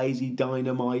layers of Lazy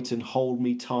Dynamite and Hold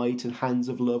Me Tight and Hands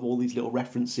of Love, all these little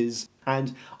references,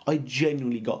 and I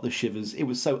genuinely got the shivers. It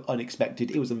was so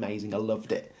unexpected, it was amazing, I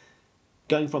loved it.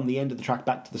 Going from the end of the track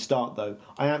back to the start, though,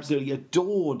 I absolutely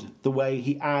adored the way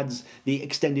he adds the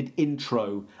extended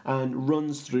intro and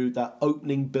runs through that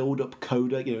opening build-up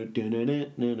coda, you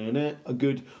know, a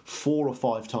good 4 or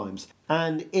 5 times.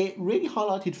 And it really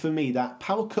highlighted for me that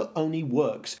Power Cut only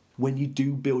works when you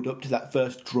do build up to that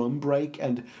first drum break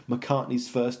and McCartney's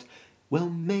first, well,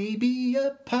 maybe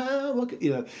a power,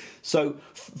 you know. So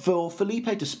for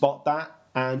Felipe to spot that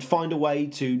and find a way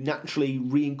to naturally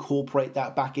reincorporate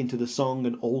that back into the song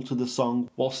and alter the song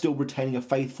while still retaining a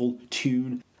faithful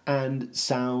tune and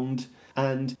sound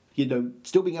and, you know,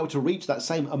 still being able to reach that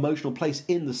same emotional place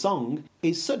in the song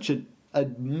is such a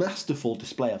masterful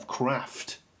display of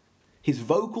craft. His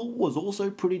vocal was also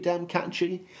pretty damn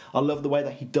catchy. I love the way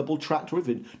that he double-tracked or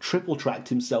even triple-tracked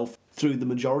himself through the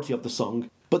majority of the song.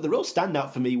 But the real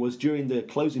standout for me was during the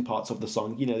closing parts of the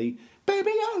song, you know, the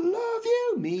baby, I love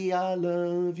you, me, I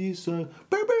love you so,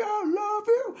 baby, I love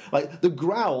you. Like, the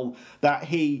growl that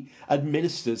he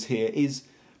administers here is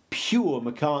pure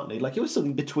McCartney. Like, it was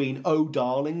something between Oh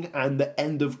Darling and the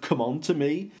end of Come On To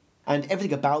Me. And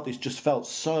everything about this just felt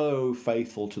so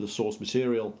faithful to the source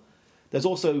material. There's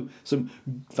also some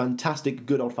fantastic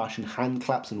good old-fashioned hand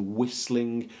claps and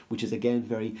whistling, which is again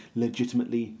very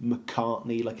legitimately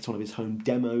McCartney, like it's one of his home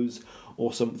demos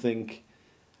or something.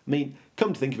 I mean,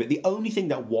 come to think of it, the only thing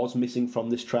that was missing from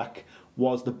this track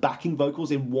was the backing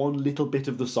vocals in one little bit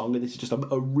of the song, and this is just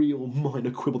a real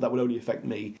minor quibble that would only affect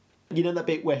me. You know that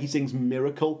bit where he sings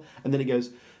Miracle, and then he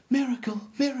goes, Miracle,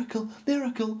 Miracle,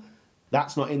 Miracle?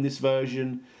 That's not in this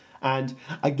version. And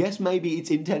I guess maybe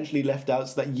it's intentionally left out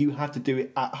so that you have to do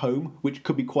it at home, which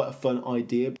could be quite a fun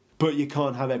idea, but you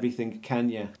can't have everything, can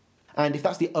you? And if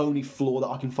that's the only flaw that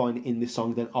I can find in this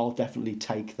song, then I'll definitely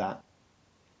take that.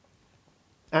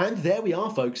 And there we are,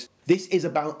 folks. This is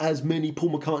about as many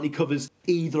Paul McCartney covers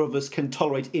either of us can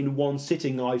tolerate in one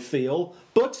sitting, I feel.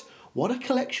 But what a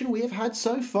collection we have had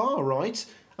so far, right?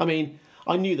 I mean,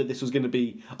 I knew that this was going to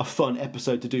be a fun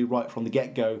episode to do right from the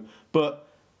get-go, but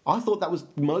I thought that was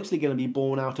mostly going to be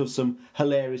born out of some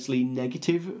hilariously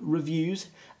negative reviews,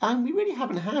 and we really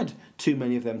haven't had too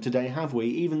many of them today, have we?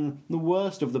 Even the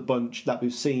worst of the bunch that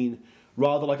we've seen,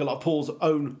 rather like a lot of Paul's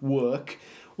own work,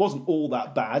 wasn't all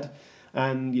that bad,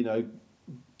 and, you know,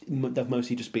 they've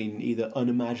mostly just been either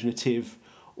unimaginative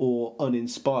or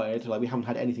uninspired. Like, we haven't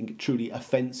had anything truly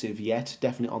offensive yet,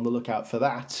 definitely on the lookout for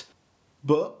that.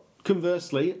 But,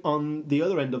 conversely, on the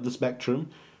other end of the spectrum,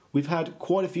 we've had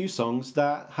quite a few songs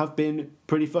that have been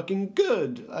pretty fucking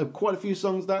good. Quite a few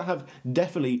songs that have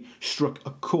definitely struck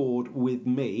a chord with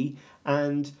me.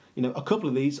 And, you know, a couple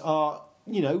of these are,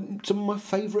 you know, some of my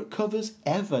favourite covers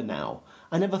ever now.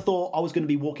 I never thought I was going to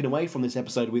be walking away from this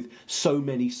episode with so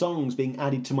many songs being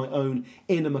added to my own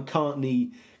Inner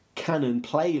McCartney canon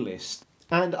playlist.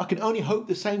 And I can only hope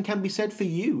the same can be said for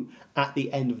you at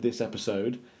the end of this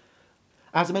episode.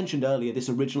 As I mentioned earlier, this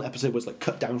original episode was like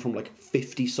cut down from like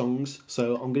 50 songs,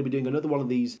 so I'm going to be doing another one of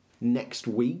these next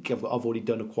week. I've already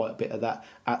done quite a bit of that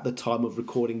at the time of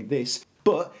recording this,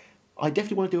 but I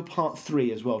definitely want to do a part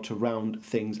 3 as well to round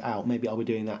things out. Maybe I'll be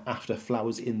doing that after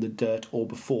Flowers in the Dirt or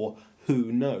before,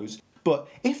 who knows. But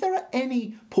if there are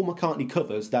any Paul McCartney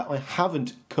covers that I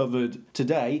haven't covered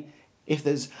today, if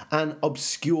there's an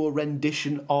obscure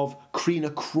rendition of Creena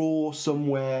Craw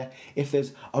somewhere, if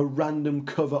there's a random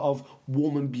cover of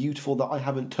Woman Beautiful that I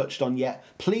haven't touched on yet,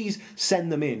 please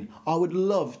send them in. I would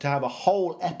love to have a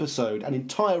whole episode, an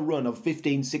entire run of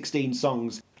 15, 16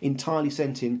 songs entirely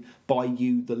sent in by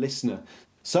you, the listener.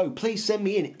 So please send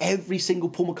me in every single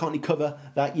Paul McCartney cover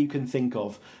that you can think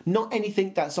of. Not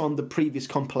anything that's on the previous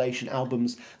compilation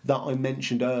albums that I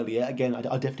mentioned earlier. Again, I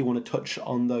definitely want to touch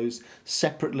on those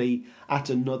separately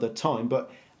at another time.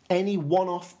 But any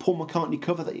one-off Paul McCartney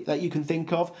cover that you can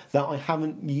think of that I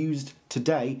haven't used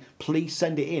today, please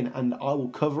send it in and I will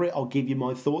cover it. I'll give you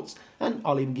my thoughts and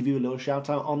I'll even give you a little shout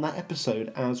out on that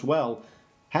episode as well.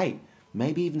 Hey,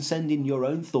 maybe even send in your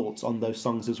own thoughts on those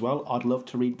songs as well. I'd love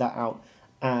to read that out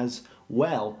as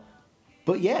well.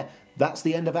 But yeah, that's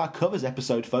the end of our covers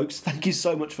episode, folks. Thank you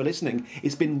so much for listening.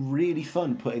 It's been really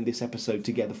fun putting this episode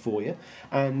together for you,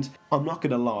 and I'm not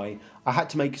going to lie, I had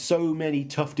to make so many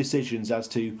tough decisions as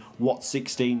to what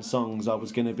 16 songs I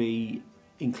was going to be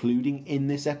including in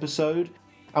this episode.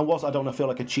 And whilst I don't want to feel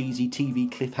like a cheesy TV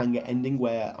cliffhanger ending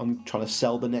where I'm trying to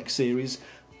sell the next series,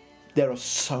 there are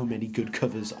so many good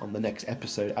covers on the next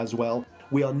episode as well.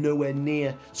 We are nowhere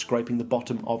near scraping the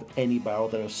bottom of any barrel.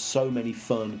 There are so many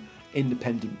fun,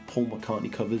 independent Paul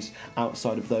McCartney covers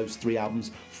outside of those 3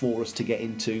 albums for us to get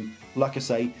into. Like I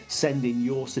say, send in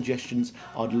your suggestions.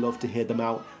 I'd love to hear them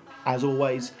out. As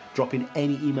always, drop in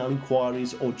any email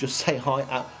inquiries or just say hi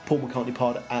at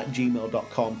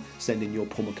paulmccartneypod@gmail.com. Send in your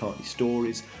Paul McCartney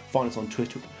stories. Find us on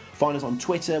Twitter.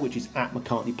 Which is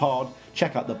 @McCartneyPod.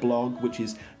 Check out the blog, which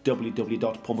is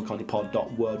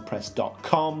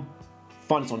www.paulmccartneypod.wordpress.com.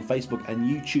 Find us on Facebook and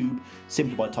YouTube,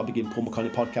 simply by typing in Paul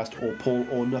McCartney Podcast or Paul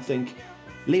or Nothing.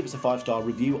 Leave us a 5-star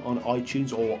review on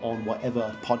iTunes or on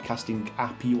whatever podcasting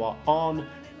app you are on.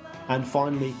 And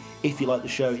finally, if you like the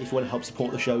show, if you want to help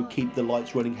support the show, keep the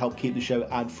lights running, help keep the show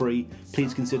ad-free,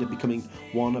 please consider becoming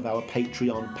one of our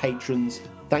Patreon patrons.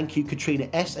 Thank you, Katrina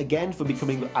S, again for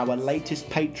becoming our latest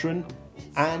patron.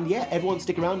 And yeah, everyone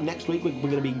stick around. Next week we're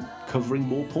going to be covering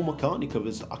more Paul McCartney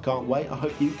covers. I can't wait. I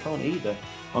hope you can't either.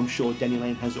 I'm sure Denny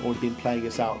Lane has already been playing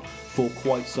us out for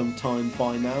quite some time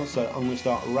by now, so I'm going to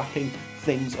start wrapping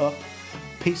things up.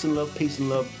 Peace and love,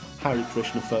 Hare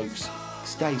Krishna, folks.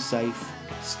 Stay safe,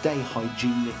 stay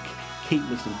hygienic, keep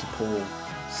listening to Paul.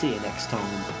 See you next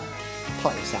time.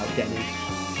 Play us out, Denny.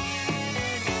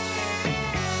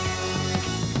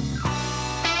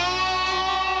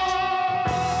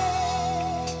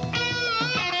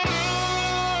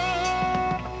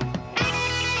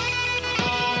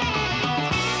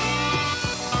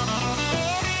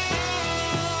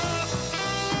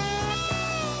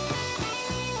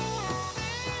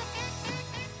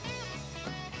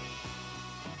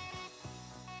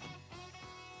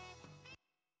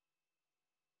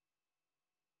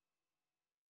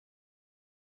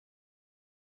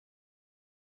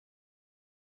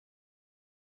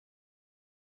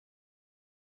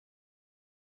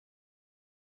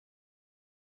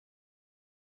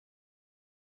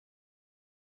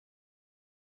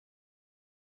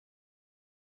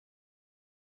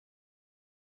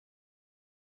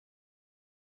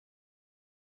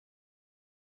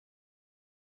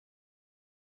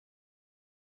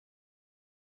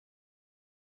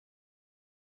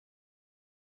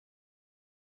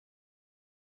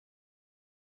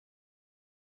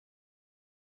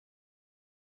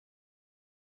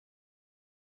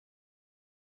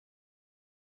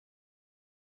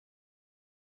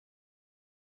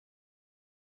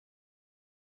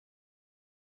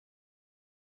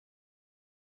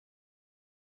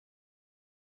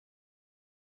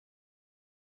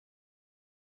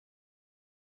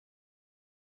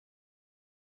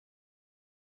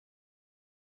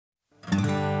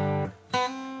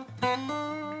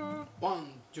 One,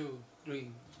 two, three,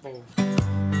 four.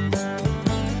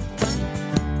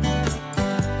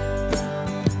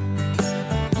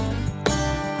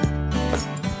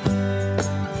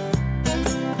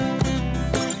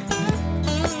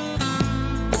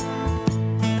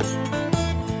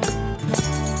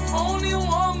 Only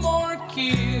one more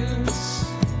kiss.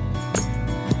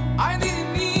 I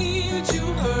didn't mean to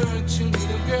hurt you,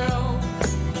 little girl.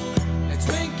 Let's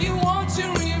make you want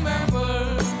to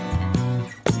remember.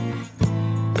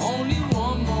 Only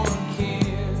one more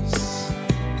kiss.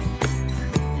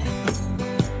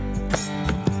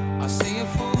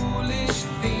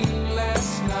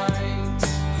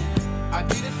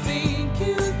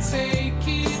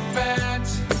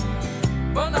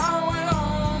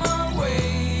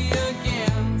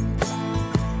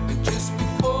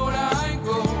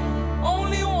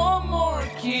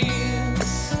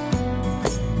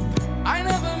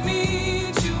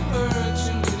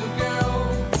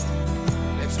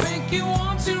 you want.